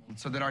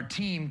 So that our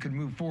team could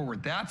move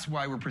forward. That's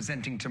why we're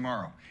presenting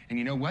tomorrow. And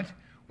you know what?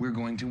 We're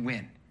going to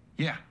win.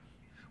 Yeah.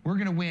 We're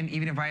going to win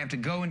even if I have to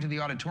go into the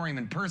auditorium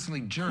and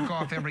personally jerk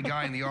off every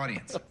guy in the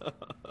audience.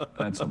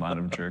 That's a lot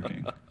of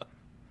jerking.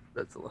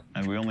 That's a lot.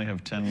 And we only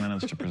have 10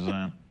 minutes to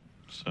present.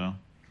 So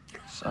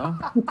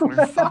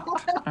we're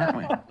fucked, aren't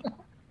we?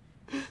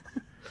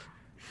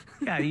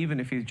 Yeah, even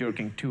if he's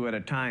joking 2 at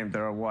a time,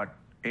 there are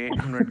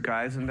 800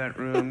 guys in that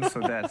room, so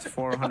that's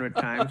 400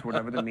 times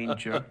whatever the mean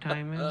jerk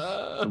time is.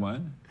 The what?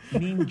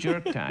 Mean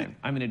jerk time.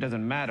 I mean, it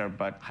doesn't matter,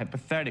 but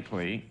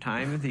hypothetically,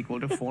 time is equal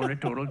to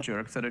 400 total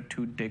jerks at a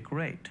 2-dick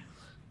rate.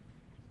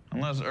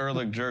 Unless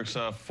Ehrlich jerks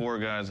off 4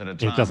 guys at a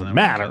time. It doesn't then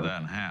matter. We cut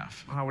that in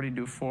half. How would he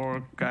do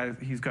 4 guys?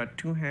 He's got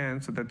 2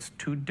 hands, so that's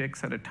 2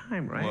 dicks at a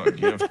time, right? Look,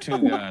 you have 2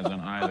 guys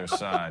on either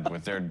side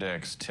with their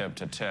dicks tip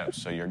to tip,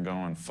 so you're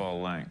going full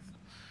length.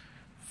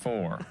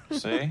 4.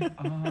 See?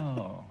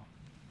 Oh.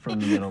 From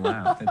the middle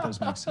out. That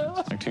does make sense.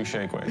 Like 2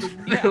 shake weights.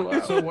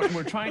 Yeah, so what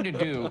we're trying to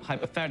do,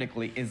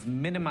 hypothetically, is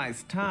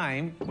minimize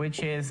time,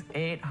 which is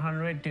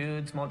 800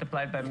 dudes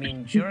multiplied by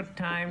mean jerk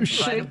time,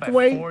 divided by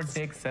 4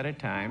 dicks at a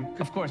time.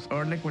 Of course,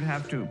 Ehrlich would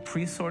have to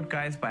pre-sort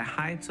guys by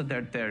height so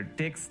that their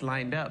dicks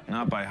lined up.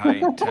 Not by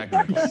height,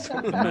 technically.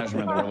 The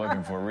measurement that we're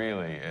looking for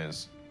really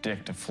is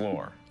dick to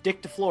floor.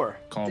 Dick to floor.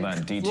 Call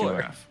that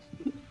D2F.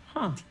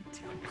 Huh.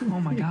 Oh,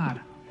 my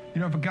God.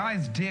 You know, if a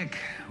guy's dick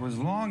was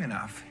long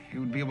enough, he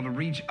would be able to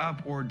reach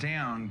up or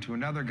down to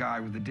another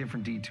guy with a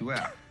different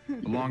D2F.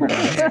 The longer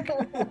the dick,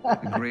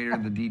 the greater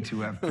the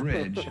D2F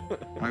bridge.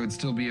 I would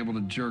still be able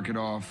to jerk it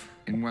off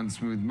in one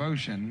smooth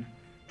motion.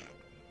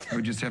 I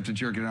would just have to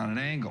jerk it on an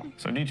angle.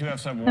 So D2F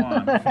sub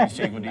 1 needs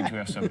to equal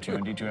D2F sub 2,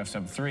 and D2F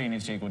sub 3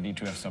 needs to equal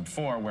D2F sub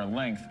 4, where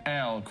length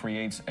L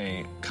creates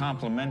a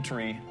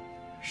complementary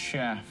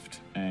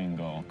shaft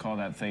angle. Call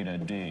that theta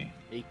D.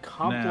 A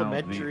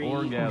complementary now, the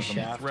orgasm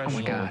shaft.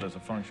 threshold is a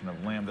function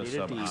of lambda Theta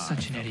sub D. I.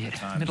 Such an idiot.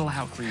 times Middle the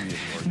out.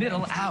 previous Middle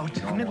orgasm.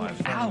 out. Normalized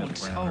Middle feminine out.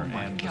 parameter Oh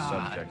my and the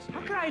God. subject's How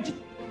age. could I just...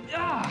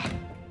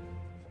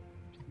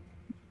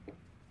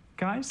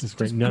 Guys, This is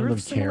great. does None of them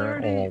birth care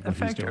at similarity all what he's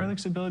affect doing.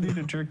 Ehrlich's ability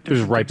to jerk This is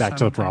different right dicks back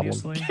to the problem.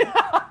 simultaneously?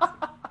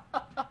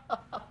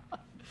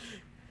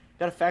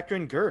 Got to factor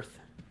in girth.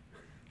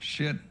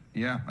 Shit,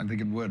 yeah, I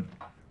think it would.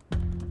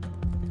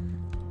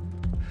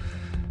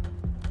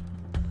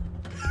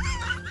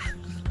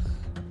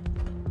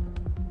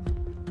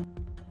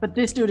 But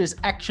this dude is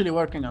actually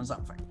working on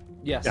something.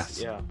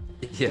 Yes. Yeah.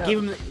 Give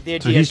him the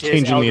idea. So he's to his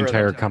changing the algorithm.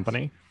 entire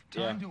company.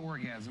 Time to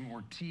orgasm,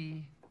 or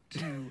T2O,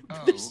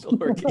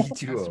 T2O. has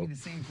to be the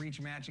same for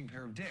each matching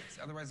pair of dicks.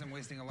 Otherwise, I'm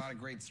wasting a lot of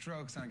great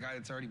strokes on a guy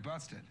that's already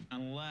busted.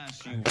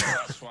 Unless you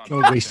swap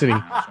Oh,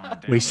 wasting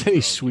any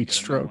sweet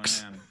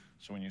strokes.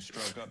 So when you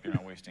stroke up, you're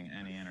not wasting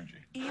any energy.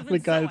 The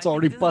guy that's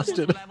already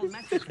busted.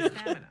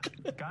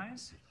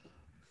 Guys?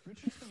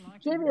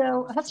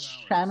 JVL, has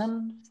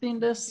Shannon seen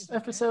this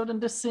episode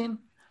and this scene?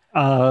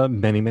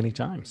 Many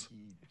times.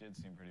 It did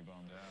seem pretty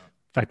bummed out.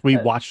 In fact, we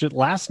watched it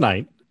last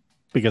night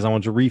because I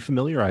wanted to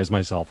refamiliarize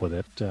myself with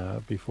it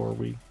before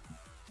we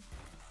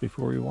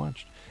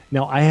watched.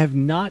 Now, I have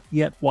not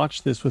yet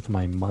watched this with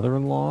my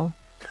mother-in-law,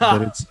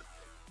 but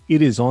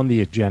it is on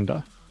the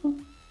agenda.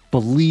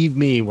 Believe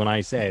me when I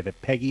say that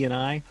Peggy and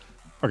I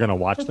are going to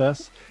watch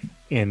this,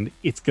 and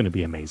it's going to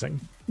be amazing.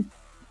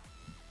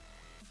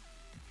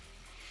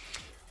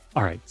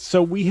 All right,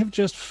 so we have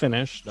just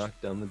finished Knock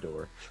down the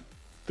door.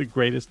 the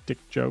greatest dick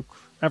joke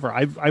ever.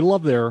 I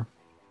love their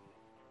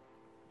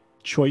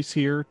choice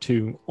here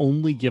to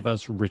only give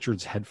us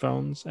Richard's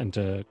headphones and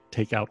to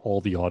take out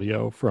all the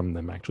audio from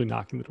them actually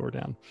knocking the door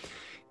down.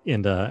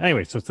 And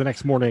anyway, so it's the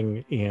next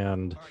morning,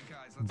 and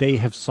they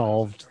have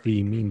solved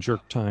the mean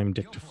jerk time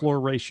dick to floor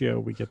ratio.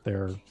 We get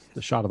the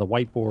shot of the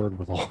whiteboard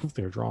with all of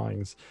their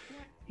drawings.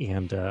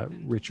 And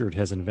Richard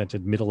has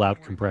invented middle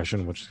out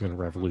compression, which is going to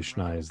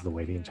revolutionize the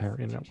way the entire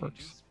internet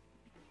works.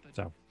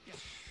 So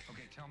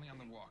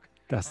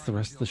that's the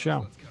rest of the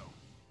show.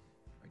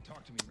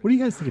 What do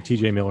you guys think of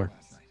TJ Miller?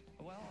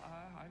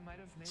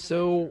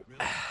 So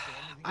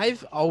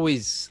I've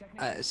always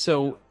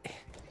so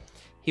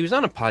he was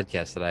on a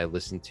podcast that I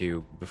listened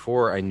to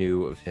before I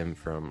knew of him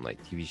from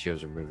like TV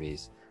shows or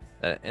movies,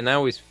 and I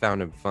always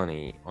found him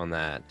funny on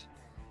that.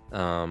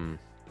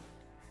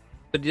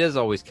 But he does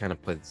always kind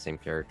of play the same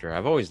character.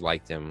 I've always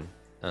liked him.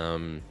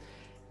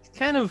 He's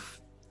kind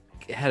of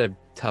had a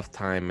tough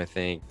time, I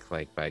think,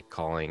 like by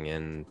calling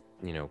in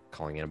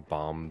a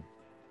bomb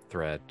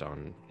threat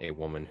on a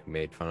woman who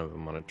made fun of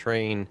him on a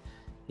train.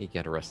 He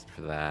got arrested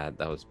for that.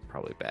 That was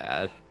probably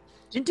bad.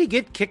 Didn't he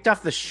get kicked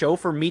off the show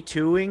for Me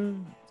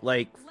Tooing?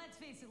 Like,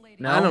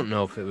 no? I don't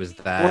know if it was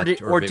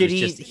that, or did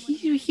he?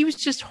 He was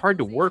just hard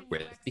to work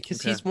with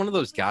because he's one of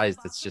those guys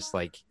that's just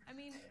like,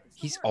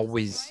 he's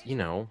always,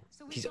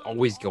 he's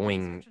always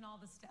going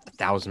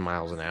 1,000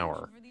 miles an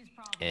hour.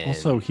 And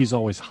also, he's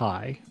always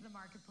high.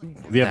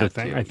 The other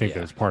thing, too, I think yeah.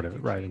 that's part of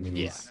it, right? I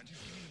mean,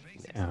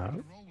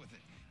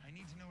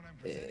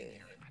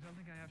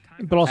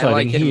 but also,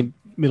 I think he and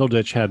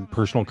Middleditch had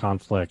personal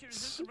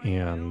conflicts,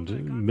 and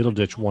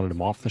Middleditch wanted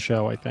him off the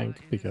show, I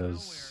think,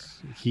 because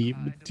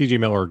TJ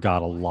Miller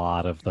got a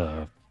lot of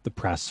the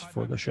press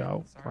for the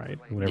show, right?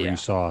 Whenever you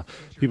saw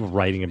people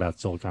writing about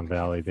Silicon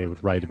Valley, they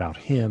would write about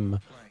him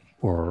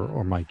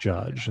or Mike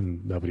Judge,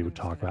 and nobody would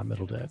talk about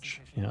Middleditch.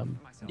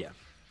 Yeah,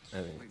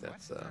 I think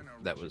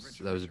that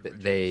was a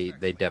bit. They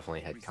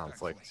definitely had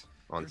conflict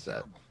on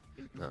set.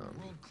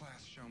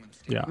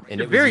 Yeah,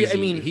 and it was easy. I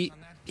mean,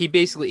 he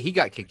basically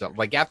got kicked off.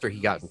 Like after he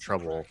got in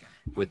trouble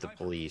with the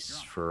police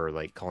for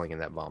like calling in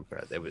that bomb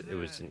threat, it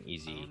was an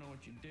easy.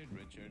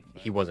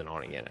 He wasn't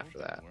on again after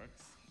that.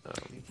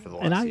 For the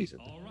last season.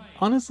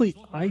 Honestly,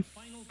 I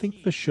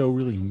think the show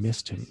really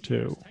missed him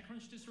too.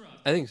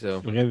 I think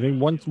so. Like, I think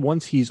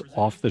once he's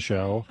off the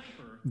show,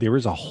 there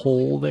is a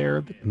hole there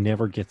that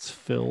never gets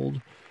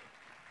filled,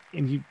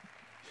 and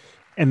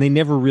they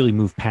never really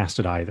move past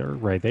it either,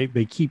 right?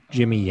 They keep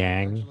Jimmy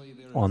Yang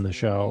on the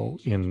show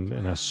in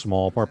a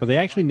small part, but they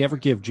actually never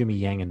give Jimmy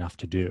Yang enough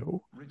to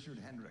do.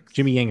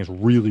 Jimmy Yang is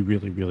really,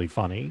 really, really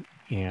funny,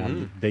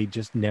 and they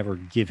just never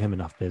give him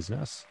enough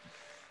business.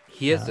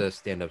 He has a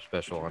stand-up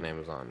special on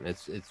Amazon.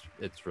 It's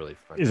really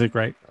funny. Is it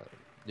great?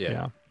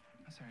 Yeah.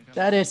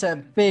 That is a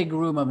big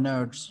room of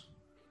nerds.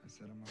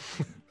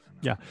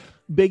 Yeah.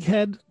 Big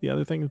Head, the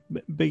other thing,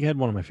 Big Head,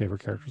 one of my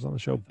favorite characters on the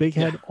show. Big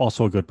Head,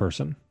 also a good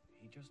person.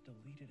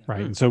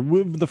 Right. And so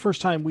the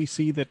first time we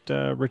see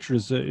that Richard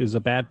is a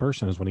bad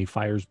person is when he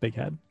fires Big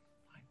Head.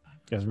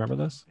 You guys remember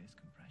this?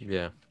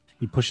 Yeah.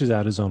 He pushes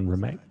out his own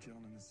roommate.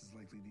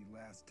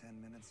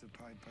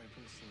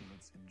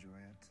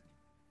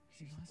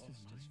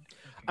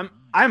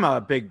 I'm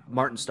a big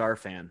Martin Starr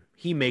fan.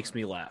 He makes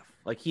me laugh.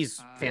 Like, he's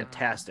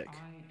fantastic.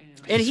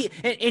 And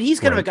he's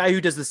kind of a guy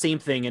who does the same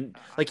thing, and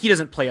like he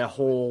doesn't play a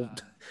whole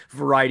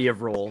variety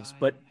of roles,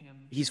 but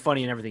he's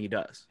funny in everything he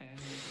does.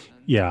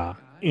 Yeah.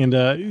 And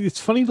it's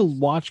funny to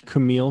watch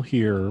Camille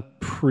here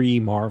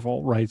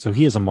pre-Marvel, right? So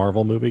he has a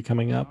Marvel movie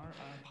coming up,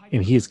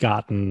 and he has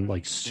gotten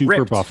like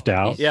super buffed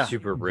out. He's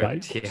super ripped.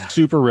 Right? Yeah.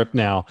 Super ripped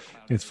now.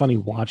 And it's funny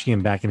watching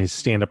him back in his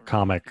stand-up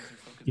comic,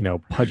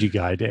 pudgy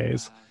guy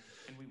days.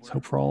 Let's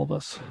hope for all of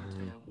us.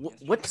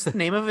 What's the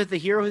name of it, the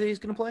hero that he's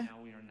going to play?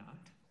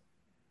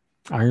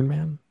 Iron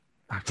Man?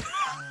 I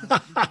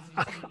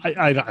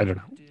don't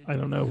know. I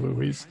don't know who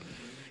he's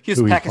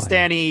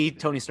Pakistani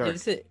Tony Stark.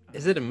 Is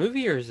it a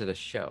movie or is it a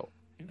show?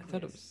 I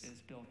thought it was.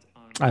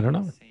 I don't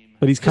know.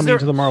 But he's coming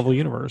to the Marvel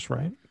Universe,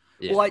 right?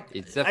 Yeah, well,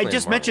 I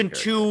just mentioned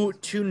two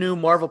new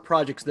Marvel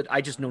projects that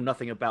I just know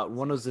nothing about.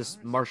 One was this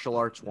martial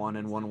arts one,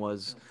 and one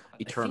was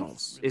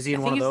Eternals. Is he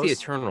in one of those? The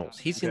Eternals.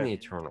 He's in the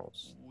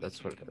Eternals.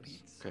 That's what it is.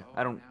 Okay.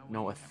 I don't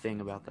know a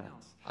thing about that.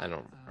 I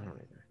don't either.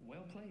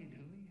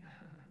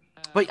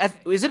 But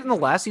is it in the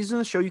last season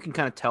of the show you can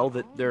kind of tell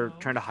that they're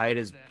trying to hide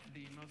his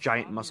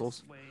giant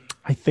muscles?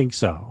 I think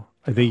so.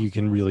 I think you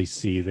can really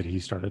see that he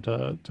started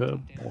to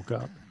bulk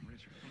up.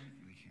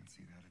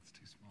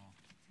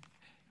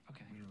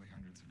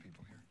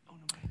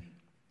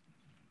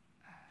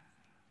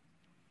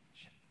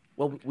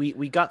 Well,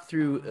 we got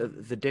through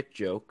the dick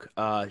joke.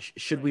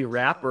 Should we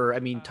wrap? Or, I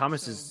mean,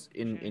 Thomas is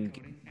in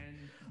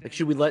like,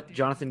 should we let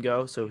Jonathan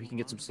go so he can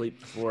get some sleep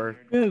before?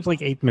 Yeah, there's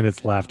like 8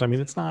 minutes left. I mean,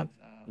 it's not.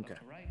 Okay.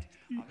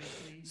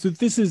 So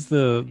this is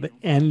the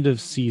end of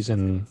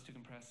season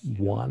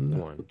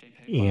 1,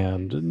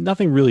 and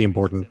nothing really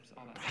important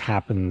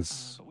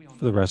happens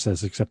for the rest of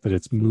this except that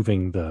it's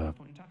moving the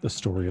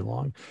story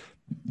along.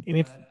 And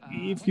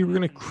if you were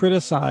going to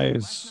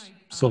criticize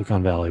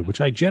Silicon Valley,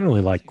 which I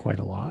generally like quite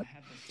a lot,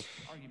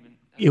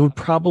 it would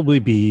probably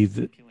be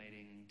that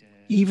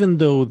even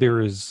though there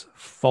is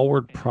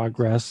forward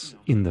progress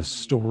in the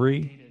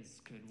story,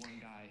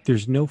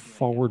 there's no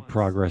forward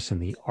progress in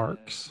the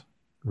arcs,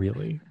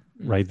 really.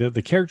 Right,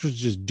 the characters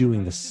just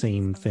doing the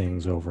same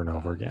things over and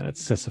over again.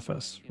 It's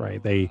Sisyphus,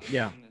 right? They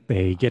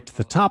get to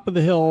the top of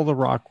the hill, the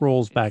rock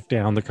rolls back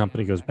down, the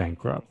company goes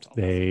bankrupt.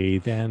 They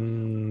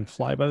then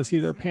fly by the seat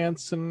of their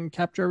pants and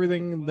capture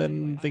everything, and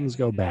then things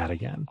go bad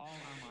again.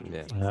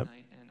 Yeah. Do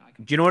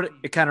you know what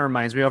it kind of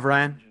reminds me of,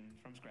 Ryan?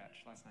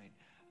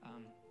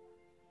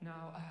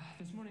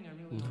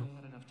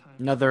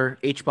 Another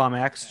H-Bomb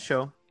X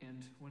show.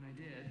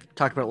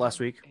 Talked about it last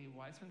week.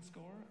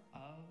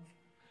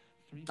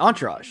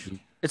 Entourage.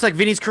 It's like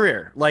Vinny's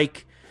career.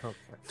 Like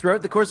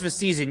throughout the course of a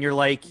season, you're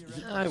like,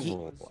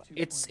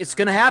 it's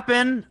gonna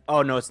happen.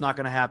 Oh no, it's not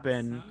gonna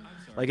happen.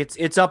 Like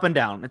it's up and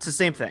down. It's the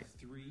same thing.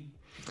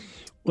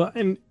 Well,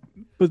 and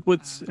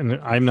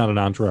I'm not an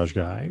Entourage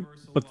guy,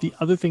 but the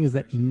other thing is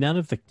that none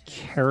of the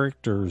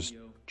characters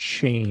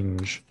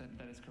change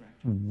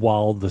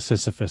while the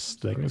Sisyphus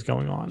thing is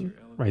going on,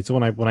 right? So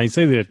when I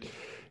say that,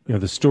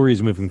 the story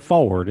is moving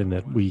forward and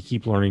that we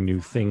keep learning new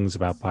things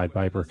about Pied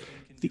Piper,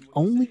 the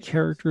only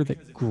character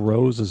that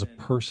grows as a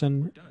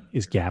person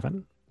is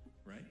Gavin.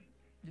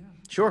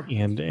 Sure.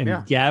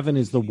 And Gavin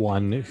is the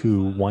one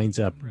who winds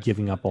up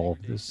giving up all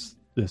of this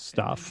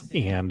stuff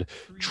and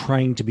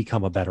trying to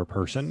become a better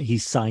person. He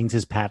signs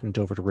his patent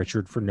over to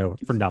Richard for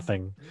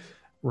nothing,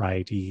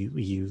 right? He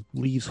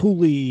leaves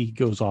Hooli,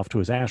 goes off to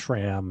his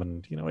ashram,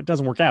 and it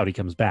doesn't work out. He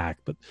comes back,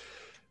 but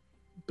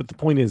the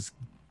point is,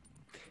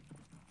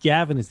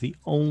 Gavin is the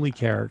only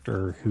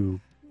character who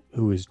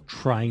is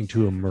trying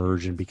to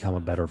emerge and become a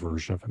better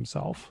version of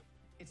himself.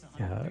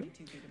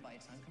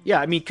 Yeah,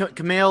 I mean,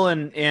 Camille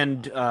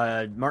and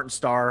Martin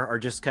Starr are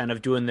just kind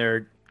of doing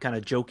their kind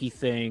of jokey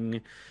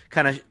thing,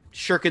 kind of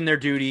shirking their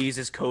duties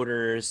as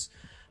coders.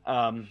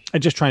 And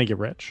just trying to get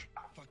rich.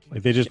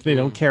 Like they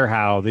don't care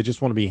how. They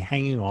just want to be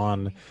hanging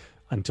on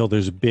until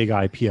there's a big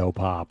IPO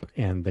pop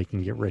and they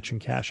can get rich and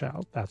cash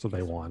out. That's what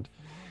they want.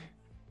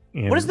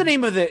 And what is the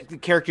name of the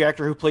character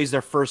actor who plays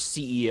their first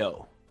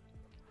CEO?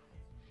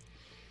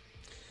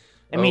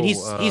 I mean,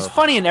 he's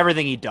funny in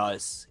everything he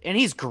does, and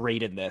he's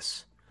great in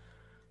this.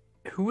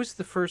 Who was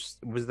the first?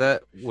 Was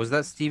that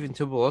Steven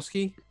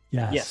Tobolowsky?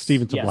 Yes.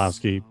 Steven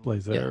Tobolowsky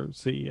plays their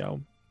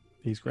CEO.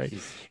 He's great.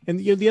 And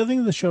the other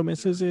thing the show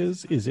misses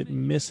is it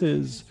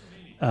misses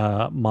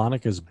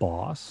Monica's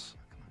boss,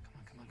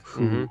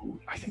 who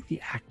I think the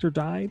actor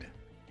died.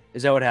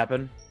 Is that what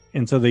happened?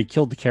 And so they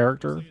killed the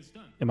character.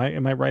 Am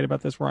I right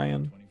about this,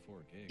 Ryan?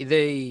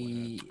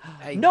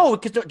 No,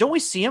 because don't we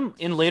see him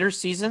in later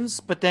seasons?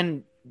 But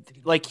then,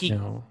 like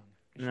no.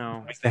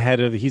 He's the head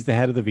of the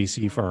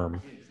VC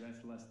firm.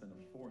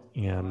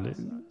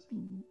 And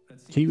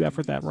can you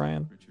effort that,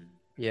 Ryan?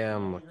 Yeah,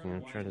 I'm looking.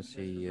 I'm trying to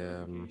see.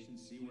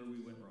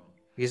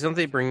 Because don't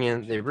they bring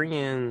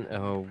in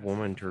a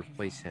woman to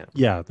replace him?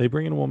 Yeah, they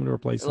bring in a woman to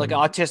replace him, like an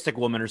autistic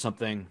woman or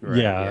something.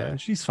 Right, yeah,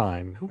 she's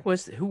fine. Who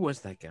was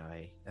that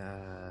guy?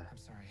 I'm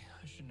sorry,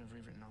 I shouldn't have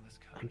rewritten all this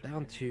code. I'm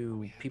down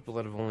to people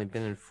that have only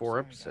been in 4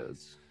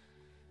 episodes.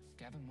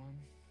 Gavin won.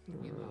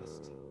 We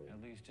lost.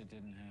 At least it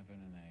didn't happen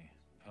in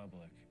a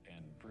public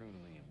and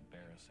brutally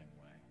embarrassing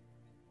way.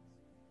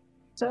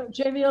 So,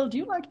 JVL, do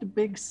you like The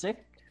Big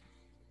Sick?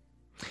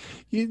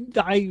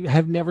 I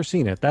have never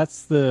seen it.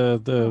 That's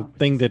the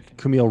thing that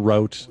Camille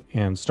wrote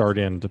and starred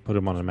in to put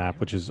him on a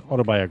map, which is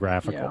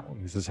autobiographical. Yeah.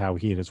 This is how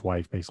he and his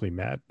wife basically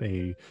met.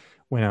 They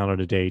went out on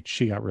a date.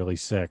 She got really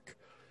sick,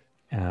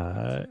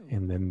 and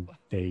then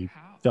they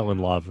fell in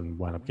love and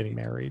wound up getting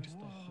married.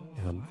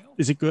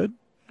 Is it good?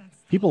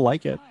 People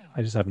like it.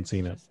 I just haven't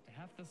seen it.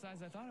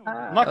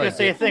 I'm not going to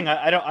say a thing.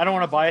 I don't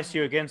want to bias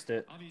you against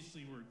it.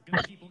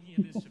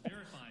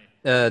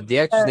 The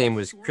actor's name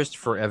was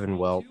Christopher Evan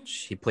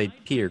Welch. He played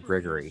Peter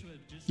Gregory.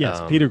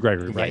 Yes, Peter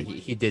Gregory, right. Yeah,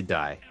 he did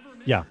die.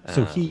 Yeah,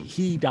 so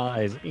he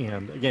died,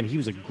 and again, he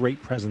was a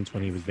great presence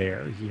when he was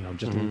there.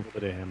 Just a little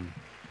bit of him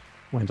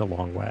went a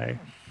long way.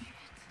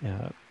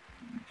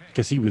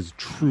 Because he was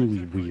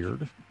truly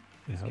weird.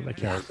 The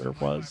character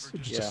was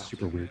just a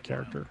super weird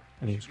character,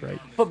 and he was great.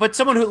 But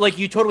someone who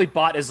you totally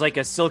bought as like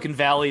a Silicon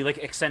Valley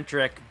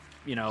eccentric.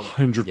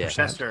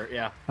 100%.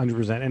 Yeah,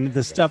 100%. And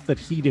the stuff that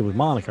he did with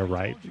Monica,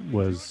 right,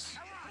 was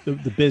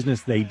the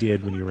business they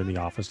did when you were in the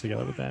office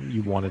together with them.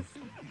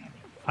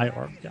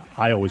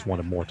 I always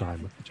wanted more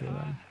time with the two of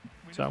them.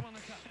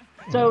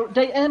 So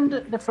they end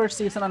the first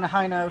season on a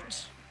high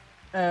note.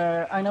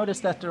 I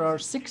noticed that there are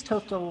 6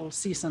 total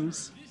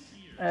seasons.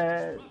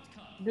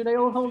 Do they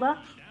all hold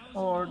up,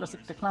 or does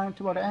it decline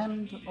toward the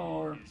end,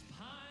 or?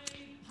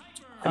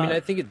 I mean,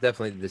 I think it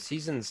definitely the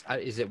seasons.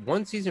 Is it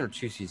 1 season or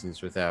 2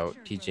 seasons without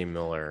T.J.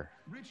 Miller?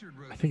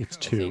 I think it's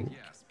 2.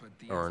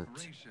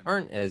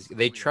 Aren't as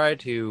they try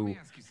to.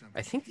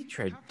 I think they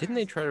tried. Didn't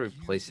they try to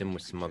replace him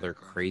with some other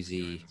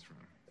crazy,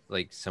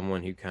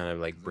 someone who kind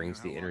of brings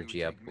the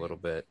energy up a little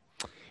bit?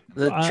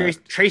 The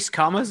Trace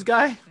Commas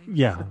guy.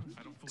 Yeah.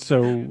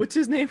 So what's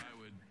his name?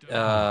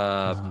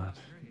 That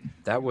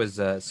was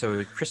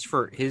so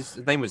Christopher. His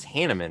name was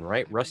Hanneman,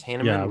 right? Russ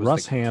Hanneman. Yeah, was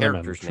Russ the Hanneman.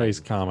 character's Trace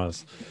name.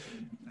 Commas.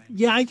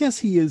 Yeah, I guess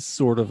he is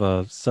sort of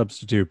a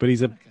substitute, but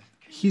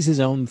he's his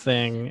own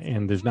thing,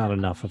 and there's not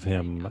enough of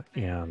him.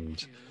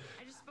 And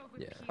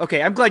Yeah.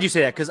 Okay, I'm glad you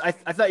say that because I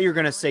thought you were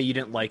gonna say you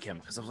didn't like him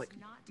because I was like,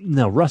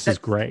 no, Russ is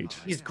great.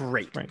 he's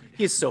great. Right.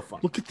 He is so fun.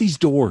 Look at these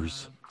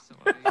doors,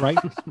 right?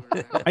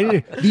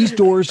 These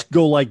doors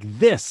go like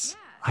this.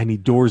 I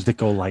need doors that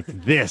go like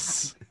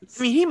this.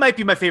 I mean, he might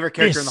be my favorite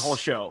character in the whole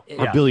show.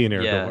 Are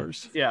billionaire Yeah.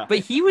 doors. Yeah. But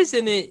he was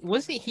in it.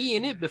 Wasn't he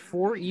in it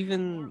before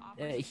even?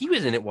 He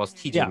was in it while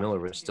T.J. Miller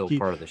was still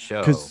part of the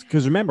show.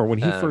 Because remember, when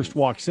he first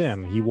walks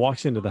in, he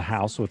walks into the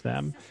house with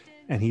them,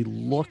 and he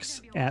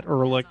looks at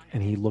Ehrlich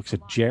and he looks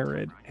at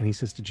Jared, and he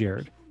says to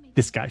Jared,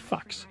 "This guy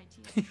fucks."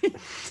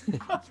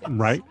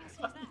 Right?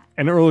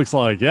 And Ehrlich's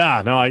like,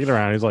 "Yeah, no, I get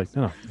around." He's like,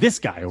 "No, this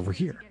guy over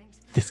here,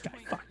 this guy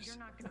fucks."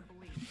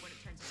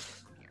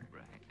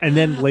 And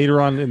then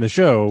later on in the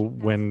show,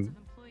 when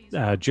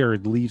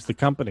Jared leaves the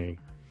company,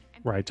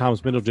 right,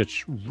 Thomas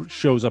Middleditch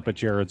shows up at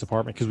Jared's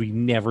apartment because we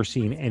never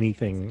seen any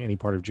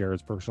part of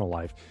Jared's personal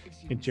life.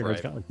 And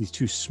Jared's got like these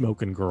two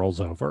smoking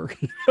girls over.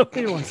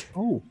 They're like,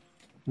 oh,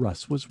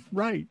 Russ was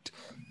right.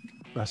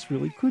 Russ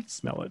really could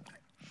smell it.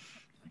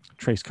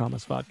 Trace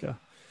Thomas vodka.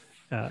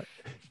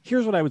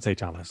 Here's what I would say,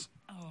 Thomas.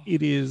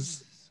 It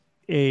is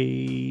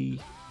a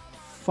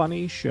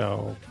funny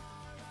show.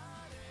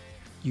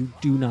 You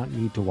do not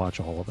need to watch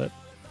all of it.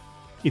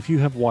 If you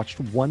have watched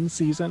one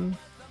season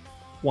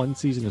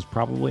is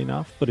probably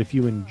enough. But if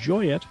you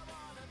enjoy it,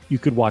 you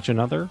could watch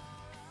another.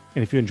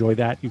 And if you enjoy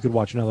that, you could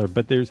watch another.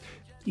 But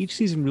each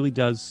season really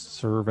does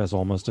serve as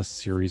almost a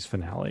series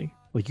finale.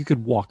 Like you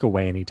could walk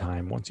away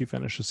anytime once you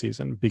finish a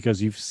season because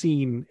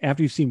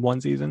after you've seen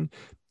one season,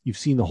 you've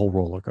seen the whole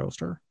roller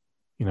coaster.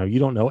 You know, you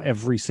don't know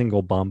every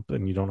single bump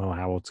and you don't know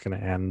how it's going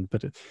to end,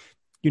 but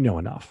you know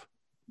enough.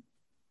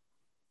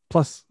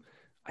 Plus,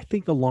 I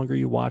think the longer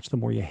you watch, the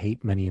more you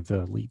hate many of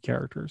the lead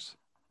characters.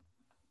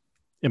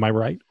 Am I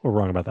right or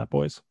wrong about that,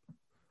 boys?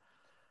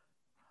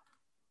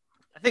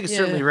 I think it's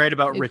certainly right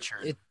about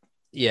Richard.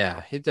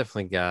 It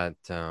definitely got.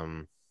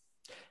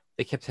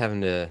 They kept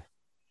having to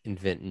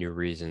invent new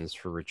reasons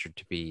for Richard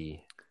to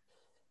be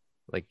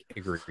like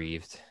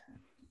aggrieved.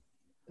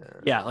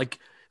 Yeah,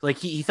 like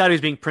he thought he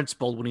was being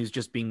principled when he was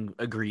just being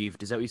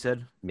aggrieved. Is that what you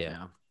said?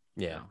 Yeah,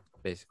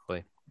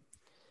 basically.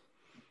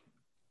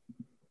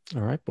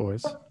 All right,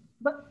 boys.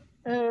 But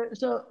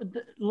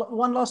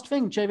one last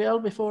thing,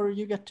 JVL, before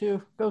you get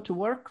to go to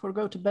work or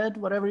go to bed,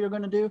 whatever you're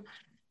going to do.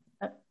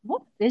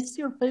 What is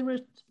your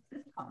favorite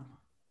sitcom?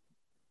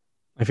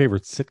 My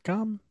favorite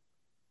sitcom?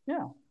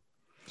 Yeah.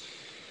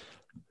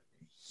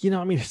 You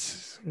know, I mean,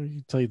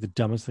 I'll tell you the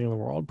dumbest thing in the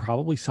world,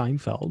 probably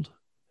Seinfeld.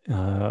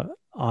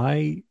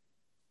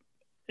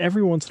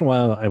 Every once in a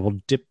while, I will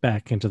dip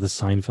back into the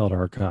Seinfeld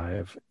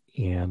archive,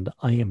 and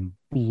I am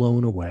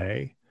blown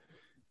away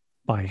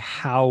by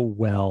how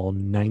well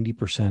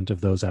 90% of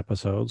those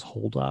episodes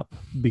hold up,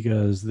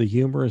 because the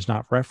humor is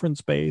not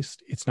reference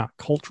based, it's not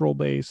cultural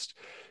based,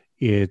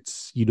 you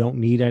don't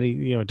need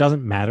any, it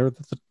doesn't matter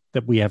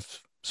that we have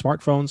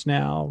smartphones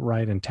now,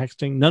 right, and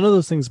texting. None of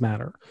those things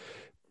matter.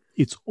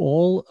 It's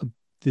all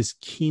this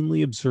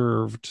keenly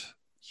observed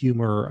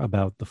humor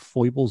about the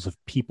foibles of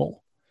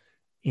people.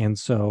 And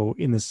so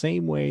in the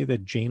same way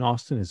that Jane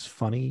Austen is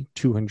funny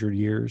 200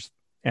 years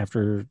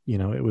after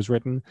it was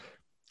written,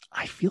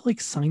 I feel like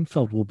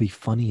Seinfeld will be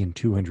funny in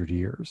 200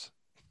 years.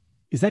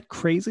 Is that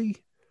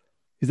crazy?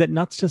 Is that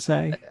nuts to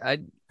say? I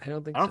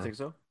don't think. I don't think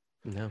so.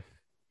 No.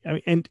 I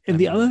mean, and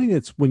the other thing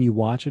that's when you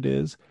watch it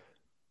is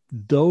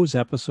those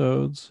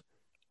episodes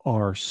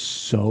are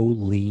so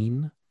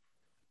lean.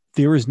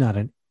 There is not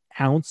an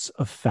ounce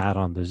of fat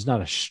on. There's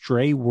not a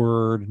stray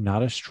word,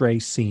 not a stray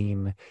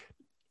scene.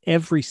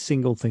 Every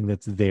single thing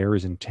that's there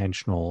is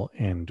intentional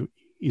and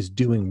is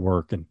doing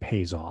work and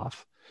pays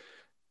off.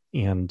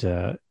 And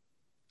the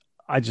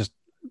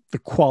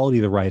quality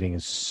of the writing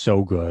is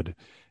so good.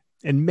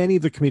 And many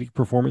of the comedic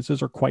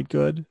performances are quite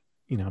good.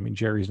 I mean,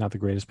 Jerry's not the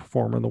greatest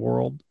performer in the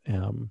world.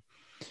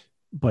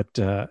 But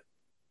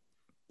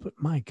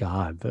my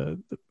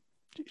God,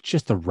 it's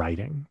just the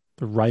writing.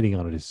 The writing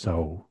on it is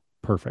so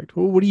perfect.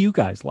 Well, what do you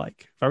guys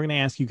like? If I were going to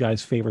ask you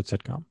guys' favorite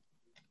sitcom.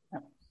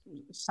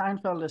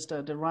 Seinfeld is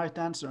the right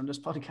answer on this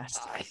podcast.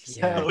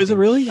 Is it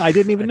really? I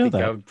didn't even know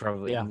that. I would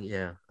probably, I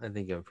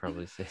think I would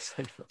probably say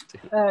Seinfeld too.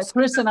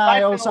 Chris and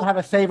I also have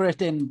a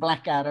favorite in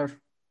Blackadder.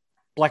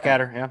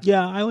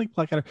 Yeah, I like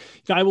Blackadder.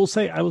 I will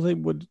say,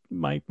 what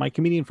my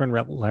comedian friend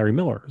Larry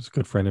Miller is a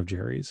good friend of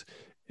Jerry's.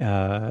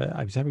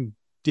 I was having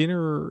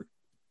dinner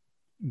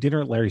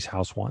at Larry's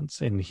house once,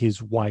 and his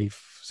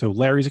wife. So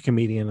Larry's a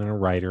comedian and a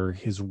writer.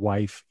 His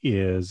wife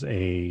is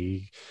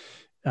a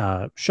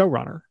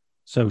showrunner.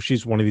 So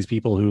she's one of these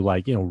people who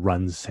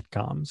runs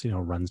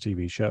sitcoms, runs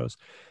TV shows.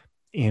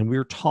 And we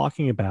were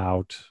talking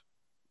about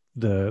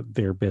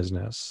their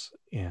business,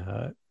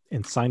 and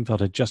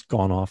Seinfeld had just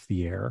gone off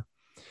the air.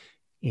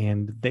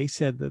 And they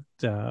said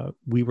that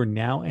we were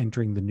now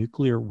entering the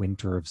nuclear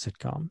winter of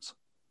sitcoms.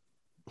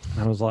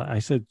 And I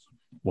said,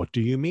 what do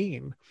you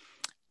mean?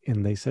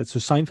 And they said, so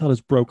Seinfeld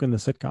has broken the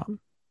sitcom.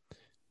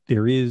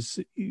 There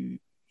is,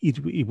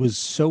 it was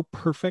so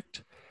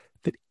perfect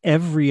that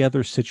every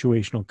other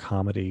situational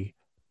comedy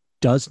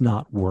does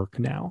not work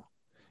now.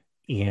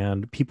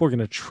 And people are going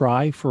to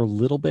try for a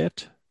little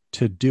bit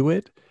to do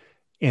it.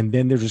 And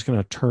then they're just going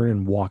to turn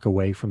and walk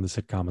away from the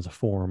sitcom as a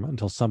form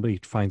until somebody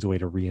finds a way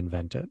to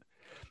reinvent it.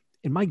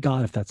 And my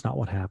God, if that's not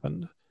what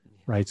happened,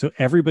 right? So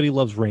Everybody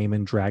Loves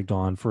Raymond dragged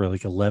on for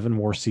like 11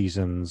 more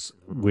seasons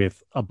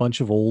with a bunch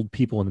of old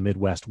people in the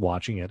Midwest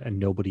watching it and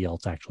nobody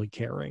else actually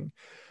caring.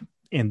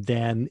 And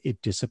then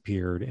it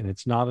disappeared. And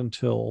it's not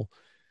until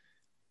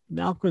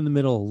Malcolm in the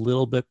Middle a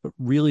little bit, but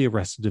really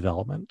Arrested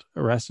Development.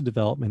 Arrested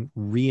Development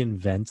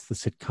reinvents the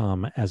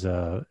sitcom as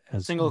not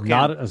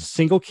a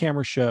single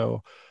camera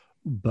show,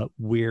 but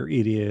where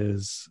it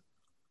is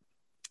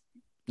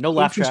no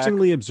laugh track.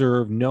 Interestingly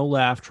observed, no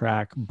laugh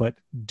track, but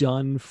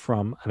done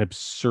from an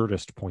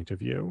absurdist point of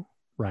view,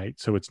 right?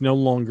 So it's no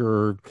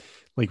longer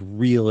like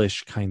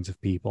realish kinds of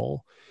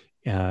people,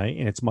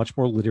 and it's much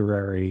more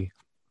literary.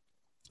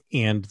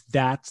 And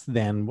that's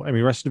then, I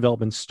mean, Arrested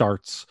Development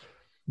starts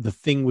the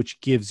thing which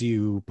gives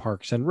you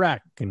Parks and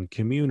Rec and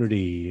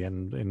Community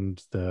and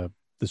the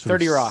sort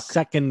 30 of Rock.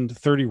 second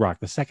 30 Rock,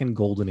 the second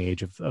golden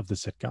age of the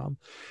sitcom.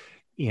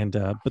 And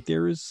but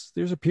there's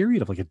a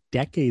period of like a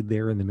decade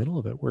there in the middle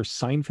of it where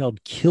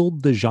Seinfeld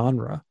killed the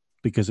genre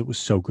because it was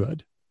so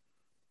good.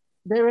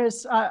 There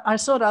is, I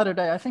saw the other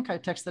day, I think I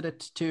texted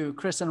it to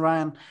Chris and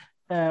Ryan.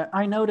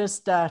 I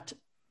noticed that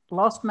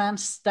Last Man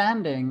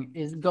Standing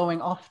is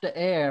going off the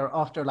air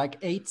after like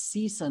 8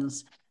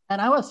 seasons.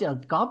 And I was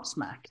just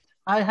gobsmacked.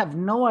 I have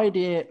no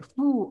idea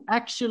who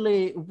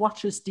actually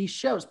watches these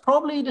shows.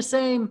 Probably the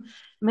same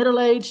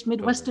middle-aged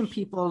Midwestern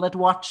people that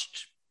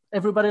watched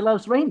Everybody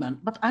Loves Raymond.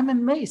 But I'm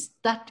amazed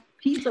that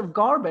piece of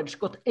garbage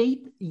got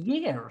 8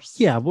 years.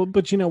 Yeah, well,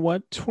 but you know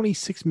what?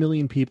 26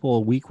 million people a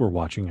week were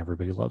watching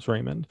Everybody Loves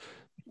Raymond.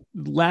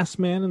 Last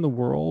Man in the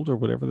World, or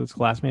whatever that's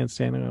Last Man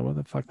Standing. What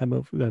the fuck that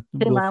movie? That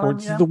Tim Will Allen,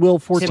 Forte, yeah. the Will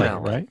Forte, Tim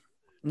Allen. right?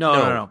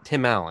 No.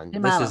 Tim Allen.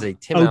 Tim This Allen. is a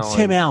Tim Allen.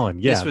 Tim Allen.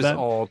 Yeah, this was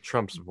all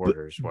Trump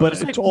supporters. But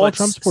It's it's like, all what,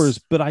 Trump supporters.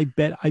 But I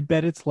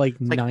bet it's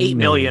like 9 8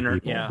 million or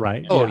people, yeah.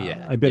 right? Oh,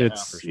 yeah. I bet Yeah,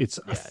 it's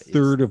a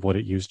third of what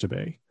it used to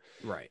be.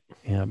 Right.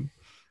 And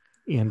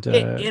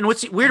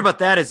what's weird about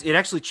that is it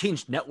actually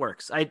changed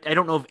networks. I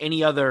don't know of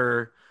any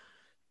other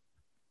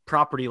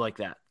property like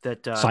that.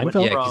 Seinfeld? went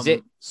Yeah, 'cause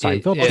from-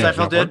 Seinfeld.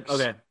 Seinfeld did?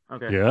 networks.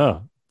 Okay.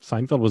 Yeah,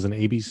 Seinfeld was an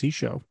ABC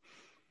show.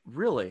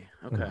 Really?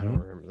 Okay. Mhm. I don't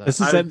remember that. This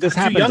I'm too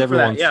happens young for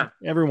that,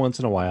 every once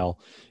in a while.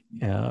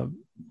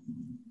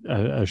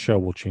 A show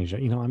will change it.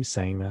 You know, I'm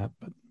saying that,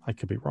 but I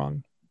could be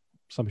wrong.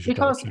 Somebody should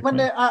Because double-check when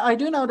me. I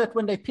do know that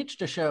when they pitched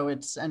the show,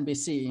 it's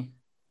NBC.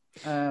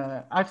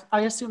 I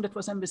assumed it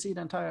was NBC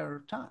the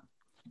entire time.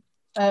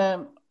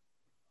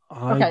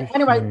 Okay,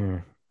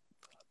 anyway,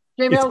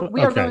 JVL,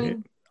 we are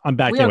going. I'm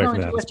backing we are away going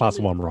from to that. It's actually-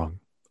 possible I'm wrong.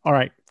 All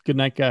right. Good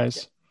night,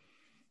 guys.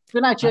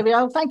 Good night,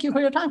 JVL. Thank you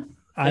for your time.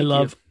 I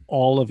love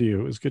all of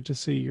you. It was good to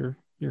see your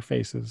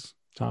faces,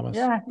 Thomas.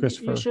 Yeah,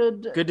 Christopher. you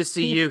should. Good to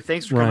see keep- you.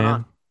 Thanks for coming Ryan.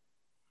 on.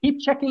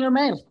 Keep checking your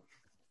mail.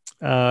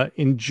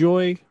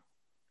 Enjoy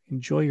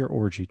your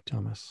orgy,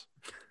 Thomas.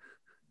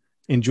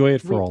 Enjoy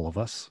it for all of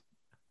us.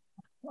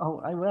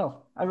 Oh, I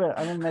will. I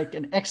will make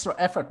an extra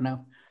effort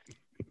now.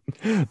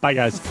 Bye,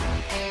 guys.